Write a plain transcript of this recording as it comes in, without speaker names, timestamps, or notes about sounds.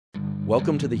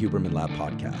Welcome to the Huberman Lab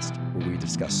podcast, where we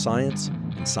discuss science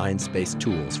and science-based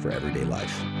tools for everyday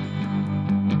life.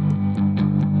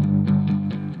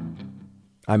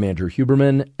 I'm Andrew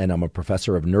Huberman, and I'm a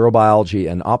professor of neurobiology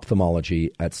and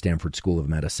ophthalmology at Stanford School of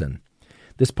Medicine.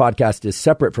 This podcast is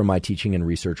separate from my teaching and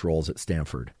research roles at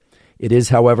Stanford. It is,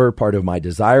 however, part of my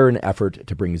desire and effort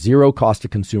to bring zero cost to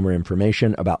consumer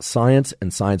information about science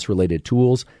and science-related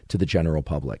tools to the general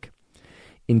public.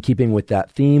 In keeping with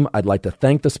that theme, I'd like to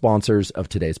thank the sponsors of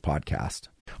today's podcast.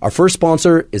 Our first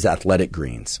sponsor is Athletic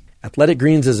Greens. Athletic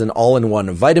Greens is an all-in-one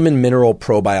vitamin mineral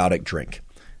probiotic drink.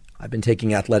 I've been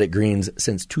taking Athletic Greens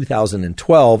since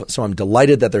 2012, so I'm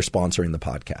delighted that they're sponsoring the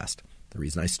podcast. The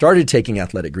reason I started taking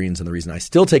Athletic Greens and the reason I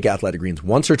still take Athletic Greens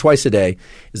once or twice a day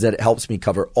is that it helps me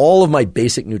cover all of my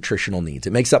basic nutritional needs.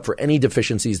 It makes up for any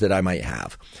deficiencies that I might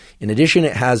have. In addition,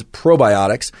 it has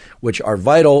probiotics, which are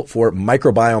vital for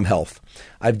microbiome health.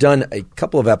 I've done a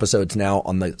couple of episodes now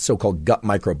on the so-called gut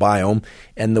microbiome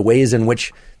and the ways in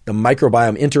which the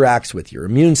microbiome interacts with your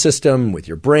immune system, with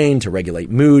your brain to regulate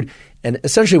mood, and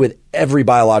essentially with every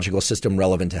biological system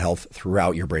relevant to health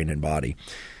throughout your brain and body.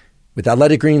 With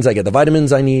Athletic Greens, I get the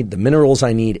vitamins I need, the minerals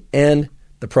I need, and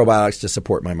the probiotics to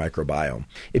support my microbiome.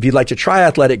 If you'd like to try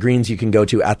Athletic Greens, you can go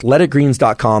to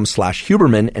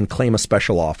athleticgreens.com/Huberman and claim a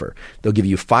special offer. They'll give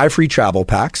you 5 free travel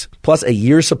packs, plus a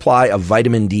year's supply of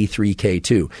vitamin D3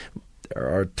 K2. There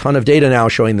are a ton of data now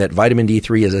showing that vitamin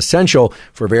D3 is essential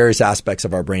for various aspects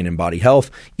of our brain and body health.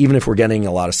 Even if we're getting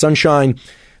a lot of sunshine,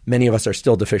 many of us are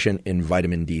still deficient in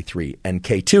vitamin D3. And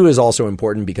K2 is also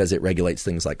important because it regulates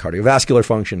things like cardiovascular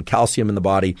function, calcium in the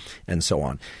body, and so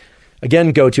on.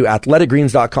 Again, go to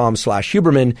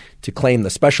athleticgreens.com/Huberman to claim the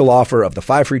special offer of the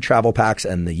 5 free travel packs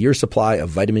and the year supply of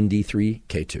vitamin D3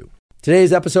 K2.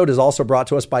 Today's episode is also brought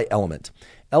to us by Element.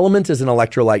 Element is an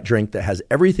electrolyte drink that has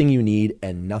everything you need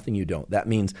and nothing you don't. That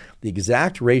means the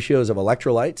exact ratios of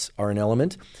electrolytes are in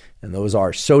Element, and those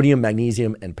are sodium,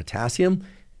 magnesium, and potassium,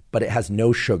 but it has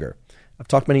no sugar. I've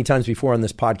talked many times before on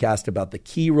this podcast about the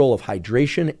key role of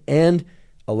hydration and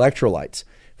electrolytes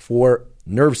for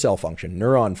nerve cell function,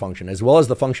 neuron function, as well as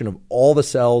the function of all the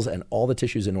cells and all the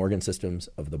tissues and organ systems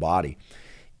of the body.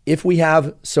 If we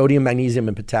have sodium, magnesium,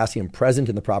 and potassium present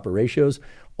in the proper ratios,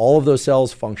 all of those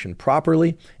cells function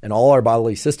properly and all our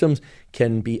bodily systems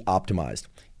can be optimized.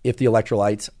 If the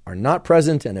electrolytes are not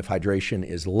present and if hydration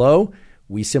is low,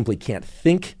 we simply can't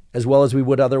think as well as we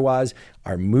would otherwise.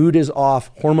 Our mood is off,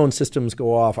 hormone systems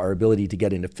go off, our ability to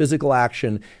get into physical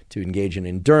action, to engage in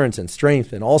endurance and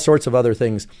strength and all sorts of other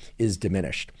things is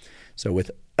diminished. So with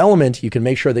Element, you can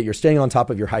make sure that you're staying on top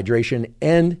of your hydration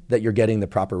and that you're getting the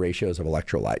proper ratios of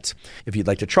electrolytes. If you'd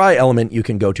like to try Element, you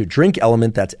can go to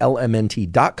drinkelement, that's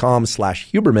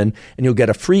lmnt.com/Huberman, and you'll get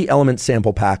a free Element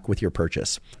sample pack with your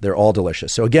purchase. They're all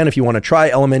delicious. So again, if you want to try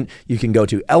Element, you can go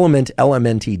to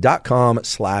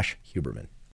lmnt.com/Huberman.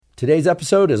 Today's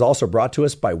episode is also brought to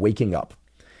us by Waking Up.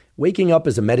 Waking Up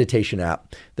is a meditation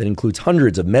app that includes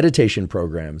hundreds of meditation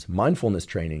programs, mindfulness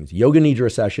trainings, yoga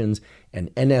nidra sessions,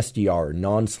 and NSDR,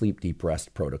 non-sleep deep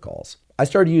rest protocols. I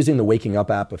started using the Waking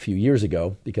Up app a few years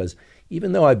ago because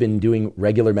even though I've been doing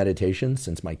regular meditation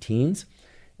since my teens,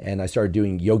 and I started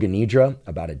doing yoga nidra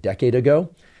about a decade ago,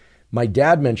 my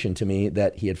dad mentioned to me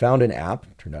that he had found an app,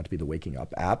 turned out to be the Waking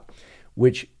Up app,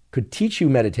 which could teach you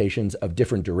meditations of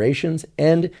different durations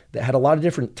and that had a lot of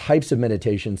different types of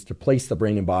meditations to place the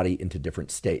brain and body into different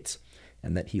states,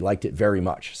 and that he liked it very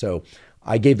much. So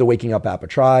I gave the Waking Up app a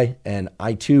try, and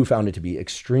I too found it to be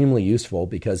extremely useful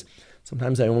because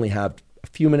sometimes I only have a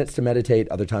few minutes to meditate,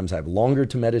 other times I have longer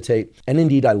to meditate, and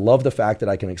indeed I love the fact that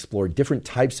I can explore different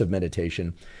types of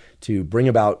meditation to bring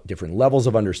about different levels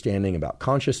of understanding about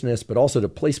consciousness, but also to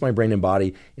place my brain and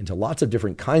body into lots of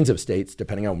different kinds of states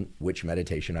depending on which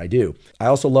meditation I do. I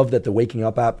also love that the Waking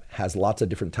Up app has lots of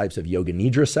different types of yoga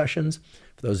nidra sessions.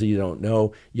 For those of you who don't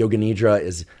know, yoga nidra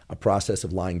is a process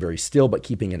of lying very still but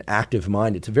keeping an active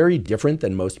mind. It's very different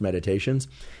than most meditations,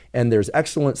 and there's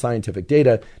excellent scientific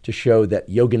data to show that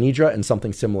yoga nidra and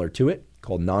something similar to it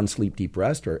called non-sleep deep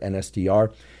rest, or NSDR,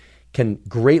 can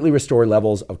greatly restore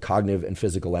levels of cognitive and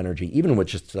physical energy, even with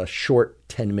just a short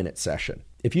 10-minute session.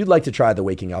 If you'd like to try the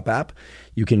Waking Up app,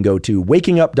 you can go to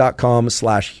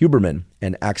wakingup.com/Huberman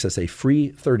and access a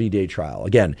free 30-day trial.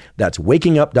 Again, that's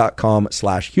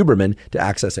wakingup.com/Huberman to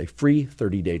access a free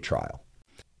 30-day trial.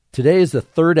 Today is the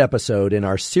third episode in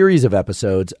our series of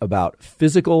episodes about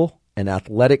physical and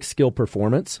athletic skill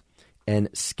performance and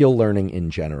skill learning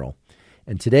in general.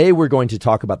 And today we're going to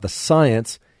talk about the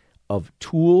science of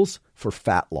tools for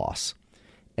fat loss.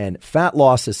 And fat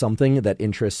loss is something that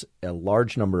interests a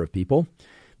large number of people.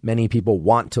 Many people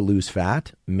want to lose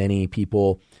fat. Many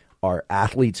people are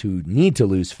athletes who need to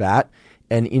lose fat.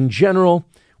 And in general,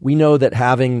 we know that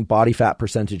having body fat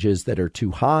percentages that are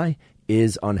too high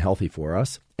is unhealthy for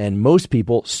us. And most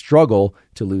people struggle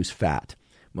to lose fat.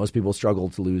 Most people struggle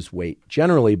to lose weight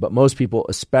generally, but most people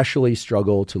especially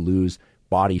struggle to lose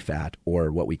body fat, or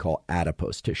what we call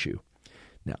adipose tissue.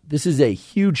 Now, this is a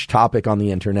huge topic on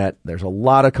the internet. There's a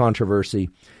lot of controversy.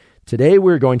 Today,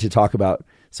 we're going to talk about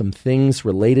some things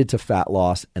related to fat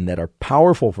loss and that are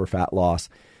powerful for fat loss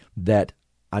that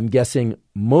I'm guessing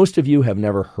most of you have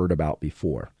never heard about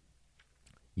before.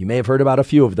 You may have heard about a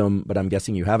few of them, but I'm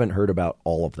guessing you haven't heard about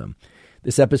all of them.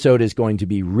 This episode is going to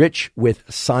be rich with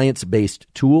science-based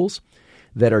tools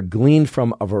that are gleaned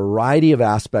from a variety of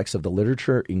aspects of the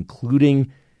literature,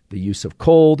 including the use of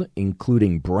cold,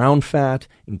 including brown fat,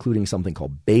 including something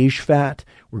called beige fat.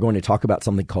 We're going to talk about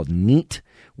something called NEAT.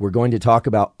 We're going to talk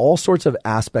about all sorts of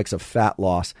aspects of fat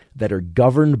loss that are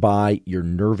governed by your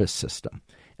nervous system.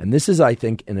 And this is, I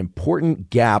think, an important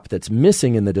gap that's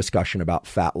missing in the discussion about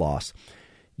fat loss.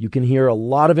 You can hear a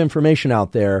lot of information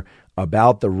out there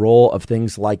about the role of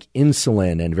things like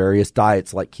insulin and various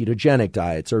diets like ketogenic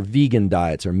diets or vegan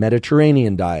diets or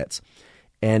Mediterranean diets.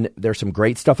 And there's some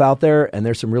great stuff out there, and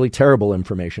there's some really terrible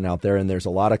information out there, and there's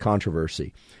a lot of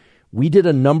controversy. We did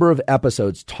a number of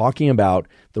episodes talking about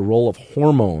the role of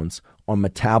hormones on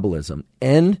metabolism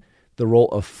and the role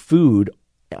of food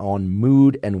on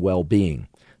mood and well-being.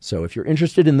 So if you're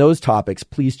interested in those topics,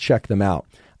 please check them out.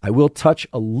 I will touch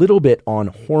a little bit on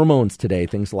hormones today,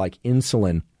 things like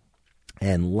insulin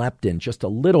and leptin, just a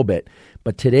little bit.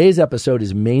 But today's episode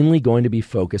is mainly going to be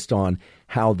focused on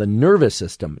how the nervous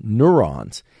system,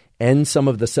 neurons, and some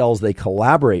of the cells they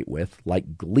collaborate with,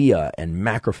 like glia and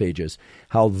macrophages,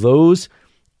 how those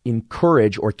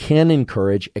encourage or can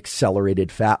encourage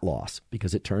accelerated fat loss,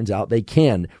 because it turns out they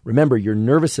can. Remember, your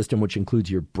nervous system, which includes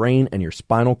your brain and your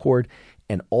spinal cord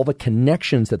and all the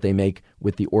connections that they make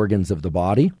with the organs of the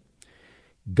body,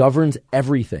 governs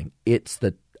everything. It's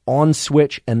the on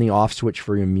switch and the off switch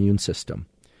for your immune system.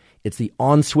 It's the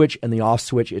on switch and the off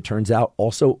switch, it turns out,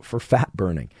 also for fat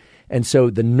burning. And so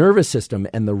the nervous system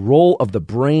and the role of the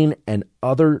brain and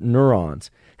other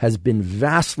neurons has been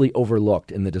vastly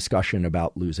overlooked in the discussion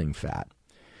about losing fat.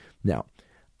 Now,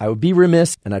 I would be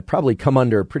remiss, and I'd probably come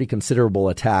under a pretty considerable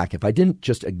attack if I didn't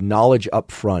just acknowledge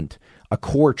up front a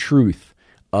core truth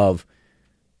of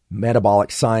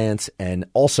metabolic science and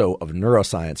also of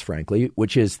neuroscience, frankly,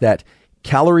 which is that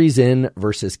calories in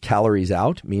versus calories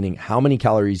out, meaning how many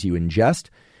calories you ingest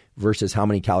versus how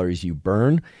many calories you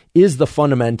burn, is the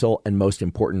fundamental and most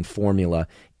important formula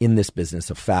in this business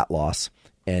of fat loss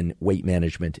and weight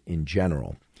management in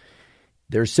general.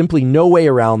 There's simply no way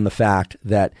around the fact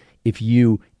that if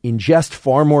you ingest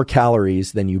far more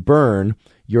calories than you burn,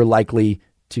 you're likely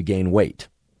to gain weight.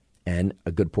 And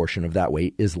a good portion of that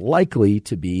weight is likely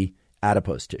to be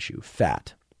adipose tissue,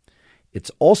 fat.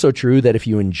 It's also true that if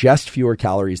you ingest fewer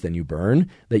calories than you burn,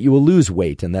 that you will lose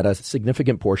weight and that a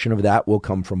significant portion of that will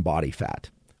come from body fat.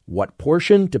 What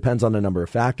portion depends on a number of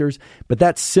factors, but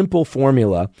that simple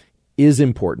formula is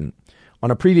important.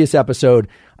 On a previous episode,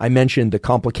 I mentioned the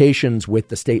complications with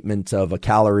the statement of a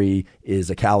calorie is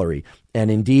a calorie. And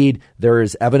indeed, there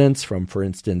is evidence from, for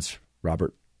instance,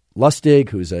 Robert Lustig,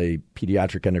 who's a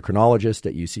pediatric endocrinologist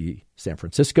at UC San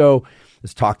Francisco,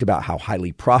 has talked about how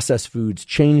highly processed foods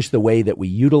change the way that we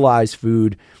utilize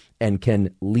food and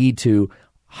can lead to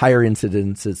higher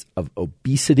incidences of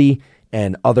obesity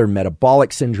and other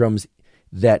metabolic syndromes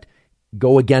that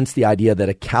go against the idea that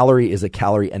a calorie is a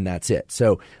calorie and that's it.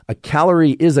 So a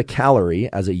calorie is a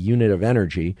calorie as a unit of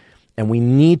energy, and we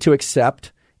need to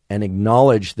accept and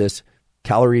acknowledge this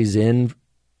calories in,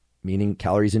 meaning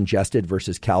calories ingested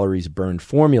versus calories burned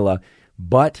formula,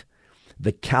 but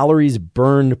the calories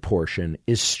burned portion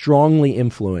is strongly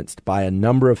influenced by a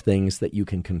number of things that you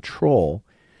can control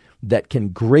that can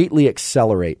greatly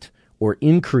accelerate or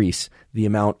increase the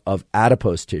amount of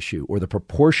adipose tissue or the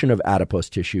proportion of adipose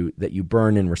tissue that you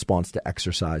burn in response to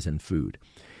exercise and food.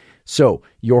 So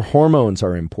your hormones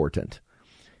are important.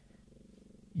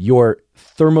 Your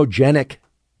thermogenic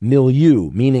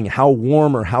milieu, meaning how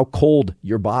warm or how cold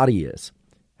your body is,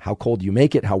 how cold you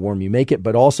make it, how warm you make it,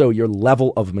 but also your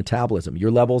level of metabolism, your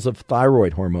levels of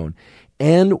thyroid hormone,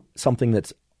 and something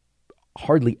that's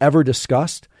hardly ever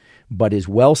discussed, but is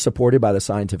well supported by the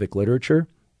scientific literature,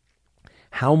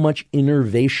 how much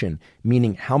innervation,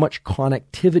 meaning how much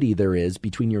connectivity there is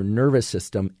between your nervous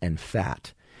system and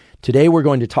fat. Today, we're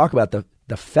going to talk about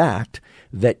the fact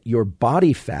that your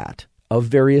body fat of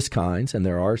various kinds, and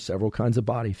there are several kinds of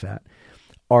body fat,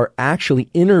 are actually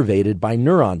innervated by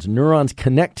neurons. Neurons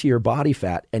connect to your body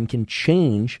fat and can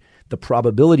change the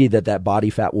probability that that body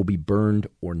fat will be burned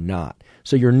or not.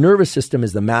 So your nervous system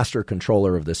is the master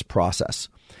controller of this process,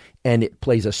 and it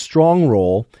plays a strong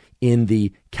role in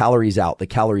the calories out, the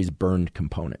calories burned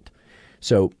component.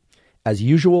 So as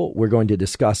usual, we're going to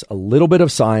discuss a little bit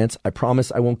of science. I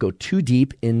promise I won't go too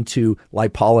deep into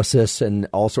lipolysis and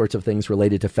all sorts of things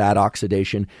related to fat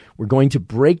oxidation. We're going to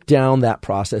break down that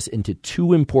process into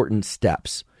two important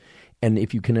steps. And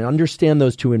if you can understand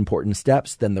those two important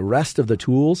steps, then the rest of the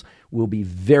tools will be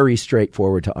very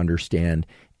straightforward to understand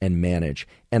and manage.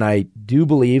 And I do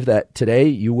believe that today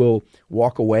you will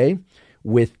walk away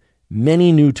with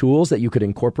many new tools that you could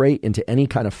incorporate into any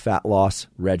kind of fat loss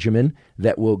regimen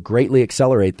that will greatly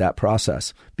accelerate that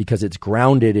process because it's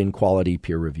grounded in quality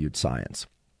peer-reviewed science.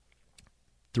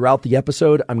 Throughout the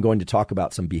episode, I'm going to talk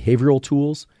about some behavioral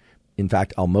tools. In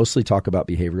fact, I'll mostly talk about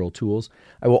behavioral tools.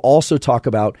 I will also talk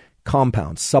about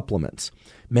compounds, supplements.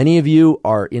 Many of you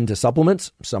are into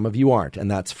supplements. Some of you aren't,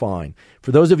 and that's fine.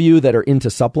 For those of you that are into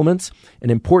supplements,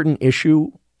 an important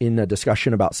issue in a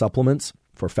discussion about supplements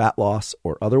for fat loss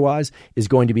or otherwise is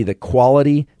going to be the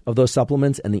quality of those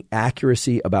supplements and the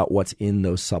accuracy about what's in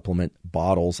those supplement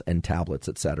bottles and tablets,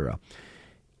 etc.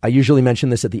 I usually mention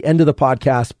this at the end of the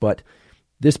podcast, but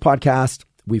this podcast,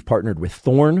 we've partnered with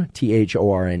Thorne,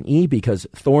 Thorne, because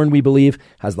Thorne, we believe,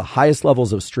 has the highest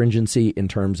levels of stringency in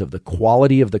terms of the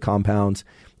quality of the compounds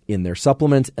in their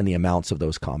supplements and the amounts of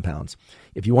those compounds.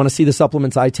 If you want to see the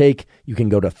supplements I take, you can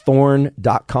go to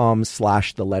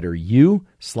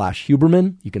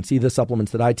thorne.com/U/Huberman. You can see the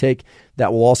supplements that I take.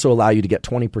 That will also allow you to get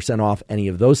 20% off any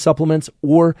of those supplements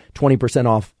or 20%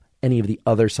 off any of the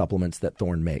other supplements that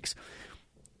Thorne makes.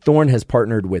 Thorne has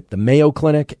partnered with the Mayo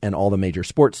Clinic and all the major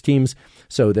sports teams,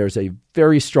 so there's a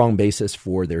very strong basis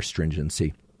for their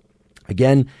stringency.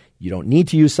 Again, you don't need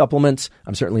to use supplements.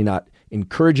 I'm certainly not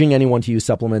encouraging anyone to use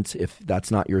supplements if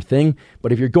that's not your thing.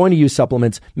 But if you're going to use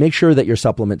supplements, make sure that your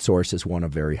supplement source is one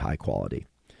of very high quality.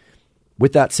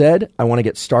 With that said, I want to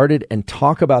get started and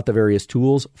talk about the various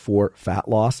tools for fat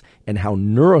loss and how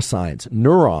neuroscience,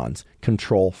 neurons,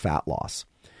 control fat loss.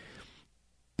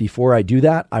 Before I do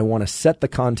that, I want to set the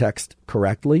context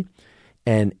correctly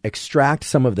and extract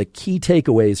some of the key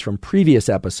takeaways from previous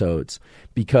episodes,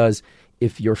 because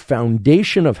if your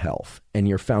foundation of health and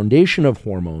your foundation of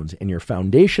hormones and your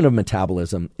foundation of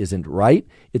metabolism isn't right,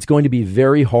 it's going to be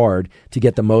very hard to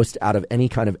get the most out of any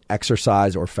kind of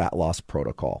exercise or fat loss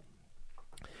protocol.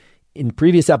 In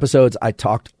previous episodes, I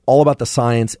talked all about the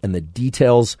science and the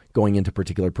details going into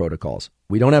particular protocols.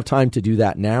 We don't have time to do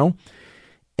that now,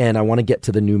 and I want to get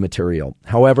to the new material.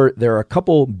 However, there are a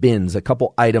couple bins, a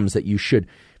couple items that you should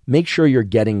make sure you're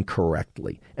getting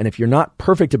correctly. And if you're not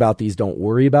perfect about these, don't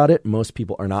worry about it. Most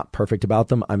people are not perfect about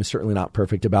them. I'm certainly not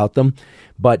perfect about them.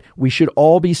 But we should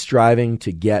all be striving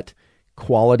to get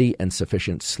quality and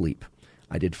sufficient sleep.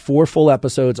 I did 4 full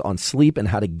episodes on sleep and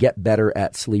how to get better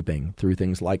at sleeping through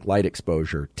things like light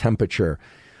exposure, temperature,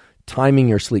 timing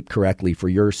your sleep correctly for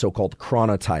your so-called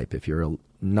chronotype, if you're a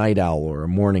night owl or a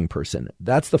morning person.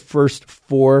 That's the first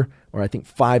 4 or I think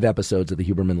 5 episodes of the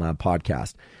Huberman Lab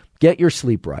podcast. Get your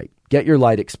sleep right. Get your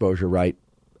light exposure right.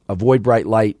 Avoid bright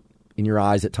light in your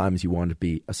eyes at times you want to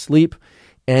be asleep,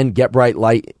 and get bright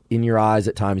light in your eyes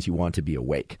at times you want to be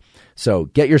awake. So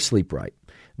get your sleep right.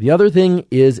 The other thing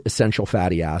is essential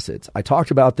fatty acids. I talked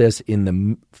about this in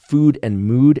the food and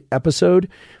mood episode,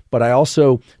 but I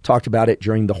also talked about it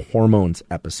during the hormones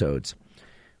episodes.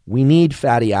 We need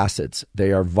fatty acids.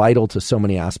 They are vital to so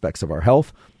many aspects of our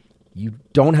health. You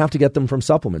don't have to get them from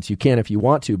supplements. You can if you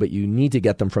want to, but you need to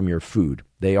get them from your food.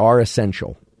 They are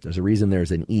essential. There's a reason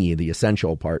there's an E, the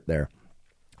essential part there.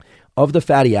 Of the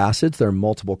fatty acids, there are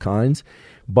multiple kinds,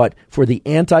 but for the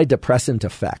antidepressant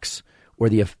effects, or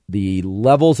the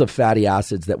levels of fatty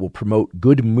acids that will promote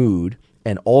good mood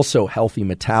and also healthy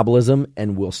metabolism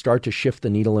and will start to shift the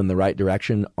needle in the right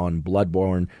direction on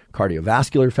blood-borne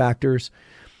cardiovascular factors,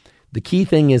 the key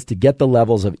thing is to get the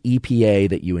levels of EPA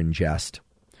that you ingest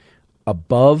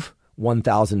above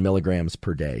 1,000 milligrams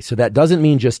per day. So that doesn't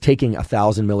mean just taking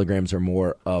 1,000 milligrams or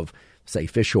more of, say,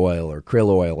 fish oil or krill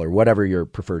oil or whatever your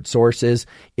preferred source is.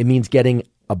 It means getting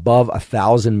above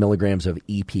 1,000 milligrams of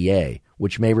EPA,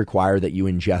 which may require that you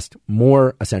ingest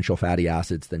more essential fatty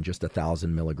acids than just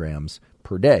 1,000 milligrams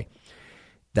per day.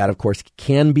 That, of course,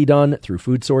 can be done through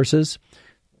food sources.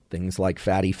 Things like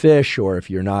fatty fish, or if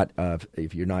you're not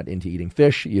into eating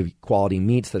fish, you have quality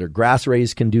meats that are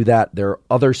grass-raised can do that. There are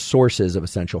other sources of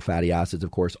essential fatty acids,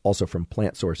 of course, also from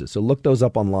plant sources. So look those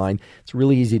up online. It's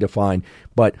really easy to find.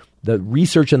 But the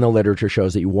research in the literature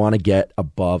shows that you want to get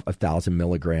above 1,000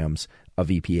 milligrams of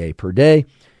EPA per day,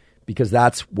 because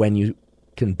that's when you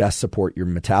can best support your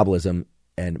metabolism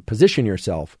and position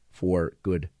yourself for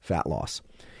good fat loss.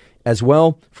 As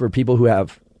well, for people who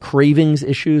have cravings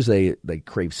issues, they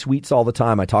crave sweets all the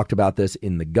time. I talked about this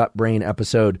in the gut brain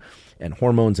episode and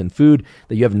hormones and food,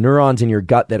 that you have neurons in your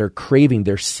gut that are craving,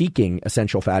 they're seeking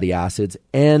essential fatty acids,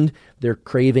 and they're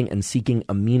craving and seeking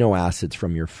amino acids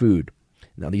from your food.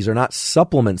 Now, these are not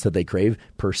supplements that they crave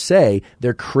per se.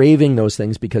 They're craving those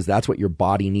things because that's what your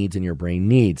body needs and your brain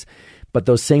needs. But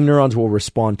those same neurons will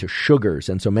respond to sugars.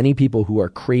 And so many people who are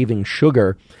craving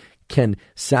sugar can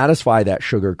satisfy that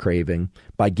sugar craving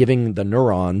by giving the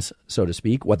neurons, so to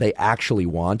speak, what they actually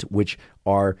want, which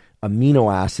are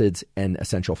amino acids and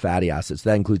essential fatty acids.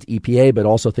 That includes EPA, but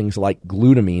also things like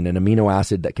glutamine, an amino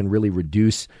acid that can really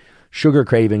reduce sugar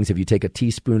cravings if you take a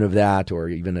teaspoon of that or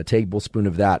even a tablespoon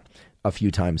of that a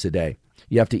few times a day.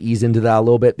 You have to ease into that a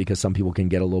little bit because some people can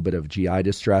get a little bit of GI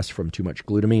distress from too much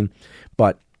glutamine,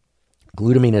 but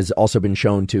glutamine has also been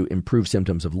shown to improve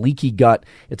symptoms of leaky gut.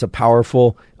 It's a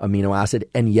powerful amino acid.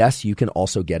 And yes, you can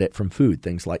also get it from food.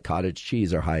 Things like cottage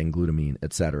cheese are high in glutamine,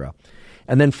 etc.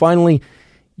 And then finally,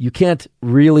 you can't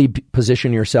really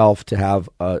position yourself to have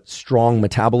a strong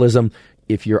metabolism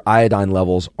if your iodine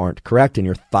levels aren't correct and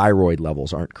your thyroid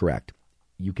levels aren't correct.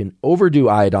 You can overdo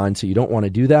iodine, so you don't want to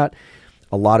do that.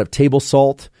 A lot of table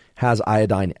salt has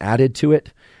iodine added to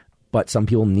it, but some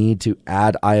people need to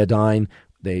add iodine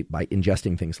by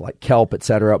ingesting things like kelp,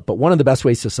 etc. But one of the best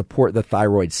ways to support the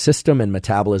thyroid system and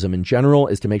metabolism in general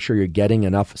is to make sure you're getting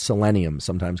enough selenium,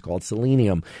 sometimes called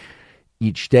selenium,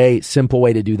 each day. Simple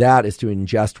way to do that is to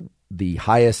ingest the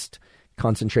highest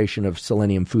concentration of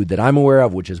selenium food that I'm aware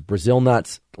of, which is Brazil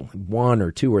nuts. 1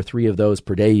 or 2 or 3 of those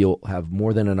per day, you'll have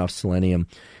more than enough selenium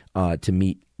to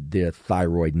meet the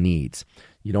thyroid needs.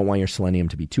 You don't want your selenium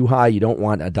to be too high. You don't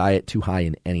want a diet too high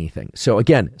in anything. So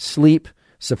again, sleep,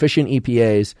 sufficient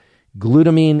EPAs,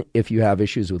 glutamine if you have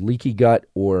issues with leaky gut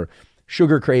or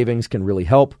sugar cravings can really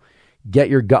help. Get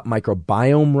your gut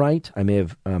microbiome right. I may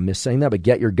have missed saying that, but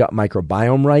get your gut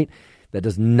microbiome right. That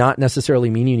does not necessarily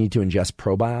mean you need to ingest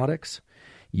probiotics.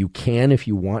 You can if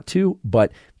you want to,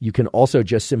 but you can also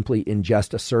just simply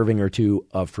ingest a serving or 2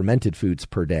 of fermented foods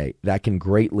per day. That can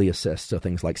greatly assist. So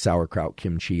things like sauerkraut,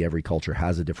 kimchi, every culture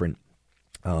has a different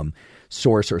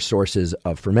source or sources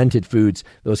of fermented foods.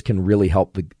 Those can really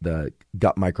help the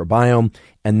gut microbiome.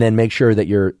 And then make sure that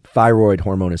your thyroid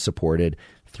hormone is supported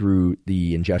through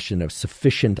the ingestion of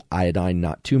sufficient iodine,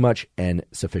 not too much, and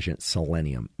sufficient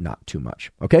selenium, not too much.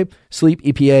 Okay? Sleep,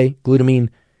 EPA, glutamine,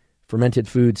 fermented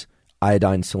foods,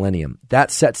 iodine, selenium.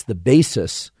 That sets the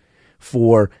basis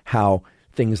for how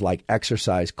things like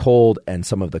exercise, cold, and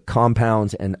some of the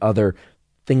compounds and other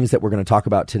things that we're going to talk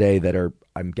about today that are,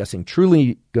 I'm guessing,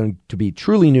 truly going to be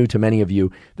truly new to many of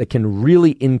you, that can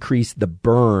really increase the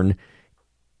burn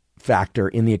factor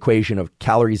in the equation of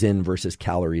calories in versus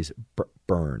calories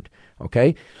burned.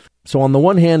 Okay? So on the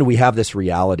one hand, we have this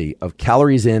reality of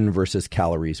calories in versus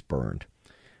calories burned.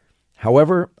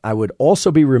 However, I would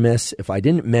also be remiss if I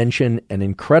didn't mention an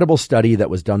incredible study that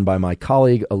was done by my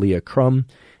colleague, Aaliyah Crum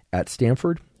at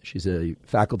Stanford. She's a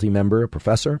faculty member, a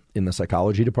professor in the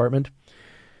psychology department,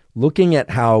 looking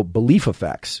at how belief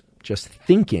effects, just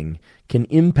thinking, can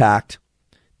impact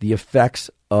the effects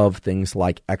of things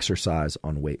like exercise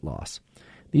on weight loss.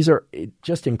 These are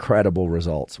just incredible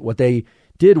results. What they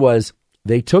did was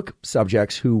they took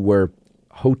subjects who were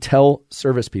hotel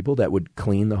service people that would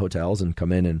clean the hotels and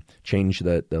come in and change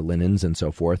the linens and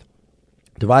so forth,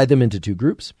 divide them into 2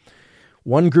 groups.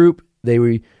 One group, they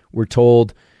were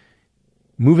told,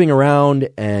 moving around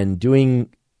and doing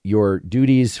your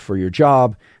duties for your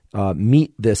job,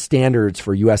 meet the standards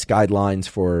for U.S. guidelines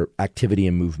for activity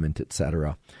and movement,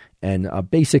 etc., and a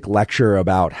basic lecture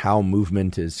about how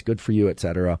movement is good for you,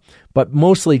 etc., but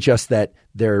mostly just that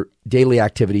their daily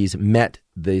activities met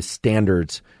the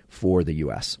standards for the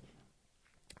U.S.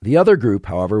 The other group,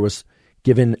 however, was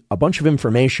given a bunch of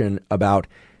information about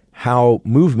how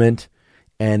movement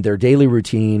and their daily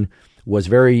routine was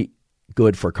very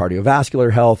good for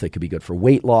cardiovascular health. It could be good for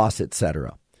weight loss,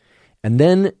 etc. And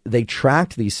then they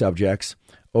tracked these subjects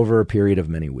over a period of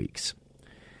many weeks.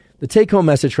 The take-home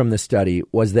message from this study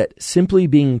was that simply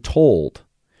being told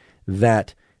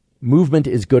that movement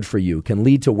is good for you, can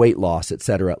lead to weight loss,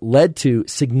 etc., led to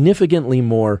significantly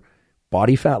more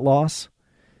body fat loss,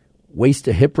 waist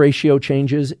to hip ratio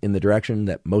changes in the direction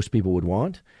that most people would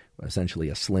want, essentially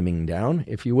a slimming down,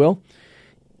 if you will,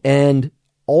 and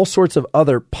all sorts of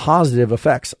other positive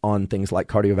effects on things like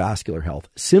cardiovascular health,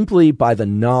 simply by the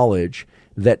knowledge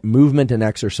that movement and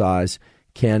exercise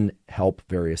can help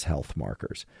various health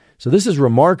markers. So this is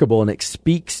remarkable, and it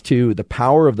speaks to the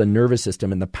power of the nervous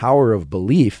system and the power of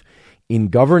belief in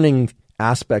governing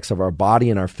aspects of our body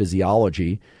and our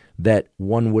physiology that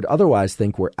one would otherwise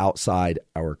think were outside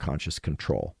our conscious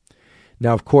control.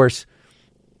 Now, of course,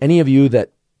 any of you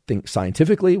that think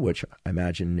scientifically, which I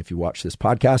imagine if you watch this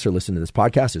podcast or listen to this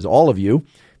podcast is all of you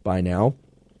by now,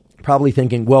 probably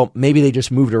thinking, well, maybe they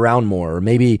just moved around more, or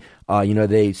maybe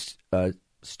they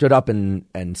stood up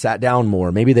and sat down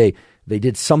more. Maybe they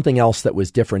did something else that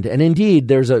was different. And indeed,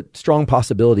 there's a strong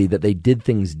possibility that they did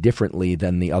things differently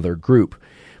than the other group.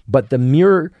 But the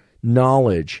mere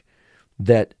knowledge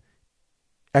that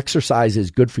exercise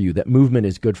is good for you, that movement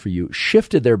is good for you,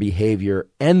 shifted their behavior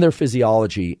and their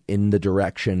physiology in the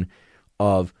direction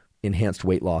of enhanced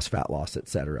weight loss, fat loss,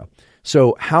 etc.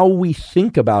 So how we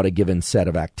think about a given set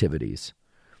of activities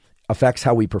affects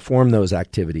how we perform those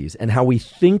activities, and how we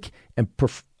think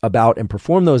about and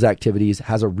perform those activities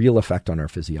has a real effect on our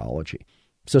physiology.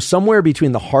 So somewhere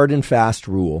between the hard and fast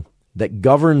rule that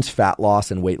governs fat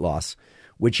loss and weight loss,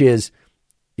 which is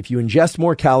if you ingest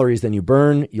more calories than you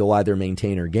burn, you'll either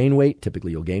maintain or gain weight.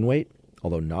 Typically you'll gain weight,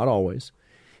 although not always.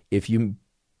 If you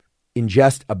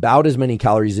ingest about as many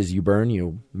calories as you burn,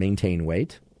 you'll maintain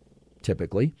weight,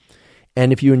 typically.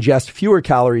 And if you ingest fewer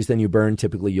calories than you burn,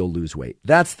 typically you'll lose weight.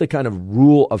 That's the kind of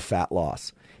rule of fat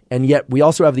loss. And yet we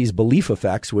also have these belief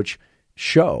effects which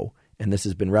show, and this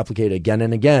has been replicated again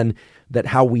and again, that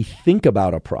how we think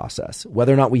about a process,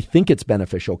 whether or not we think it's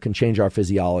beneficial, can change our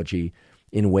physiology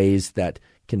in ways that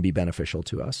can be beneficial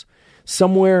to us.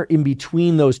 Somewhere in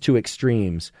between those two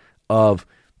extremes of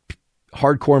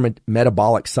hardcore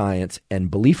metabolic science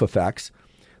and belief effects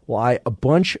lie a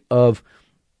bunch of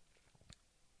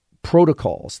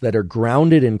protocols that are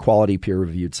grounded in quality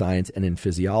peer-reviewed science and in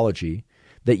physiology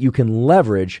that you can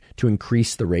leverage to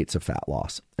increase the rates of fat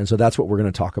loss. And so that's what we're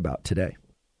going to talk about today.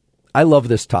 I love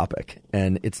this topic,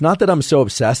 and it's not that I'm so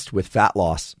obsessed with fat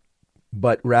loss,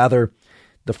 but rather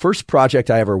the first project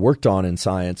I ever worked on in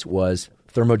science was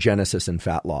thermogenesis and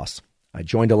fat loss. I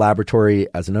joined a laboratory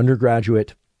as an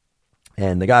undergraduate,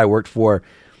 and the guy I worked for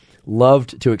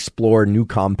loved to explore new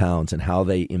compounds and how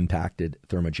they impacted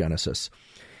thermogenesis.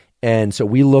 And so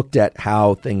we looked at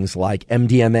how things like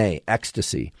MDMA,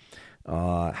 ecstasy,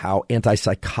 how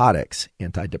antipsychotics,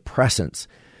 antidepressants,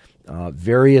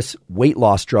 various weight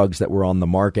loss drugs that were on the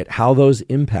market, how those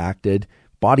impacted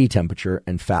body temperature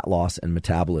and fat loss and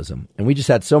metabolism. And we just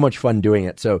had so much fun doing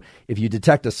it. So if you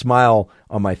detect a smile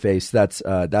on my face, that's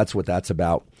what that's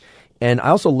about. And I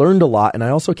also learned a lot, and I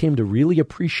also came to really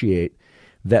appreciate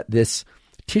that this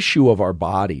tissue of our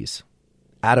bodies,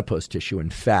 adipose tissue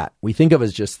and fat, we think of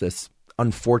as just this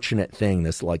unfortunate thing,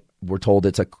 this like we're told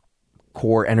it's a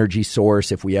core energy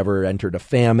source if we ever entered a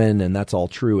famine, and that's all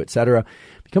true, etc.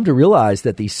 We come to realize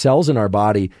that these cells in our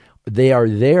body, they are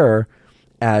there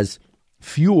as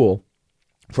fuel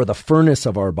for the furnace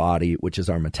of our body, which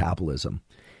is our metabolism.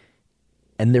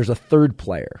 And there's a third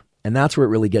player, and that's where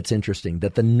it really gets interesting,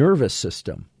 that the nervous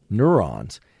system,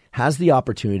 neurons, has the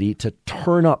opportunity to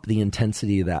turn up the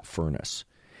intensity of that furnace.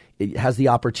 It has the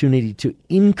opportunity to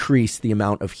increase the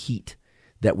amount of heat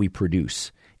that we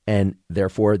produce, and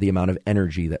therefore the amount of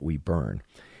energy that we burn.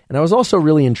 And I was also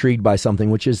really intrigued by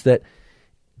something, which is that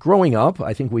growing up,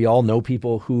 I think we all know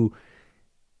people who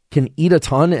can eat a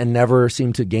ton and never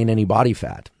seem to gain any body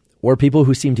fat, or people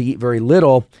who seem to eat very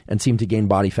little and seem to gain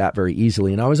body fat very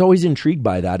easily. And I was always intrigued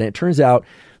by that. And it turns out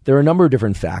there are a number of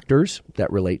different factors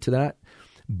that relate to that,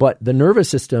 but the nervous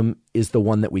system is the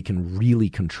one that we can really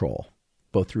control,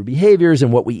 both through behaviors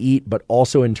and what we eat, but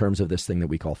also in terms of this thing that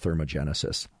we call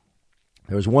thermogenesis.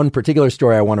 There was one particular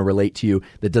story I want to relate to you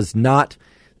that does not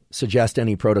suggest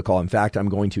any protocol. In fact, I'm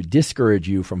going to discourage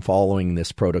you from following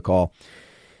this protocol.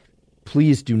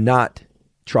 Please do not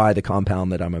try the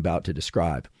compound that I'm about to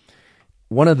describe.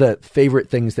 One of the favorite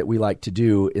things that we like to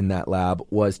do in that lab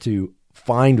was to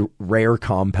find rare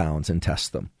compounds and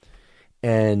test them.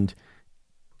 And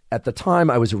at the time,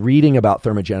 I was reading about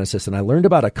thermogenesis, and I learned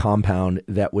about a compound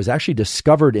that was actually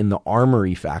discovered in the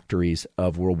armory factories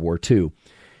of World War II.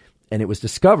 And it was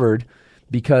discovered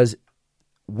because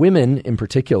women in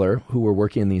particular who were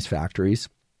working in these factories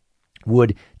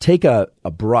would take a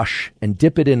brush and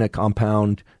dip it in a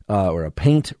compound or a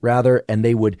paint rather, and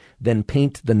they would then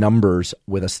paint the numbers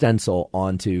with a stencil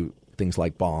onto things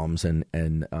like bombs and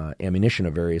ammunition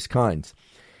of various kinds.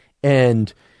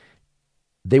 And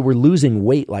they were losing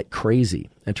weight like crazy.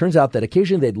 And it turns out that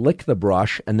occasionally they'd lick the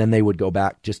brush, and then they would go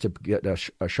back just to get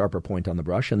a sharper point on the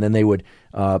brush, and then they would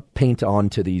paint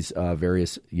onto these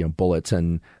various bullets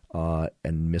and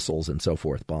missiles and so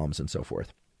forth, bombs and so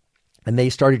forth. And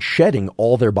they started shedding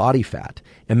all their body fat,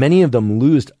 and many of them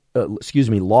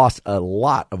lost a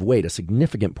lot of weight, a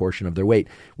significant portion of their weight,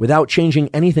 without changing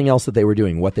anything else that they were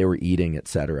doing, what they were eating,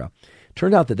 etc.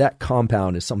 Turned out that that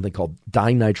compound is something called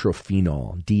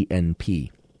dinitrophenol, DNP.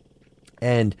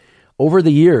 And over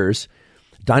the years,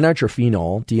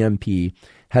 dinitrophenol, DNP,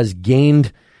 has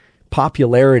gained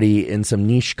popularity in some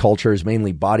niche cultures,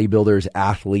 mainly bodybuilders,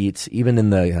 athletes, even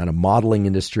in the kind of modeling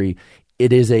industry.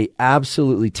 It is a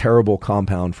absolutely terrible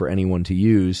compound for anyone to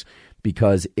use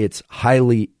because it's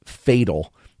highly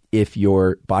fatal if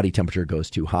your body temperature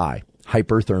goes too high.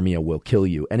 Hyperthermia will kill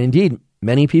you. And indeed,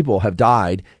 many people have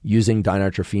died using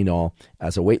dinitrophenol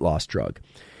as a weight loss drug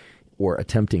or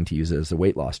attempting to use it as a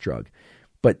weight loss drug.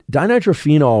 But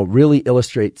dinitrophenol really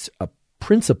illustrates a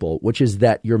principle, which is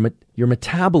that your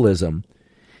metabolism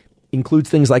includes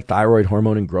things like thyroid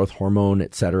hormone and growth hormone,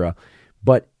 etc.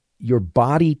 But your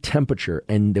body temperature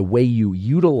and the way you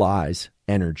utilize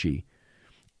energy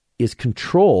is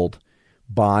controlled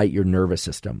by your nervous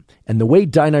system. And the way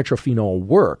dinitrophenol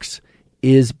works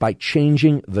is by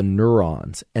changing the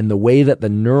neurons and the way that the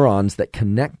neurons that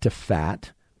connect to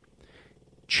fat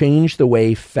change the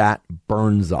way fat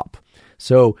burns up.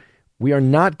 So we are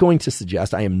not going to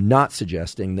suggest, I am not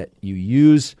suggesting that you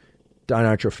use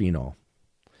dinitrophenol.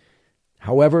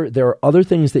 However, there are other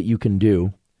things that you can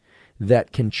do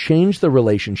that can change the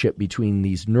relationship between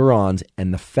these neurons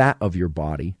and the fat of your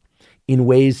body in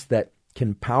ways that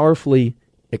can powerfully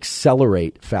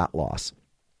accelerate fat loss.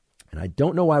 And I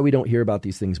don't know why we don't hear about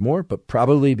these things more, but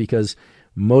probably because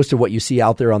most of what you see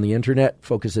out there on the internet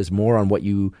focuses more on what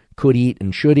you could eat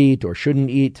and should eat or shouldn't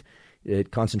eat.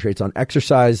 It concentrates on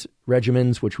exercise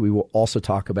regimens, which we will also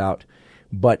talk about.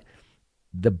 But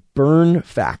the burn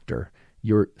factor,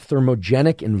 your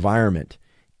thermogenic environment,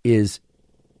 is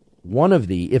one of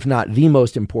the, if not the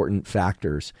most important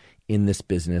factors in this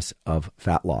business of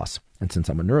fat loss. And since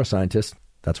I'm a neuroscientist,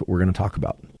 that's what we're going to talk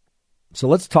about. So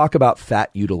let's talk about fat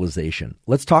utilization.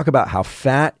 Let's talk about how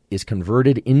fat is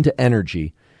converted into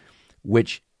energy,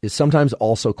 which is sometimes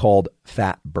also called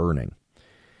fat burning.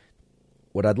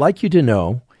 What I'd like you to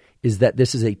know is that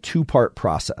this is a two-part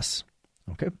process.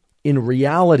 Okay? In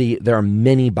reality, there are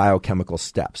many biochemical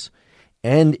steps.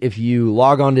 And if you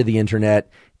log onto the internet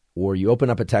or you open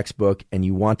up a textbook and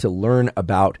you want to learn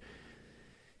about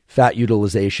fat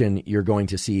utilization, you're going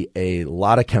to see a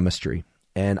lot of chemistry.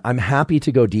 And I'm happy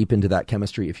to go deep into that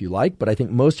chemistry if you like, but I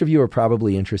think most of you are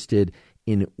probably interested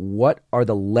in what are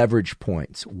the leverage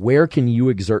points? Where can you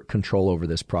exert control over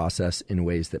this process in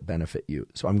ways that benefit you?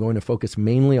 So I'm going to focus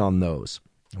mainly on those,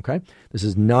 okay? This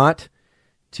is not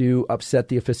to upset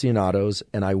the aficionados,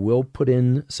 and I will put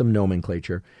in some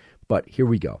nomenclature, but here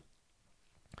we go.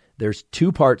 There's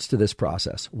two parts to this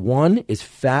process. One is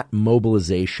fat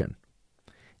mobilization,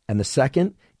 and the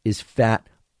second is fat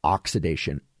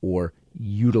oxidation or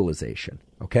utilization,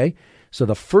 okay? So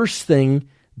the first thing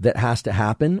that has to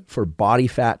happen for body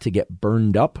fat to get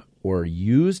burned up or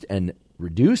used and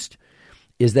reduced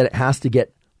is that it has to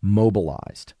get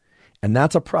mobilized. And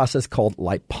that's a process called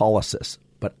lipolysis.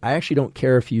 But I actually don't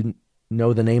care if you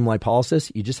know the name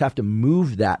lipolysis. You just have to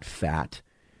move that fat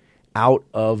out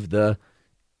of the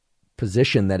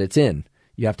position that it's in.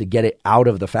 You have to get it out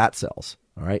of the fat cells.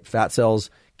 All right. Fat cells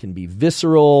can be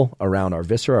visceral around our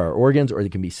viscera, our organs, or they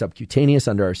can be subcutaneous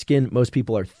under our skin. Most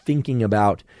people are thinking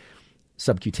about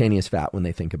subcutaneous fat when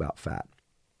they think about fat.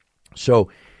 So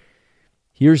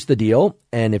here's the deal.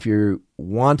 And if you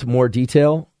want more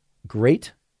detail,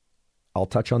 great. I'll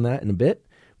touch on that in a bit.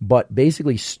 But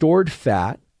basically, stored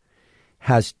fat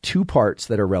has two parts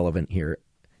that are relevant here.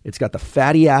 It's got the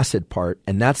fatty acid part,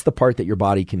 and that's the part that your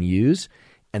body can use.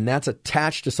 And that's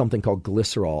attached to something called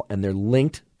glycerol, and they're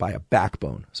linked by a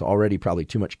backbone. So already probably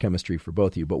too much chemistry for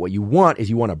both of you. But what you want is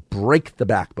you want to break the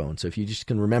backbone. So if you just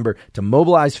can remember to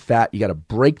mobilize fat, you got to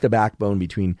break the backbone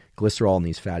between glycerol and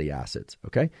these fatty acids,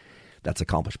 okay? That's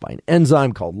accomplished by an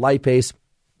enzyme called lipase,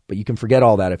 but you can forget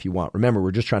all that if you want. Remember,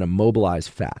 we're just trying to mobilize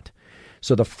fat.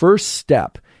 So the first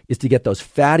step is to get those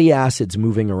fatty acids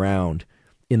moving around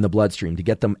in the bloodstream, to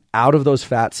get them out of those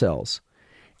fat cells.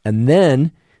 And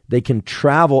then they can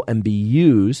travel and be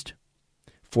used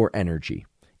for energy.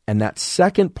 And that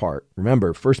second part,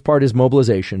 remember, first part is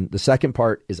mobilization. The second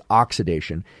part is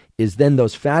oxidation, is then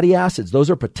those fatty acids, those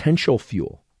are potential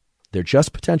fuel. They're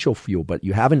just potential fuel, but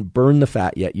you haven't burned the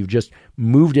fat yet. You've just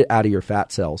moved it out of your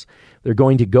fat cells. They're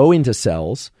going to go into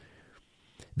cells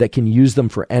that can use them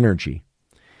for energy.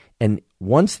 And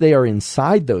once they are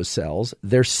inside those cells,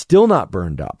 they're still not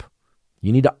burned up.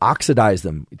 You need to oxidize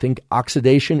them. I think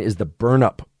oxidation is the burn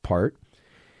up part.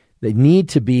 They need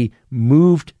to be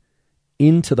moved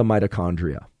into the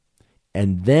mitochondria.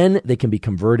 And then they can be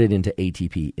converted into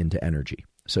ATP, into energy.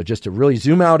 So just to really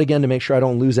zoom out again to make sure I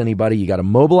don't lose anybody, you got to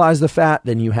mobilize the fat,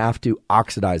 then you have to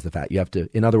oxidize the fat.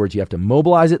 In other words, you have to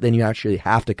mobilize it, then you actually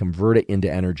have to convert it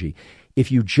into energy.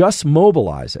 If you just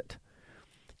mobilize it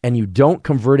and you don't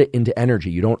convert it into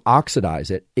energy, you don't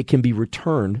oxidize it, it can be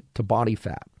returned to body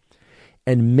fat.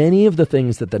 And many of the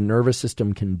things that the nervous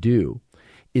system can do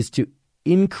is to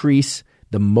increase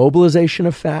the mobilization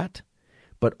of fat,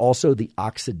 but also the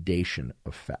oxidation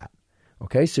of fat.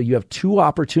 Okay, so you have two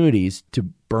opportunities to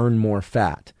burn more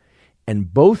fat.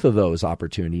 And both of those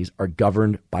opportunities are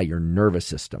governed by your nervous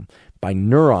system, by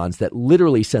neurons that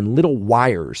literally send little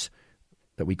wires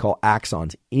that we call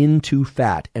axons into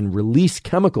fat and release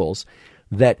chemicals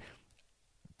that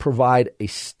provide a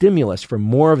stimulus for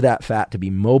more of that fat to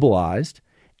be mobilized,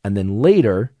 and then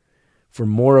later for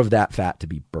more of that fat to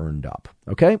be burned up.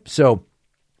 Okay, so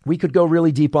we could go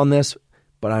really deep on this,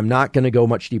 but I'm not going to go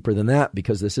much deeper than that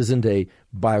because this isn't a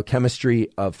biochemistry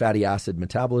of fatty acid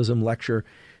metabolism lecture.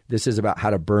 This is about how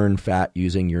to burn fat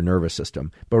using your nervous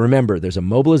system. But remember, there's a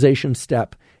mobilization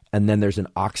step and then there's an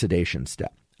oxidation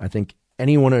step. I think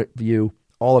any one of you,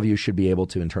 all of you should be able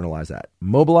to internalize that.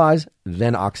 Mobilize,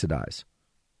 then oxidize.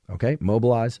 Okay?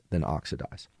 Mobilize, then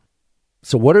oxidize.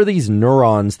 So what are these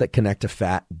neurons that connect to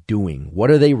fat doing?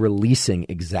 What are they releasing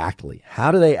exactly?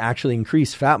 How do they actually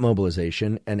increase fat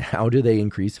mobilization, and how do they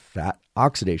increase fat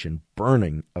oxidation,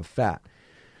 burning of fat?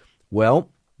 Well,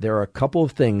 there are a couple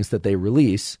of things that they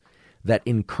release that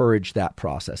encourage that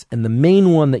process. And the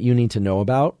main one that you need to know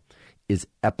about is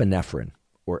epinephrine,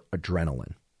 or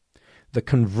adrenaline. The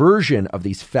conversion of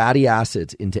these fatty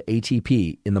acids into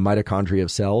ATP in the mitochondria of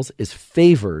cells is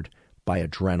favored by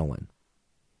adrenaline.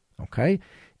 Okay?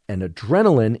 And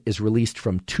adrenaline is released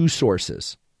from two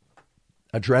sources.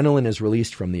 Adrenaline is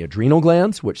released from the adrenal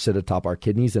glands, which sit atop our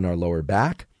kidneys in our lower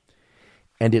back.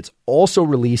 And it's also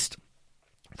released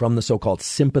from the so-called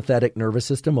sympathetic nervous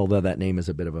system, although that name is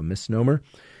a bit of a misnomer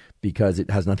because it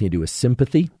has nothing to do with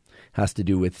sympathy. It has to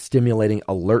do with stimulating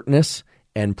alertness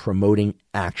and promoting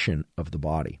action of the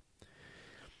body.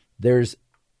 There's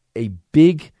a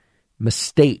big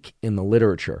mistake in the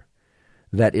literature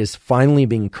that is finally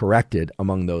being corrected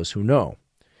among those who know.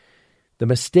 The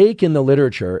mistake in the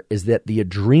literature is that the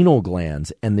adrenal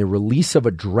glands and the release of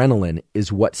adrenaline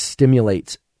is what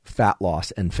stimulates fat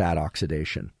loss and fat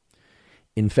oxidation.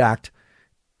 In fact,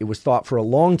 it was thought for a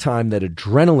long time that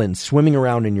adrenaline swimming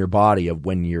around in your body of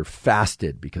when you're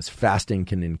fasted, because fasting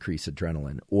can increase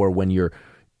adrenaline, or when you're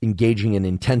engaging in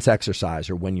intense exercise,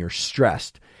 or when you're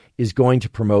stressed, is going to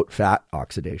promote fat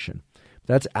oxidation.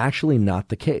 That's actually not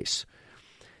the case.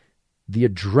 The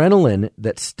adrenaline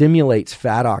that stimulates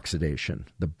fat oxidation,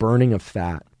 the burning of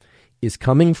fat, is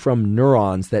coming from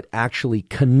neurons that actually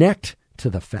connect to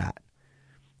the fat,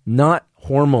 not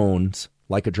hormones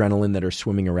like adrenaline that are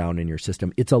swimming around in your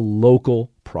system. It's a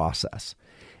local process.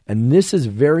 And this is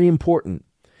very important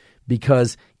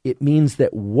because it means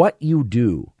that what you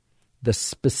do, the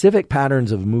specific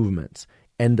patterns of movements,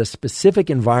 and the specific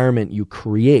environment you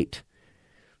create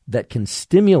that can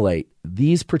stimulate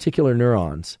these particular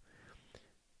neurons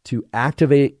to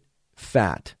activate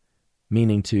fat,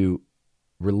 meaning to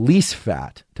release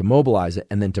fat, to mobilize it,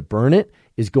 and then to burn it,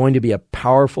 is going to be a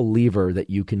powerful lever that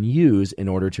you can use in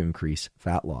order to increase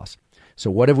fat loss. So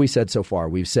what have we said so far?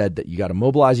 We've said that you got to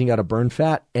mobilize, you got to burn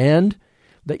fat, and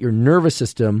that your nervous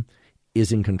system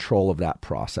is in control of that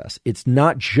process. It's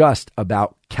not just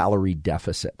about calorie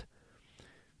deficit.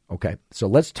 Okay, so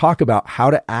let's talk about how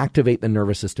to activate the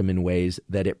nervous system in ways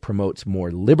that it promotes more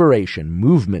liberation,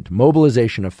 movement,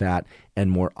 mobilization of fat,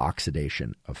 and more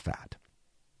oxidation of fat.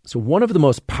 So one of the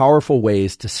most powerful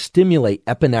ways to stimulate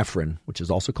epinephrine, which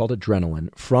is also called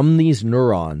adrenaline, from these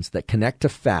neurons that connect to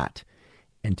fat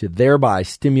and to thereby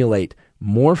stimulate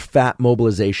more fat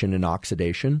mobilization and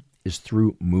oxidation is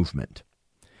through movement.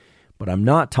 But I'm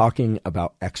not talking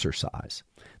about exercise.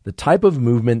 The type of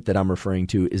movement that I'm referring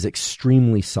to is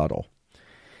extremely subtle.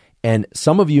 And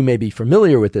some of you may be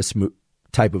familiar with this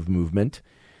type of movement,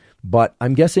 but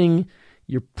I'm guessing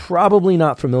you're probably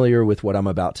not familiar with what I'm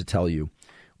about to tell you,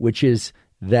 which is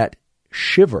that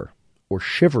shiver or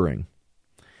shivering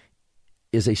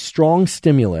is a strong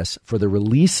stimulus for the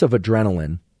release of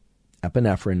adrenaline,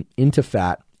 epinephrine, into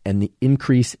fat and the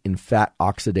increase in fat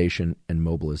oxidation and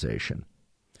mobilization.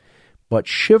 But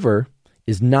shiver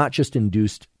is not just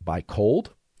induced by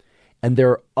cold, and there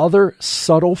are other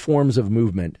subtle forms of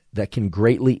movement that can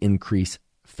greatly increase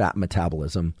fat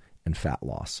metabolism and fat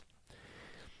loss.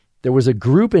 There was a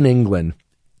group in England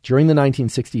during the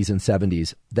 1960s and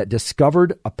 70s that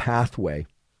discovered a pathway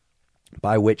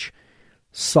by which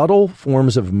subtle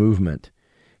forms of movement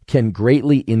can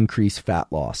greatly increase fat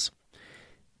loss.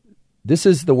 This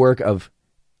is the work of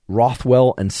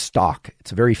Rothwell and Stock.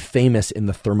 It's very famous in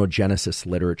the thermogenesis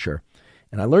literature.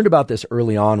 And I learned about this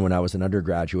early on when I was an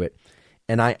undergraduate.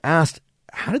 And I asked,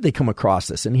 how did they come across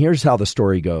this? And here's how the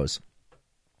story goes.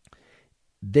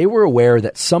 They were aware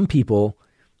that some people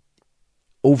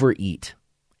overeat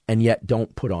and yet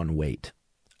don't put on weight.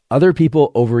 Other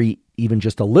people overeat even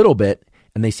just a little bit,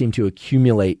 and they seem to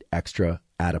accumulate extra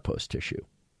adipose tissue.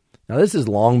 Now, this is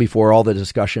long before all the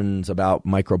discussions about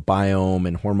microbiome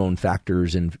and hormone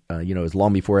factors, and is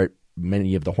long before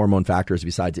many of the hormone factors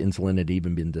besides insulin had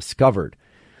even been discovered.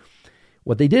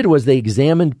 What they did was they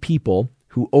examined people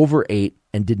who overate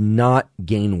and did not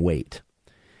gain weight.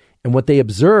 And what they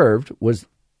observed was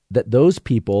that those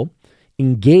people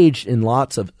engaged in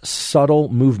lots of subtle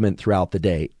movement throughout the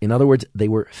day. In other words, they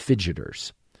were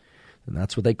fidgeters. And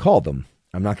that's what they called them.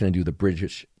 I'm not going to do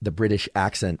the British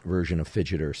accent version of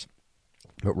fidgeters,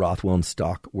 but Rothwell and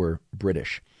Stock were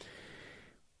British.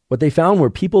 What they found were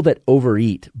people that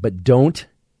overeat but don't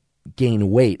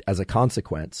gain weight as a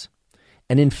consequence.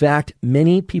 And in fact,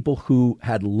 many people who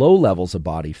had low levels of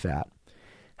body fat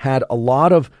had a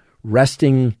lot of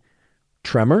resting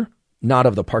tremor, not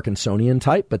of the Parkinsonian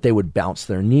type, but they would bounce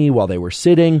their knee while they were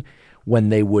sitting. When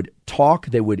they would talk,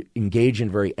 they would engage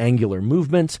in very angular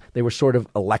movements. They were sort of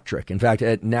electric. In fact,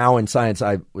 now in science,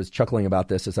 I was chuckling about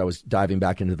this as I was diving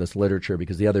back into this literature,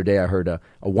 because the other day I heard a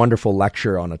wonderful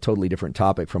lecture on a totally different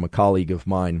topic from a colleague of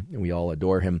mine, and we all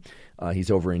adore him. He's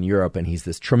over in Europe, and he's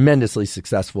this tremendously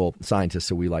successful scientist,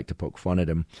 so we like to poke fun at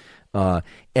him.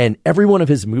 And every one of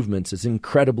his movements is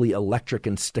incredibly electric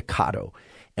and staccato.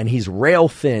 And he's rail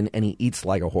thin, and he eats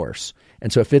like a horse.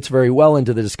 And so it fits very well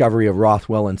into the discovery of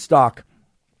Rothwell and Stock,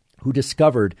 who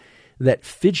discovered that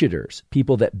fidgeters,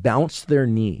 people that bounce their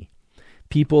knee,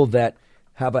 people that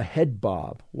have a head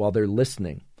bob while they're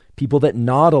listening, people that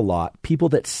nod a lot, people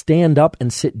that stand up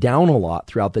and sit down a lot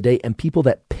throughout the day, and people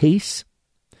that pace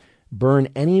burn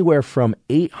anywhere from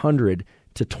 800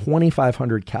 to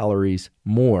 2,500 calories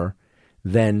more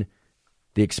than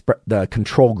the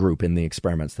control group in the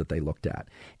experiments that they looked at.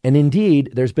 And indeed,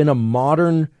 there's been a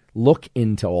modern look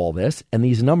into all this, and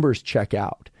these numbers check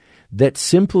out, that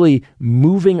simply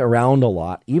moving around a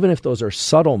lot, even if those are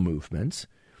subtle movements,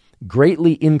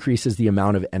 greatly increases the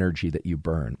amount of energy that you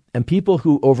burn. And people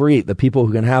who overeat, the people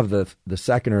who can have the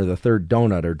second or the third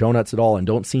donut or donuts at all and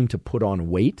don't seem to put on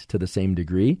weight to the same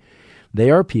degree,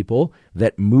 they are people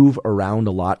that move around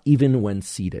a lot, even when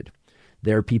seated.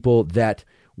 They're people that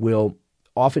will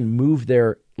often move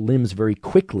their limbs very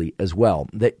quickly as well.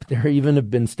 There even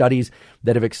have been studies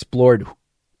that have explored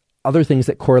other things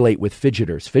that correlate with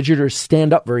fidgeters. Fidgeters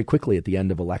stand up very quickly at the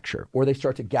end of a lecture, or they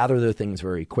start to gather their things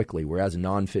very quickly, whereas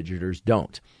non-fidgeters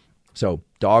don't. So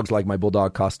dogs like my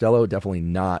bulldog Costello, definitely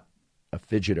not a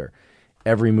fidgeter.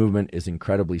 Every movement is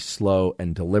incredibly slow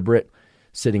and deliberate.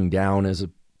 Sitting down is a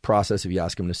process. If you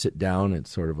ask him to sit down, it's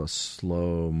sort of a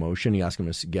slow motion. You ask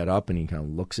him to get up, and he kind of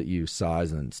looks at you,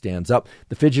 sighs, and then stands up.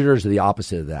 The fidgeters are the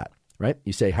opposite of that, right?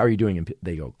 You say, how are you doing? And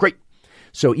they go, great.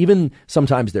 So even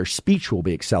sometimes their speech will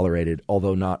be accelerated,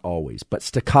 although not always. But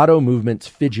staccato movements,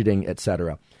 fidgeting,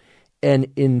 etc. And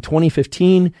in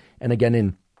 2015, and again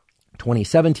in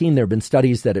 2017, there have been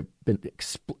studies that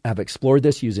have explored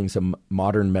this using some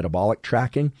modern metabolic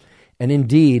tracking. And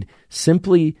indeed,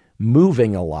 simply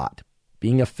moving a lot,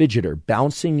 being a fidgeter,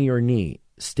 bouncing your knee,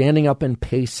 standing up and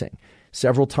pacing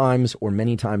several times or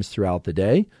many times throughout the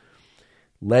day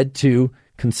led to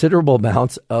considerable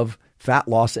amounts of fat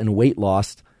loss and weight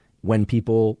loss when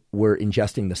people were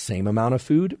ingesting the same amount of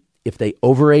food. If they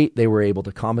overate, they were able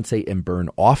to compensate and burn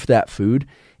off that food.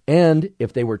 And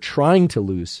if they were trying to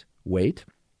lose weight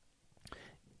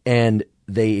and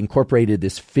they incorporated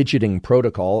this fidgeting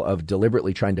protocol of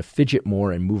deliberately trying to fidget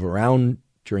more and move around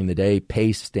during the day,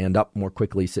 pace, stand up more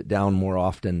quickly, sit down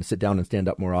and stand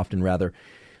up more often rather,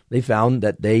 they found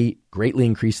that they greatly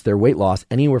increased their weight loss,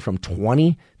 anywhere from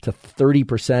 20 to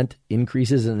 30%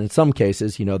 increases. And in some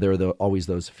cases, there are always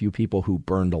those few people who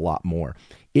burned a lot more.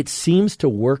 It seems to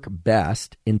work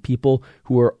best in people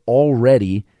who are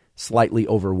already slightly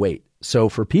overweight. So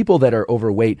for people that are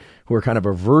overweight, who are kind of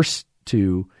averse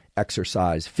to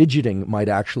exercise, fidgeting might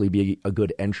actually be a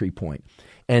good entry point.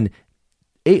 And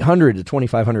 800 to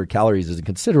 2,500 calories is a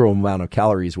considerable amount of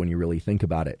calories when you really think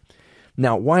about it.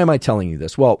 Now, why am I telling you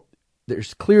this? Well,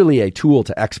 there's clearly a tool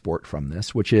to export from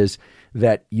this, which is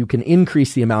that you can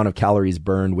increase the amount of calories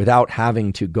burned without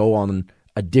having to go on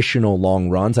additional long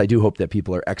runs. I do hope that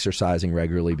people are exercising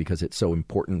regularly because it's so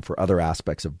important for other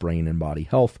aspects of brain and body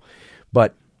health.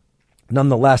 But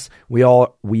nonetheless, we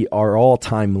are all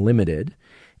time limited,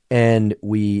 and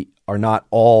we are not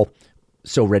all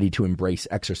so ready to embrace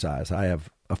exercise. I have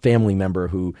a family member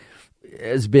who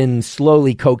has been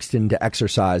slowly coaxed into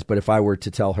exercise, but if I were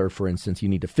to tell her, for instance, you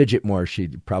need to fidget more,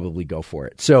 she'd probably go for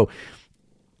it. So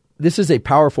this is a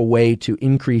powerful way to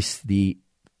increase the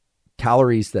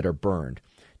calories that are burned.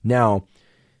 Now,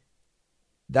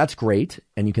 that's great,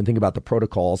 and you can think about the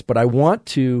protocols, but I want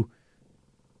to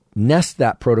nest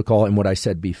that protocol in what I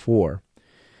said before,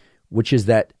 which is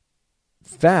that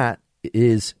fat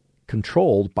is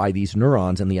controlled by these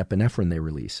neurons and the epinephrine they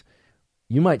release.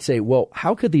 You might say, well,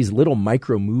 how could these little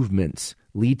micro movements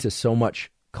lead to so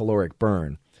much caloric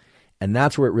burn? And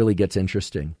that's where it really gets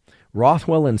interesting.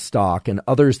 Rothwell and Stock and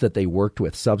others that they worked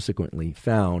with subsequently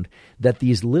found that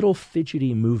these little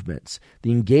fidgety movements,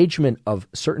 the engagement of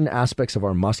certain aspects of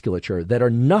our musculature that are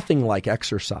nothing like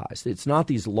exercise, it's not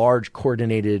these large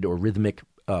coordinated or rhythmic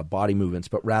body movements,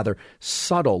 but rather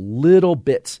subtle little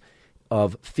bits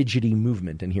of fidgety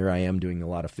movement. And here I am doing a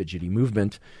lot of fidgety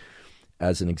movement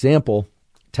as an example.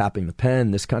 Tapping the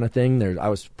pen, this kind of thing. I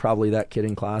was probably that kid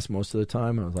in class most of the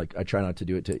time. I was like, I try not to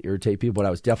do it to irritate people, but I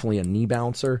was definitely a knee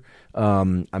bouncer.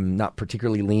 I'm not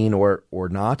particularly lean or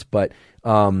not, but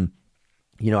I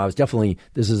was definitely,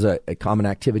 this is a common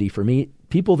activity for me.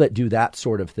 People that do that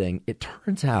sort of thing, it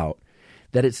turns out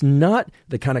that it's not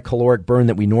the kind of caloric burn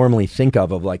that we normally think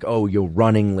of like, oh, you're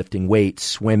running, lifting weights,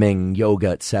 swimming,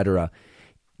 yoga, etc.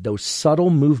 Those subtle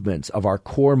movements of our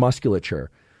core musculature,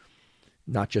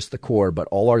 not just the core, but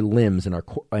all our limbs and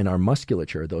our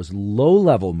musculature, those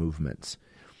low-level movements,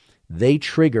 they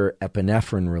trigger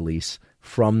epinephrine release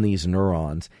from these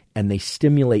neurons, and they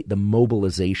stimulate the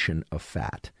mobilization of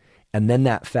fat. And then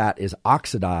that fat is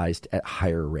oxidized at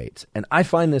higher rates. And I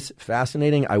find this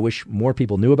fascinating. I wish more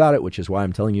people knew about it, which is why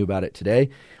I'm telling you about it today.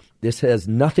 This has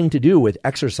nothing to do with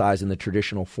exercise in the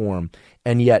traditional form.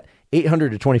 And yet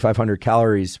 800 to 2,500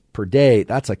 calories per day,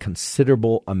 that's a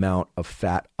considerable amount of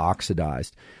fat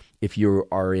oxidized. If you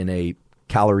are in a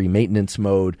calorie maintenance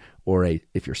mode or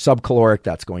if you're subcaloric,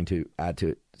 that's going to add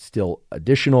to still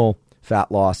additional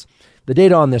fat loss. The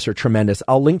data on this are tremendous.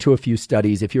 I'll link to a few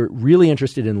studies. If you're really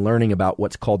interested in learning about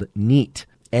what's called NEAT,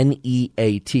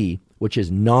 N-E-A-T, which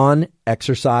is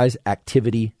non-exercise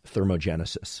activity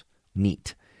thermogenesis,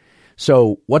 NEAT.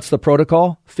 So what's the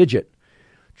protocol? Fidget.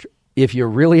 If you're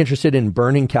really interested in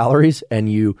burning calories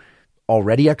and you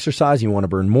already exercise, you want to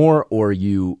burn more, or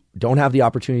you don't have the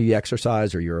opportunity to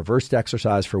exercise, or you're averse to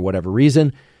exercise for whatever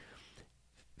reason,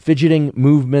 fidgeting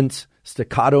movements,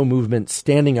 staccato movements,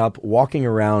 standing up, walking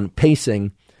around,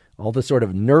 pacing, all the sort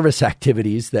of nervous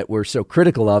activities that we're so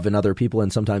critical of in other people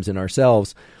and sometimes in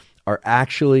ourselves are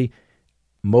actually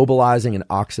mobilizing and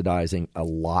oxidizing a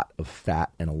lot of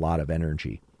fat and a lot of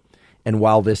energy. And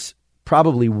while this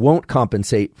probably won't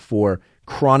compensate for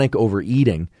chronic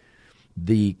overeating,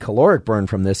 the caloric burn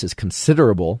from this is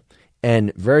considerable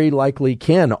and very likely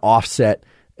can offset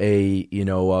a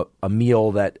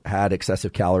meal that had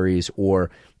excessive calories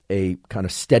or a kind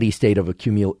of steady state of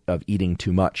of eating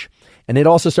too much. And it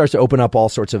also starts to open up all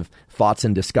sorts of thoughts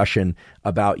and discussion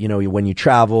about, when you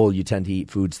travel, you tend to eat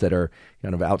foods that are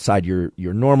kind of outside your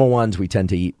normal ones. We tend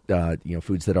to eat,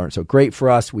 foods that aren't so great for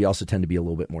us. We also tend to be a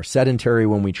little bit more sedentary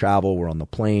when we travel. We're on the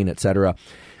plane, etc.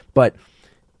 But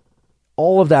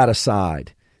all of that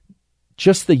aside,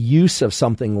 just the use of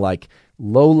something like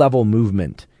low-level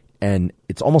movement, and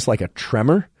it's almost like a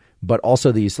tremor, but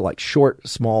also these like short,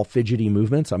 small, fidgety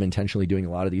movements. I'm intentionally doing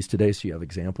a lot of these today, so you have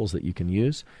examples that you can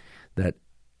use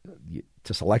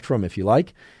to select from if you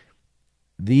like.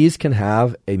 These can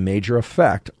have a major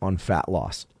effect on fat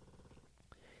loss.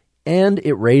 And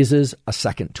it raises a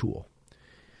second tool.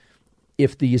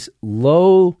 If these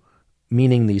low,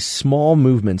 meaning these small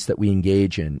movements that we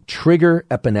engage in, trigger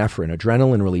epinephrine,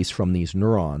 adrenaline release from these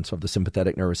neurons of the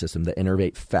sympathetic nervous system that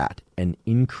innervate fat and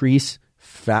increase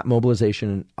fat mobilization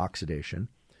and oxidation,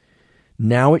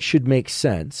 now it should make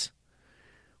sense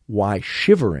why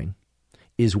shivering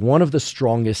is one of the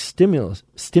strongest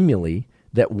stimuli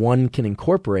that one can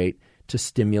incorporate to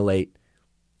stimulate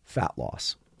fat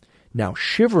loss. Now,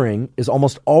 shivering is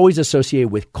almost always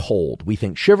associated with cold. We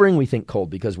think shivering, we think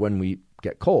cold, because when we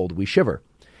get cold, we shiver.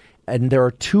 And there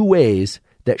are two ways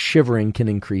that shivering can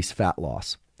increase fat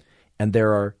loss. And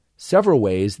there are several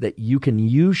ways that you can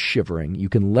use shivering, you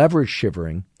can leverage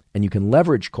shivering, and you can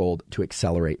leverage cold to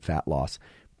accelerate fat loss.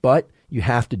 But you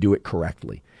have to do it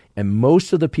correctly. And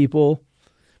most of the people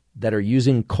that are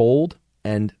using cold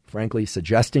and, frankly,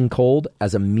 suggesting cold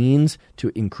as a means to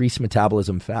increase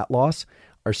metabolism fat loss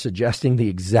are suggesting the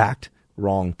exact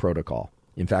wrong protocol.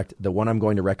 In fact, the one I'm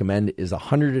going to recommend is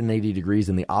 180 degrees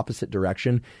in the opposite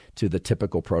direction to the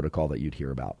typical protocol that you'd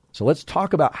hear about. So let's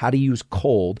talk about how to use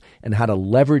cold and how to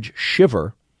leverage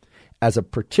shiver as a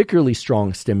particularly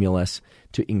strong stimulus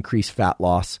to increase fat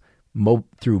loss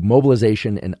through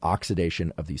mobilization and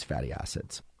oxidation of these fatty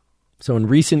acids. So in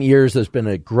recent years, there's been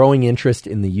a growing interest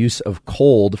in the use of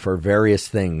cold for various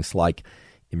things like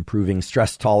improving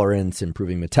stress tolerance,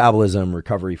 improving metabolism,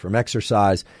 recovery from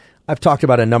exercise. I've talked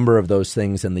about a number of those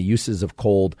things and the uses of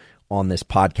cold on this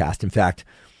podcast. In fact,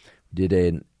 did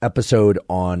an episode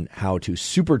on how to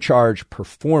supercharge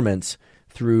performance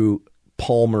through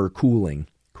palmar cooling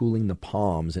the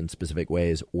palms in specific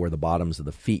ways or the bottoms of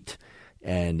the feet.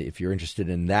 And if you're interested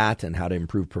in that and how to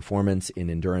improve performance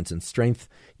in endurance and strength,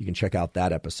 you can check out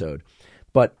that episode.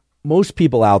 But most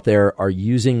people out there are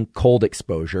using cold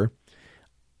exposure,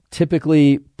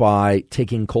 typically by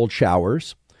taking cold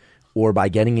showers or by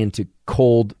getting into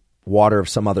cold water of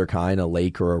some other kind, a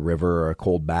lake or a river or a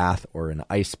cold bath or an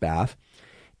ice bath.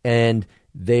 And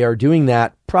they are doing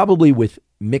that probably with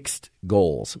mixed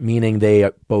goals, meaning they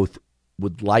both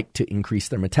would like to increase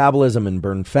their metabolism and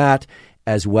burn fat,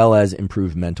 as well as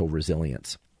improve mental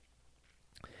resilience.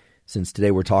 Since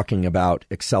today we're talking about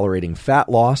accelerating fat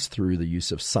loss through the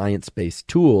use of science-based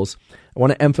tools, I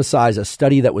want to emphasize a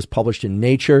study that was published in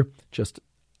Nature just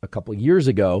a couple of years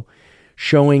ago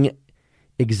showing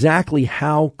exactly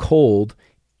how cold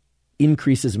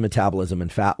increases metabolism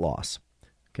and fat loss.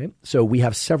 Okay, so we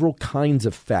have several kinds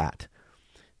of fat,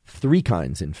 3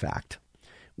 kinds in fact.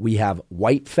 We have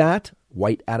white fat,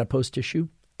 white adipose tissue,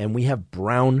 and we have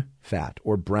brown fat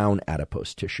or brown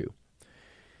adipose tissue.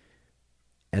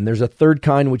 And there's a third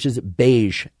kind, which is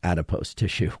beige adipose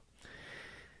tissue.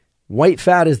 White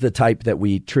fat is the type that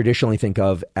we traditionally think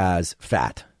of as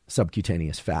fat,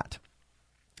 subcutaneous fat.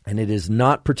 And it is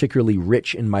not particularly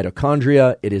rich in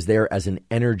mitochondria. It is there as an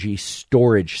energy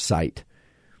storage site.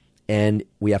 And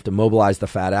we have to mobilize the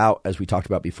fat out, as we talked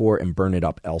about before, and burn it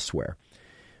up elsewhere.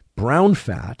 Brown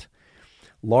fat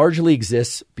largely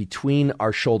exists between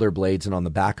our shoulder blades and on the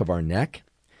back of our neck,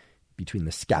 between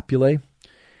the scapulae.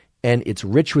 And it's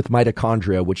rich with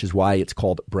mitochondria, which is why it's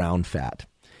called brown fat.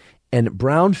 And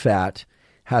brown fat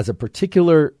has a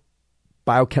particular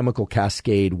biochemical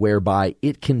cascade whereby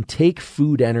it can take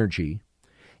food energy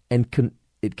and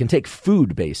it can take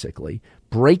food basically,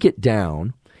 break it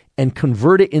down, and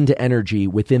convert it into energy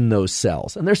within those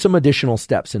cells. And there's some additional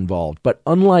steps involved. But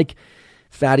unlike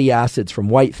fatty acids from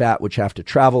white fat, which have to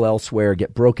travel elsewhere,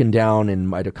 get broken down in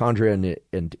mitochondria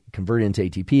and converted into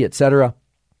ATP, etc.,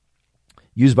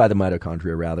 used by the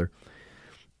mitochondria rather,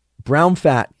 brown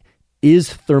fat is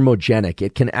thermogenic.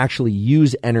 It can actually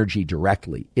use energy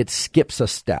directly. It skips a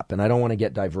step, and I don't want to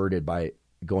get diverted by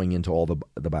going into all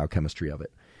the biochemistry of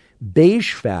it.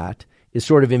 Beige fat is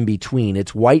sort of in between.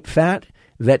 It's white fat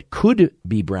that could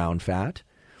be brown fat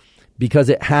because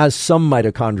it has some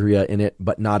mitochondria in it,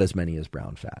 but not as many as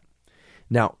brown fat.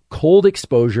 Now, cold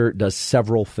exposure does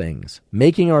several things.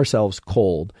 Making ourselves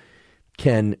cold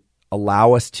can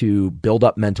allow us to build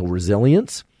up mental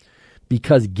resilience,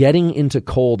 because getting into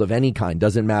cold of any kind,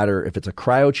 doesn't matter if it's a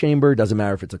cryo chamber, doesn't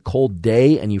matter if it's a cold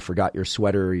day and you forgot your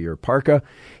sweater or your parka,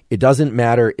 it doesn't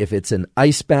matter if it's an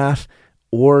ice bath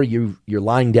or you're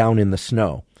lying down in the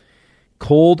snow.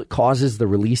 Cold causes the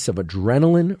release of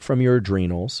adrenaline from your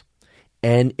adrenals,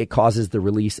 and it causes the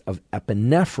release of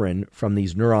epinephrine from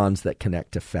these neurons that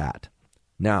connect to fat.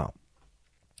 Now,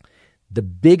 the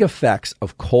big effects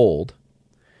of cold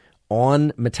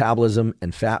on metabolism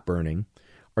and fat burning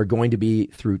are going to be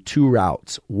through 2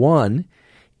 routes. One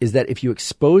is that if you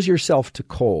expose yourself to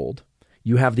cold,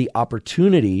 you have the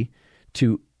opportunity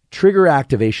to trigger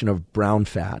activation of brown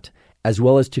fat, as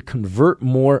well as to convert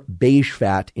more beige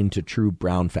fat into true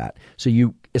brown fat. So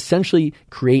you essentially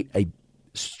create a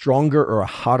stronger or a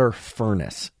hotter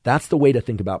furnace. That's the way to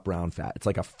think about brown fat. It's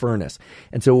like a furnace.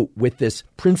 And so with this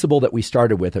principle that we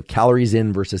started with of calories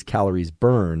in versus calories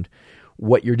burned,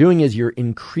 what you're doing is you're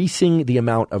increasing the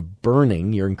amount of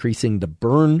burning, you're increasing the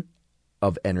burn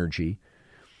of energy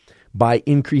by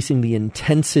increasing the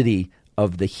intensity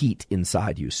of the heat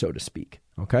inside you, so to speak.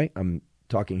 Okay? I'm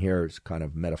talking here kind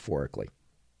of metaphorically.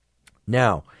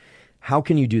 Now, how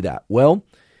can you do that? Well,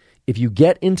 if you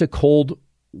get into cold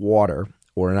water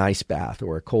or an ice bath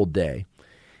or a cold day,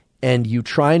 and you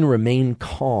try and remain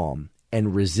calm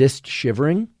and resist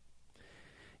shivering,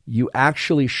 you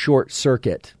actually short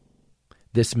circuit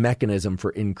this mechanism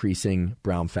for increasing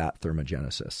brown fat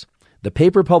thermogenesis. The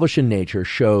paper published in Nature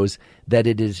shows that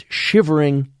it is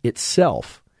shivering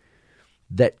itself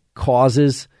that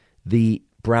causes the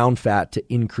brown fat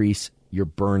to increase your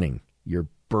burning, your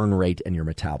burn rate, and your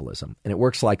metabolism. And it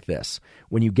works like this.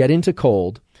 When you get into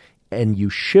cold and you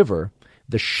shiver,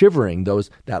 the shivering,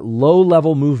 that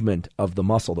low-level movement of the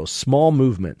muscle, those small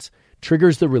movements,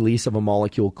 triggers the release of a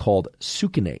molecule called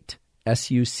succinate,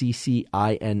 succinate,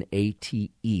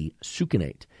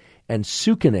 succinate. And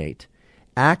succinate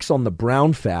acts on the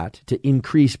brown fat to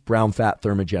increase brown fat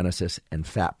thermogenesis and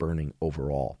fat burning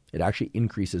overall. It actually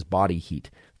increases body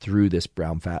heat through this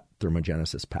brown fat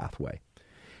thermogenesis pathway.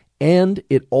 And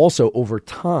it also, over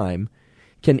time,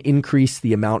 can increase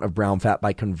the amount of brown fat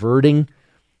by converting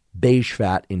beige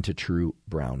fat into true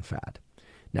brown fat.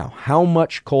 Now, how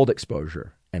much cold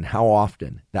exposure and how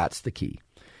often, that's the key.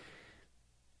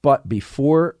 But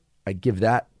before I give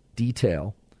that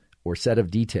detail or set of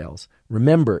details,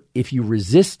 remember, if you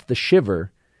resist the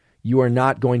shiver, you are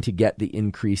not going to get the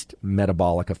increased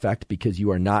metabolic effect because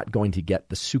you are not going to get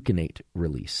the succinate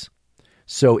release.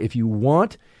 So if you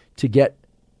want to get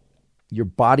your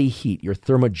body heat, your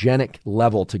thermogenic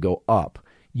level to go up,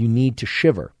 you need to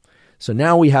shiver. So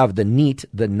now we have the NEAT,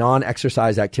 the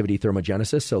non-exercise activity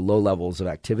thermogenesis, so low levels of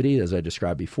activity, as I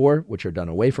described before, which are done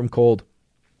away from cold.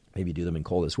 Maybe do them in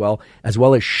cold as well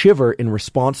as shiver in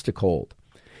response to cold.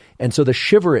 And so the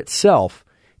shiver itself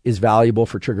is valuable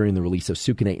for triggering the release of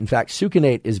succinate. In fact,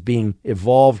 succinate is being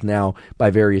evolved now by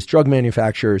various drug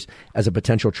manufacturers as a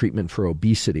potential treatment for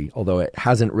obesity, although it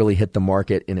hasn't really hit the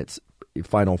market in its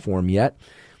final form yet.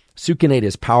 Succinate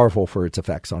is powerful for its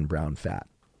effects on brown fat.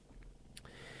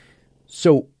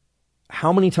 So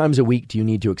how many times a week do you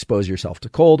need to expose yourself to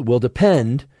cold will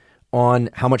depend on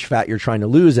how much fat you're trying to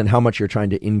lose and how much you're trying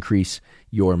to increase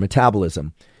your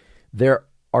metabolism. There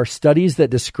are studies that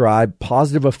describe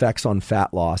positive effects on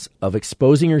fat loss of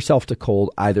exposing yourself to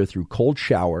cold either through cold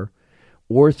shower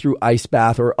or through ice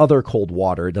bath or other cold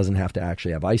water. It doesn't have to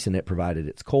actually have ice in it, provided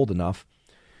it's cold enough,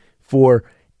 for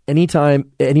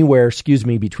anywhere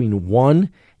between 1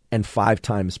 and 5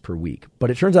 times per week. But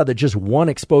it turns out that just one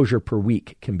exposure per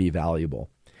week can be valuable.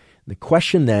 The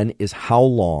question then is how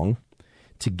long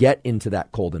to get into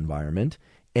that cold environment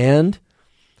and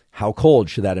how cold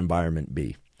should that environment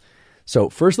be? So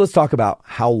first, let's talk about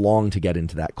how long to get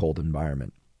into that cold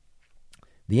environment.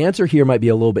 The answer here might be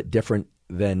a little bit different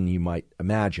than you might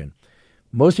imagine.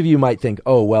 Most of you might think,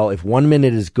 oh, well, if 1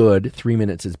 minute is good, 3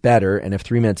 minutes is better. And if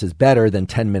 3 minutes is better, then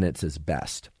 10 minutes is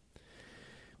best.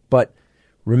 But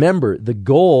remember, the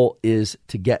goal is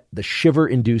to get the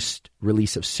shiver-induced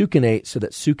release of succinate so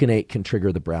that succinate can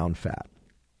trigger the brown fat.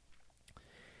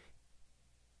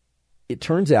 It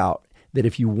turns out that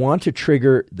if you want to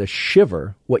trigger the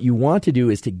shiver, what you want to do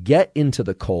is to get into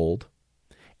the cold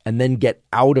and then get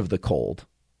out of the cold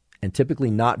and typically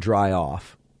not dry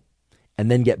off, and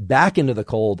then get back into the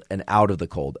cold and out of the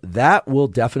cold. That will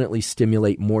definitely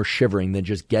stimulate more shivering than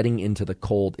just getting into the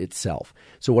cold itself.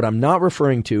 So what I'm not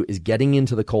referring to is getting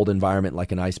into the cold environment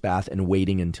like an ice bath and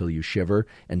waiting until you shiver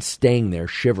and staying there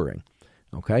shivering.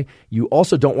 Okay? You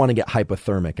also don't want to get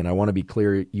hypothermic, and I want to be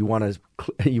clear, you want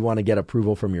to get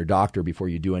approval from your doctor before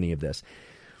you do any of this.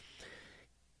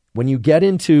 When you get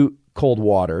into cold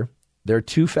water, there are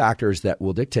 2 factors that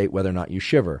will dictate whether or not you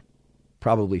shiver.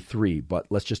 Probably 3, but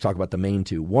let's just talk about the main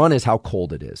 2. One is how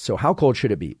cold it is. So how cold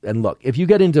should it be? And look, if you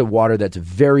get into water that's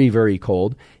very, very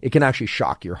cold, it can actually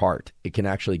shock your heart. It can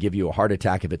actually give you a heart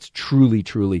attack if it's truly,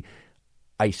 truly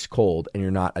ice cold and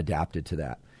you're not adapted to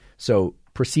that. So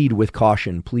proceed with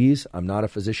caution, please. I'm not a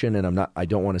physician and I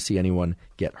don't want to see anyone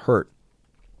get hurt.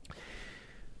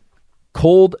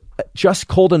 Cold, just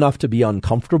cold enough to be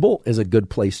uncomfortable is a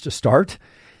good place to start.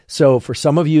 So for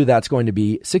some of you, that's going to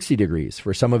be 60 degrees.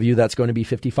 For some of you, that's going to be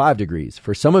 55 degrees.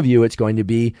 For some of you, it's going to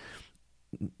be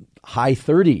high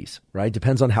 30s, right?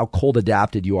 Depends on how cold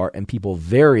adapted you are, and people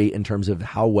vary in terms of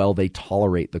how well they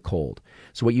tolerate the cold.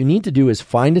 So what you need to do is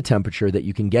find a temperature that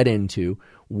you can get into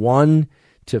 1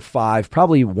 to 5,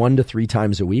 probably 1 to 3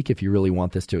 times a week if you really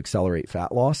want this to accelerate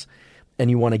fat loss. And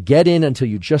you want to get in until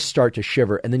you just start to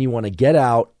shiver, and then you want to get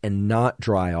out and not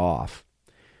dry off.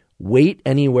 Wait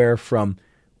anywhere from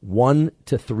 1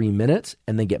 to 3 minutes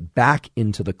and then get back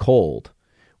into the cold.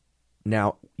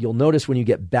 Now, you'll notice when you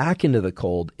get back into the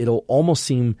cold, it'll almost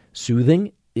seem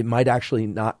soothing. It might actually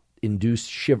not induce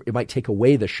shiver. It might take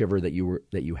away the shiver that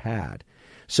you had.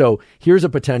 So here's a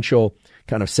potential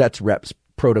kind of sets reps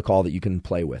protocol that you can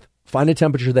play with. Find a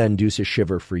temperature that induces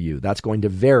shiver for you. That's going to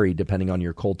vary depending on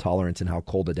your cold tolerance and how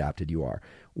cold adapted you are.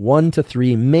 1 to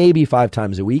 3, maybe 5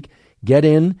 times a week. Get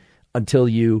in until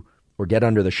you or get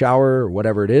under the shower or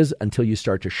whatever it is until you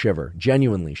start to shiver,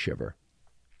 genuinely shiver.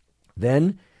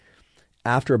 Then,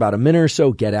 after about a minute or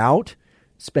so, get out,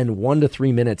 spend 1 to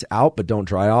 3 minutes out, but don't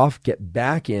dry off. Get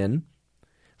back in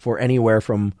for anywhere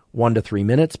from 1 to 3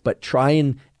 minutes, but try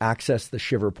and access the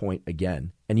shiver point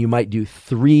again. And you might do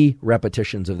 3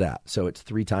 repetitions of that. So it's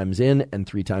 3 times in and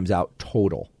 3 times out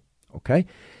total. Okay?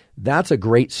 That's a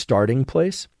great starting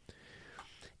place.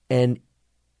 And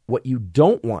what you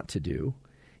don't want to do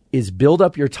is build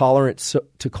up your tolerance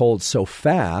to cold so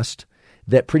fast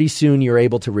that pretty soon you're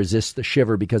able to resist the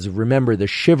shiver, because remember, the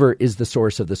shiver is the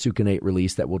source of the succinate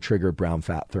release that will trigger brown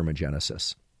fat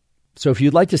thermogenesis. So if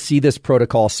you'd like to see this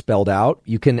protocol spelled out,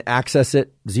 you can access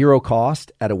it zero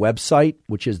cost at a website,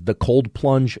 which is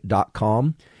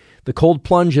thecoldplunge.com. The Cold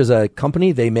Plunge is a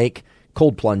company. They make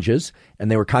cold plunges, and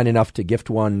they were kind enough to gift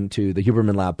one to the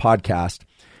Huberman Lab podcast.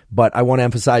 But I want to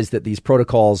emphasize that these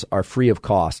protocols are free of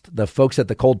cost. The folks at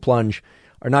the Cold Plunge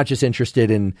are not just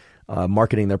interested in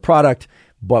marketing their product,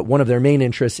 but one of their main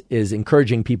interests is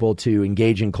encouraging people to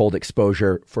engage in cold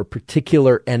exposure for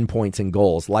particular endpoints and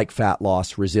goals like fat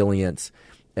loss, resilience,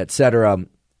 etc.,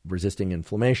 resisting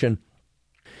inflammation.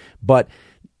 But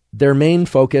their main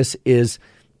focus is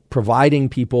providing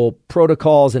people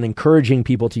protocols and encouraging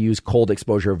people to use cold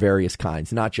exposure of various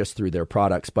kinds, not just through their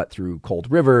products, but through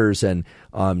cold rivers and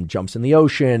jumps in the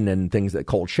ocean and things that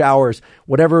cold showers,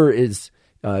 whatever is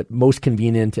most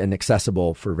convenient and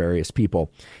accessible for various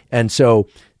people. And so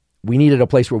we needed a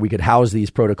place where we could house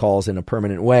these protocols in a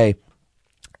permanent way,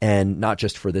 and not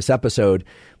just for this episode.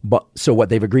 But so what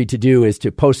they've agreed to do is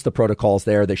to post the protocols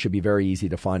there. They should be very easy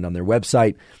to find on their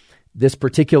website. This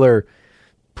particular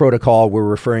protocol we're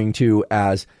referring to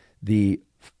as the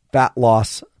fat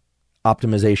loss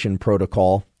optimization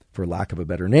protocol, for lack of a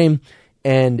better name.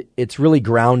 And it's really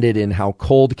grounded in how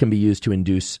cold can be used to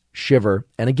induce shiver.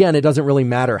 And again, it doesn't really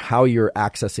matter how you're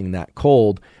accessing that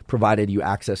cold, provided you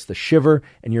access the shiver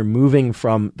and you're moving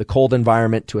from the cold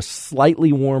environment to a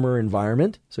slightly warmer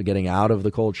environment. So getting out of the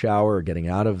cold shower or getting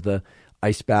out of the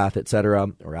ice bath, etc.,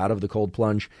 or out of the cold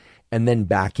plunge, and then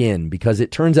back in, because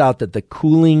it turns out that the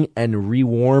cooling and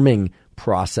rewarming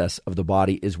process of the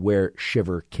body is where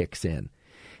shiver kicks in.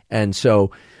 And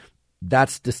so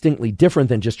that's distinctly different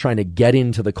than just trying to get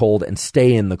into the cold and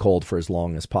stay in the cold for as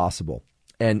long as possible.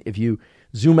 And if you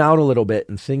zoom out a little bit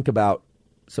and think about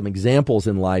some examples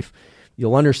in life,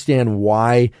 you'll understand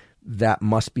why that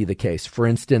must be the case. For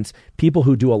instance, people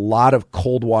who do a lot of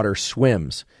cold water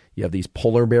swims, you have these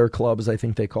polar bear clubs, I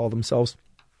think they call themselves,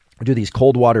 do these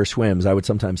cold water swims. I would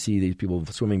sometimes see these people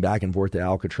swimming back and forth to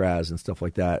Alcatraz and stuff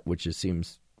like that, which just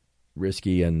seems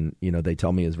risky and, they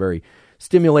tell me is very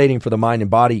stimulating for the mind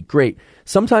and body. Great.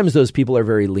 Sometimes those people are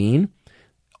very lean.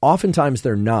 Oftentimes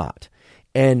they're not.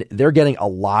 And they're getting a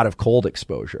lot of cold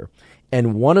exposure.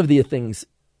 And one of the things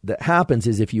that happens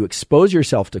is if you expose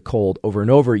yourself to cold over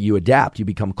and over, you adapt, you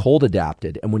become cold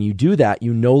adapted. And when you do that,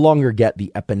 you no longer get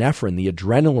the epinephrine, the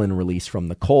adrenaline release from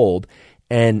the cold.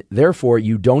 And therefore,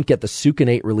 you don't get the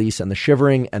succinate release and the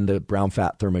shivering and the brown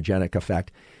fat thermogenic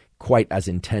effect quite as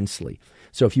intensely.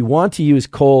 So if you want to use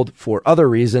cold for other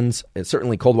reasons,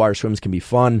 certainly cold water swims can be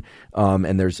fun.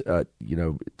 And there's, as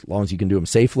long as you can do them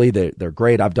safely, they're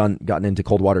great. I've gotten into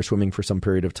cold water swimming for some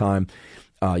period of time.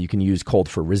 You can use cold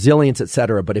for resilience,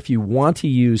 etc. But if you want to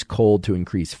use cold to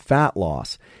increase fat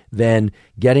loss, then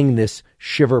getting this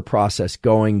shiver process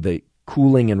going, the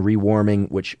cooling and rewarming,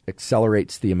 which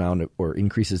accelerates the amount of, or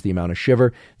increases the amount of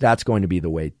shiver, that's going to be the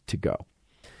way to go.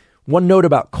 One note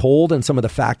about cold and some of the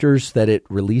factors that it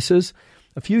releases.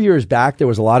 A few years back, there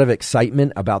was a lot of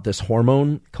excitement about this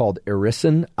hormone called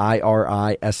irisin,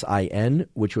 I-R-I-S-I-N,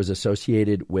 which was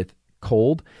associated with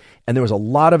cold. And there was a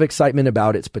lot of excitement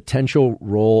about its potential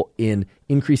role in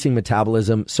increasing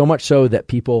metabolism, so much so that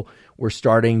people were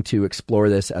starting to explore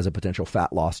this as a potential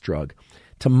fat loss drug.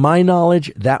 To my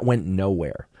knowledge, that went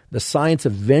nowhere. The science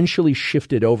eventually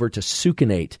shifted over to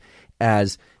succinate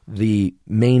as the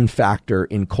main factor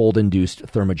in cold-induced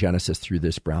thermogenesis through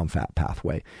this brown fat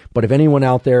pathway. But if anyone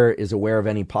out there is aware of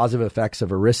any positive effects of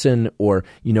irisin, or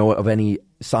of any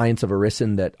science of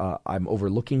irisin that I'm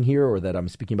overlooking here or that I'm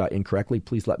speaking about incorrectly,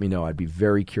 please let me know. I'd be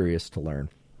very curious to learn.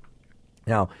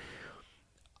 Now,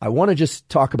 I want to just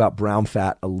talk about brown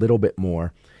fat a little bit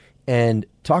more and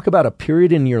talk about a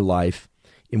period in your life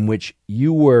in which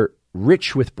you were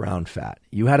rich with brown fat.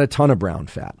 You had a ton of brown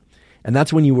fat, and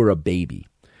that's when you were a baby.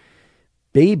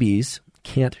 Babies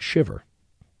can't shiver.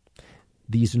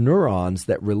 These neurons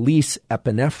that release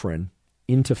epinephrine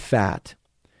into fat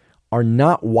are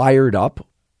not wired up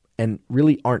and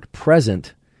really aren't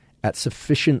present at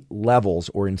sufficient levels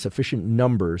or in sufficient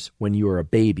numbers when you are a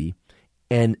baby.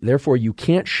 And therefore, you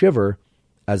can't shiver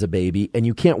as a baby, and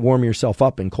you can't warm yourself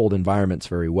up in cold environments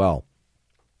very well.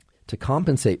 To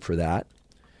compensate for that,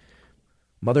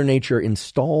 Mother Nature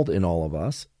installed in all of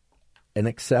us an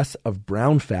excess of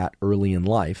brown fat early in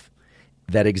life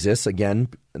that exists, again,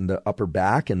 in the upper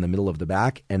back, in the middle of the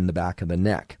back, and the back of the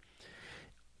neck.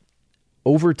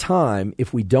 Over time,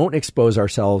 if we don't expose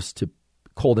ourselves to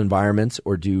cold environments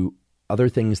or do other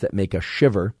things that make us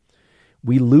shiver,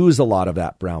 we lose a lot of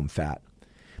that brown fat.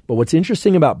 But what's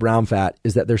interesting about brown fat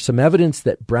is that there's some evidence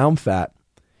that brown fat,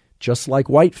 just like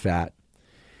white fat,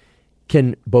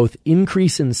 can both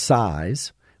increase in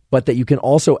size, but that you can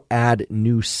also add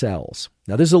new cells.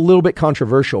 Now, this is a little bit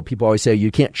controversial. People always say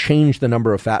you can't change the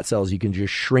number of fat cells. You can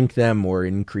just shrink them or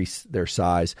increase their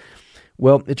size.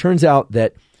 Well, it turns out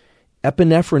that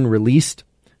epinephrine released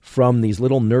from these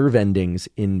little nerve endings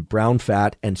in brown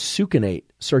fat and succinate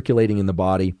circulating in the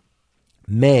body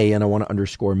may, and I want to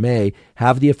underscore may,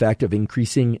 have the effect of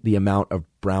increasing the amount of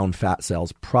brown fat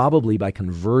cells, probably by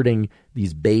converting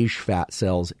these beige fat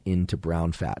cells into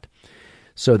brown fat.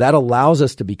 So that allows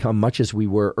us to become much as we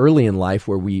were early in life,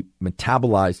 where we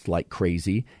metabolized like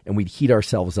crazy and we'd heat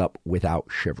ourselves up without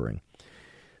shivering.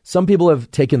 Some people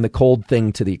have taken the cold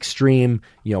thing to the extreme,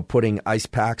 putting ice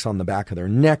packs on the back of their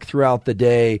neck throughout the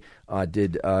day.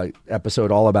 Did an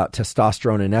episode all about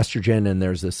testosterone and estrogen, and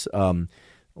there's this,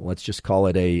 let's just call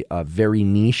it a very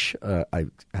niche, I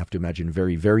have to imagine,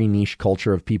 very, very niche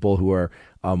culture of people who are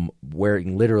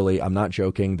wearing, literally, I'm not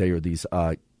joking, they are these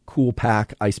Cool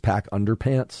Pack ice pack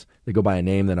underpants. They go by a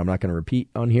name that I'm not going to repeat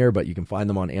on here, but you can find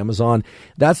them on Amazon.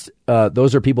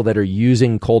 Those are people that are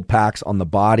using cold packs on the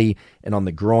body and on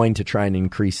the groin to try and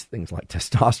increase things like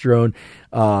testosterone,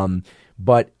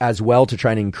 but as well to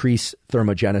try and increase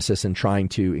thermogenesis and trying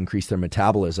to increase their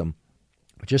metabolism.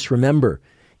 Just remember,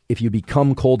 if you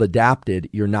become cold adapted,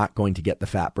 you're not going to get the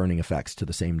fat burning effects to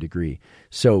the same degree.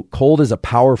 So cold is a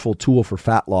powerful tool for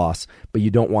fat loss, but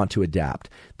you don't want to adapt.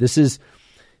 This is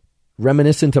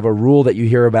reminiscent of a rule that you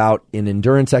hear about in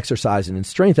endurance exercise and in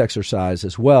strength exercise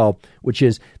as well, which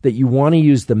is that you want to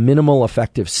use the minimal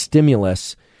effective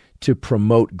stimulus to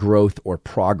promote growth or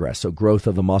progress, so growth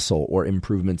of the muscle or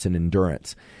improvements in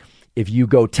endurance. If you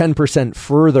go 10%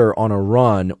 further on a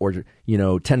run or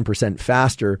 10%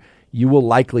 faster, you will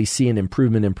likely see an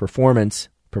improvement in performance,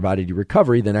 provided you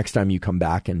recovery, the next time you come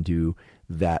back and do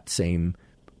that same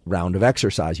round of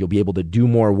exercise. You'll be able to do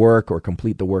more work or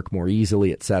complete the work more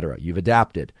easily, etc. You've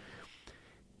adapted.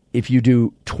 If you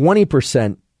do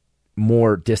 20%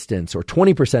 more distance or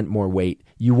 20% more weight,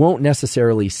 you won't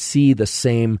necessarily see the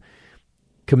same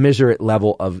commensurate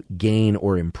level of gain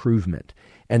or improvement.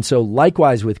 And so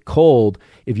likewise with cold,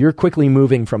 if you're quickly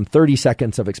moving from 30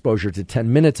 seconds of exposure to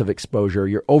 10 minutes of exposure,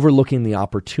 you're overlooking the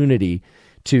opportunity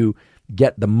to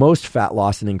get the most fat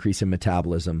loss and increase in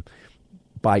metabolism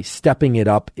by stepping it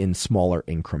up in smaller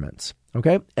increments.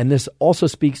 Okay? And this also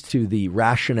speaks to the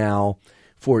rationale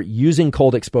for using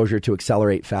cold exposure to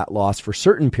accelerate fat loss for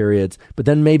certain periods, but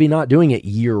then maybe not doing it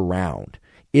year round.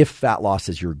 If fat loss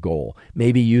is your goal,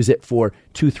 maybe use it for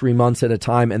 2-3 months at a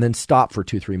time and then stop for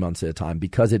 2-3 months at a time,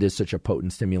 because it is such a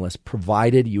potent stimulus,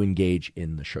 provided you engage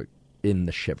in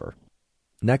the shiver.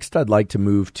 Next, I'd like to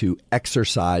move to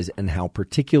exercise and how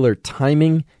particular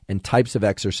timing and types of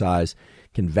exercise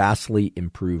can vastly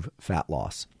improve fat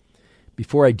loss.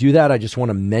 Before I do that, I just want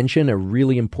to mention a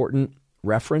really important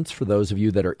reference for those of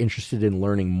you that are interested in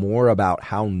learning more about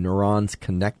how neurons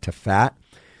connect to fat.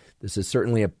 This is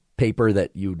certainly a paper that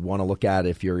you'd want to look at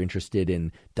if you're interested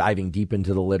in diving deep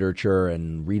into the literature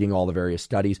and reading all the various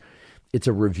studies. It's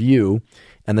a review,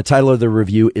 and the title of the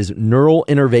review is Neural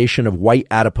Innervation of White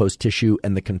Adipose Tissue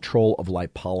and the Control of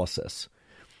Lipolysis.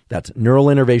 That's Neural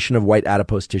Innervation of White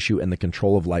Adipose Tissue and the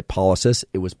Control of Lipolysis.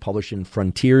 It was published in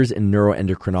Frontiers in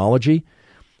Neuroendocrinology.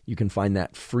 You can find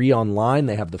that free online.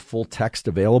 They have the full text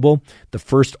available. The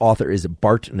first author is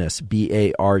Bartness,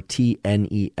 Bartness.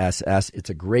 It's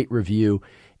a great review,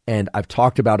 and I've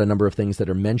talked about a number of things that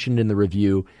are mentioned in the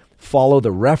review. Follow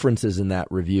the references in that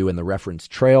review and the reference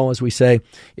trail, as we say,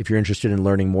 if you're interested in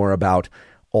learning more about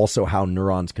also how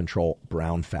neurons control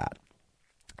brown fat.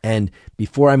 And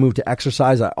before I move to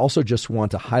exercise, I also just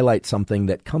want to highlight something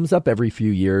that comes up every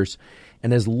few years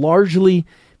and has largely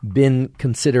been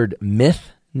considered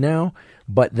myth now,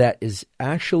 but that is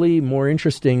actually more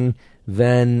interesting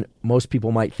than most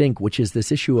people might think, which is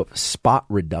this issue of spot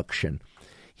reduction.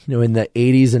 In the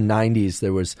 80s and 90s,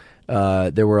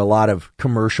 there were a lot of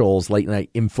commercials, late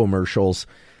night infomercials,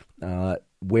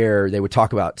 where they would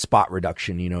talk about spot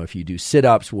reduction. If you do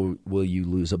sit-ups, will you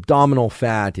lose abdominal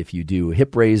fat? If you do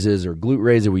hip raises or glute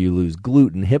raises, will you lose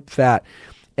glute and hip fat?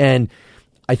 And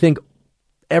I think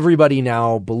everybody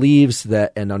now believes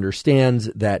that and understands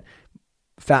that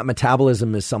fat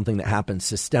metabolism is something that happens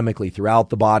systemically throughout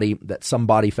the body, that some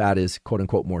body fat is quote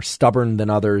unquote more stubborn than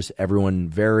others. Everyone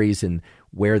varies in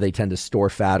where they tend to store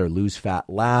fat or lose fat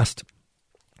last.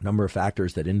 A number of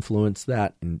factors that influence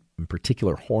that, in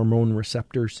particular hormone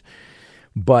receptors.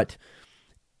 But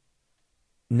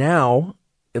now,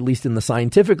 at least in the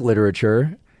scientific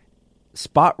literature,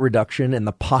 spot reduction and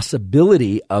the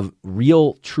possibility of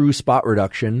real, true spot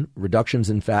reductions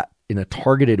in fat in a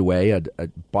targeted way, a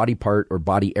body part or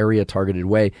body area targeted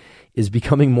way, is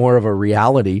becoming more of a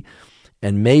reality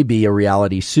and may be a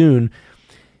reality soon,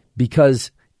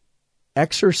 because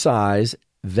exercise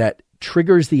that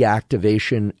triggers the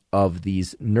activation of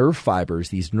these nerve fibers,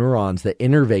 these neurons that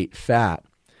innervate fat,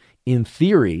 in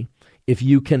theory, if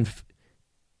you can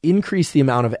increase the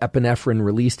amount of epinephrine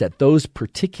released at those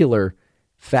particular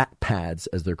fat pads,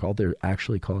 as they're called, they're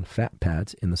actually called fat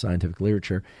pads in the scientific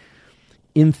literature.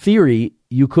 In theory,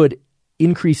 you could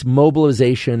increase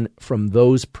mobilization from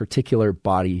those particular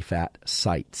body fat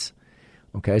sites.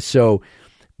 Okay, so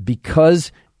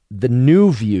because the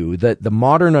new view, that the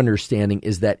modern understanding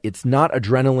is that it's not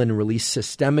adrenaline released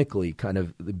systemically, kind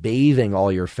of bathing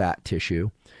all your fat tissue,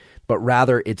 but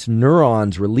rather it's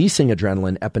neurons releasing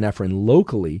adrenaline, epinephrine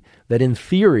locally, that in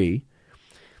theory,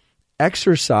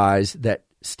 exercise that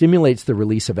stimulates the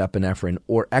release of epinephrine,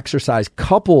 or exercise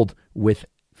coupled with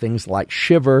things like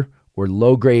shiver or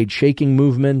low-grade shaking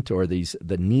movement, or the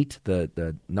NEAT,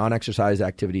 the non-exercise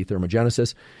activity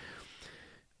thermogenesis,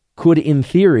 could in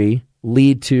theory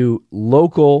lead to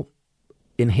local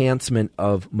enhancement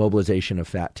of mobilization of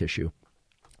fat tissue.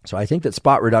 So I think that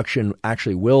spot reduction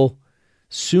actually will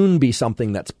soon be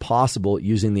something that's possible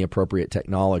using the appropriate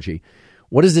technology.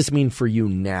 What does this mean for you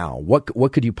now?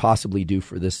 What could you possibly do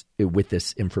for this with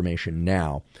this information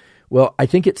now? Well, I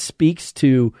think it speaks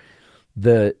to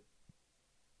the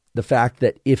fact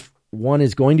that if one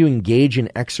is going to engage in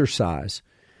exercise,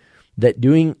 that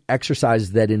doing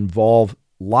exercises that involve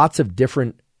lots of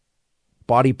different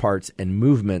body parts and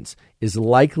movements is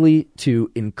likely to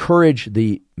encourage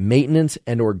the maintenance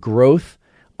and or growth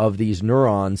of these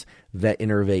neurons that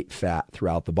innervate fat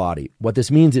throughout the body. What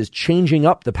this means is changing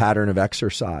up the pattern of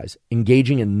exercise,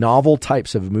 engaging in novel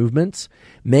types of movements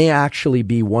may actually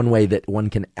be one way that one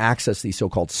can access these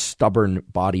so-called stubborn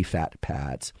body fat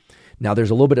pads. Now,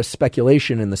 there's a little bit of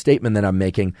speculation in the statement that I'm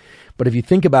making, but if you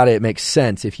think about it, it makes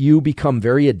sense. If you become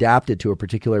very adapted to a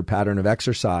particular pattern of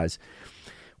exercise,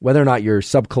 whether or not you're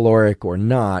subcaloric or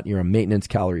not, you're on maintenance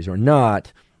calories or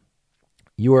not,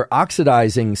 you are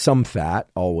oxidizing some fat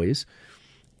always,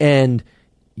 and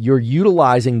you're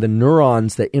utilizing the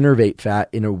neurons that innervate fat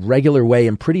in a regular way,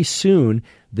 and pretty soon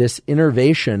this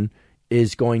innervation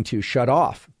is going to shut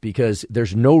off, because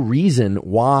there's no reason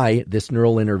why this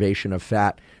neural innervation of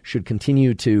fat should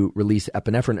continue to release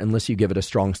epinephrine unless you give it a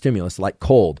strong stimulus like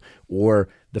cold or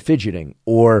the fidgeting,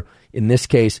 or in this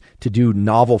case, to do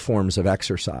novel forms of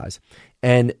exercise.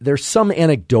 And there's some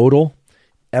anecdotal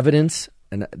evidence,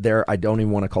 and there I don't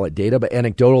even want to call it data, but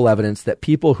anecdotal evidence that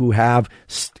people who have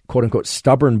quote unquote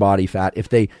stubborn body fat, if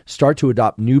they start to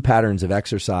adopt new patterns of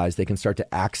exercise, they can start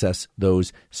to access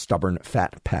those stubborn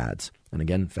fat pads. And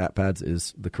again, fat pads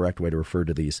is the correct way to refer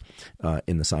to these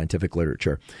in the scientific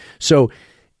literature. So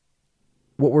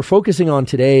what we're focusing on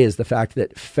today is the fact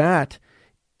that fat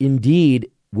indeed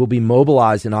will be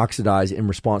mobilized and oxidized in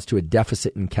response to a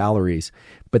deficit in calories,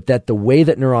 but that the way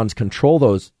that neurons control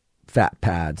those fat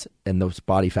pads and those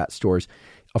body fat stores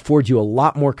affords you a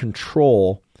lot more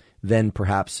control than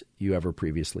perhaps you ever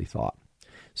previously thought.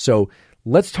 So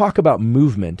let's talk about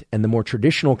movement and the more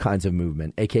traditional kinds of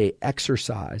movement, aka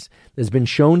exercise, that has been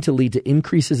shown to lead to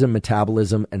increases in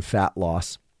metabolism and fat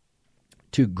loss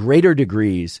to greater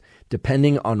degrees,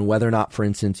 depending on whether or not, for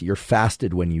instance, you're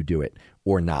fasted when you do it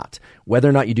or not, whether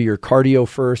or not you do your cardio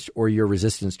first or your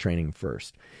resistance training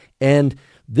first. And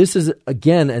this is,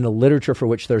 again, in a literature for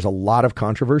which there's a lot of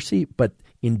controversy, but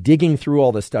in digging through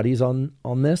all the studies on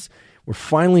this, we're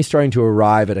finally starting to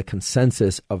arrive at a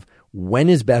consensus of when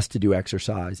is best to do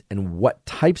exercise and what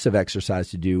types of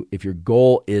exercise to do if your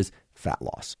goal is fat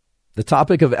loss. The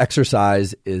topic of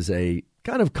exercise is a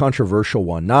kind of controversial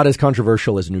one, not as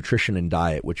controversial as nutrition and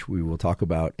diet, which we will talk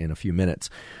about in a few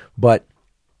minutes, but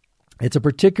it's a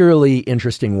particularly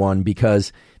interesting one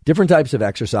because different types of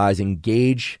exercise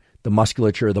engage the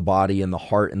musculature of the body and the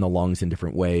heart and the lungs in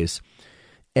different ways,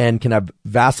 and can have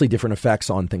vastly different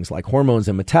effects on things like hormones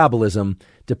and metabolism,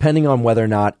 depending on whether or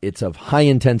not it's of high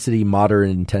intensity, moderate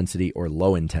intensity, or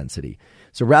low intensity.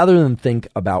 So rather than think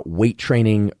about weight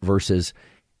training versus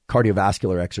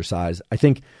cardiovascular exercise, I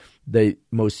think the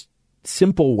most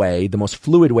simple way, the most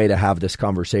fluid way to have this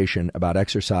conversation about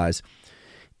exercise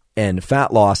and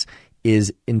fat loss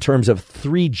is in terms of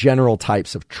three general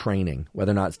types of training.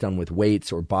 Whether or not it's done with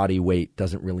weights or body weight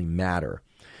doesn't really matter.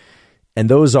 And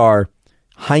those are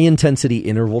high-intensity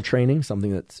interval training,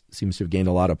 something that seems to have gained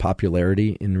a lot of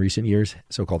popularity in recent years,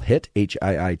 so-called HIIT,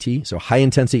 H-I-I-T, so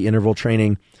high-intensity interval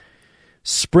training,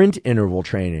 sprint interval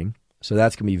training, so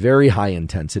that's going to be very high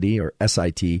intensity, or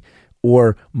SIT,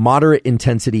 or moderate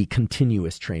intensity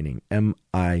continuous training,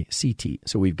 MICT.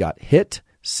 So we've got HIIT,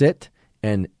 SIT,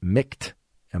 and MICT,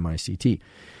 MICT.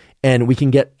 And we can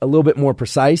get a little bit more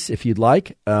precise if you'd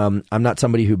like. I'm not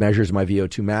somebody who measures my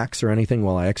VO2 max or anything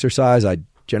while I exercise. I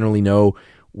generally know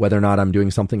whether or not I'm doing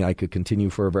something I could continue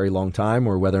for a very long time,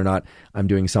 or whether or not I'm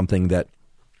doing something that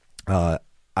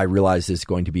I realize is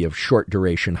going to be of short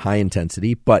duration, high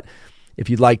intensity. But if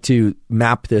you'd like to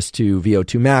map this to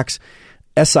VO2 max,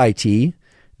 SIT,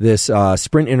 this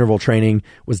sprint interval training,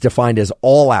 was defined as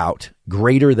all out,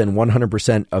 greater than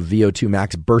 100% of VO2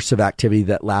 max bursts of activity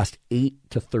that last 8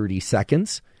 to 30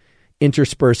 seconds,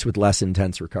 interspersed with less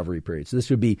intense recovery periods. So this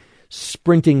would be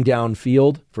sprinting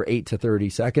downfield for 8 to 30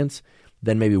 seconds,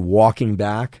 then maybe walking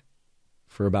back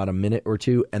for about a minute or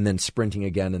two, and then sprinting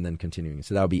again and then continuing.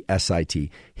 So that would be SIT.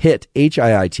 HIIT,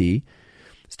 HIIT,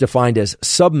 is defined as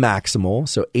submaximal,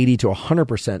 so 80 to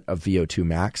 100% of VO2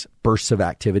 max, bursts of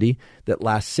activity that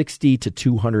last 60 to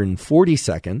 240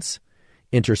 seconds,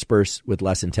 interspersed with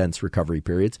less intense recovery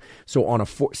periods. So on a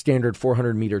standard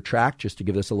 400-meter track, just to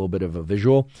give this a little bit of a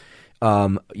visual,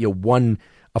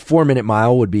 a 4-minute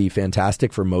mile would be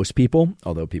fantastic for most people,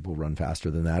 although people run faster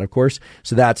than that, of course.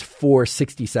 So that's 4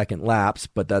 60-second laps,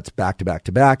 but that's back to back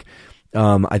to back.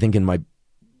 I think in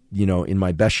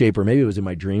my best shape, or maybe it was in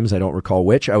my dreams, I don't recall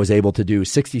which, I was able to do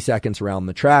 60 seconds around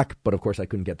the track, but of course I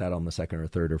couldn't get that on the second or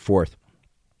third or fourth.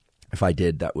 If I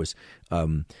did, that was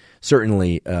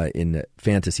certainly in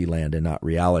fantasy land and not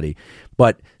reality.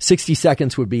 But 60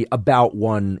 seconds would be about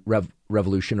one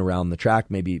revolution around the track,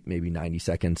 maybe 90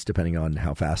 seconds, depending on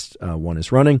how fast one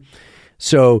is running.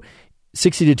 So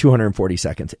 60 to 240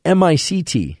 seconds.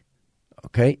 MICT,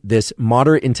 okay, this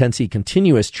moderate intensity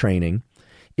continuous training,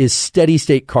 is steady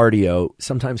state cardio,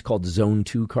 sometimes called zone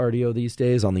 2 cardio these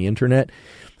days on the internet,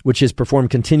 which is performed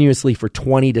continuously for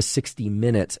 20 to 60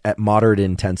 minutes at moderate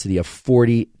intensity of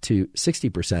 40 to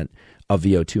 60% of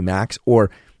VO2 max,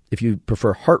 or if you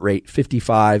prefer heart rate,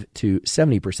 55 to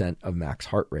 70% of max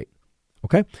heart rate.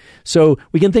 Okay, so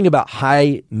we can think about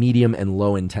high, medium, and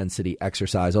low intensity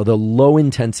exercise, although low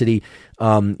intensity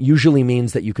usually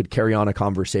means that you could carry on a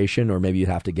conversation, or maybe you'd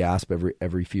have to gasp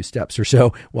every few steps or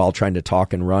so while trying to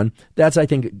talk and run. That's, I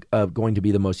think, going to be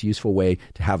the most useful way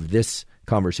to have this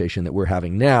conversation that we're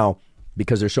having now,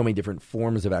 because there's so many different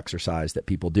forms of exercise that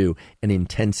people do, and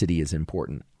intensity is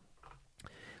important.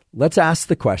 Let's ask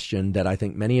the question that I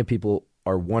think many of people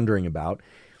are wondering about,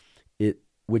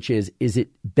 which is it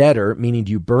better, meaning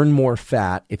do you burn more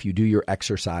fat if you do your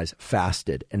exercise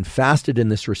fasted? And fasted in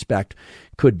this respect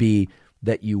could be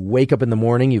that you wake up in the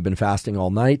morning, you've been fasting all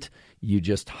night, you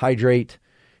just hydrate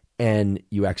and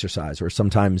you exercise. Or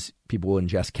sometimes people will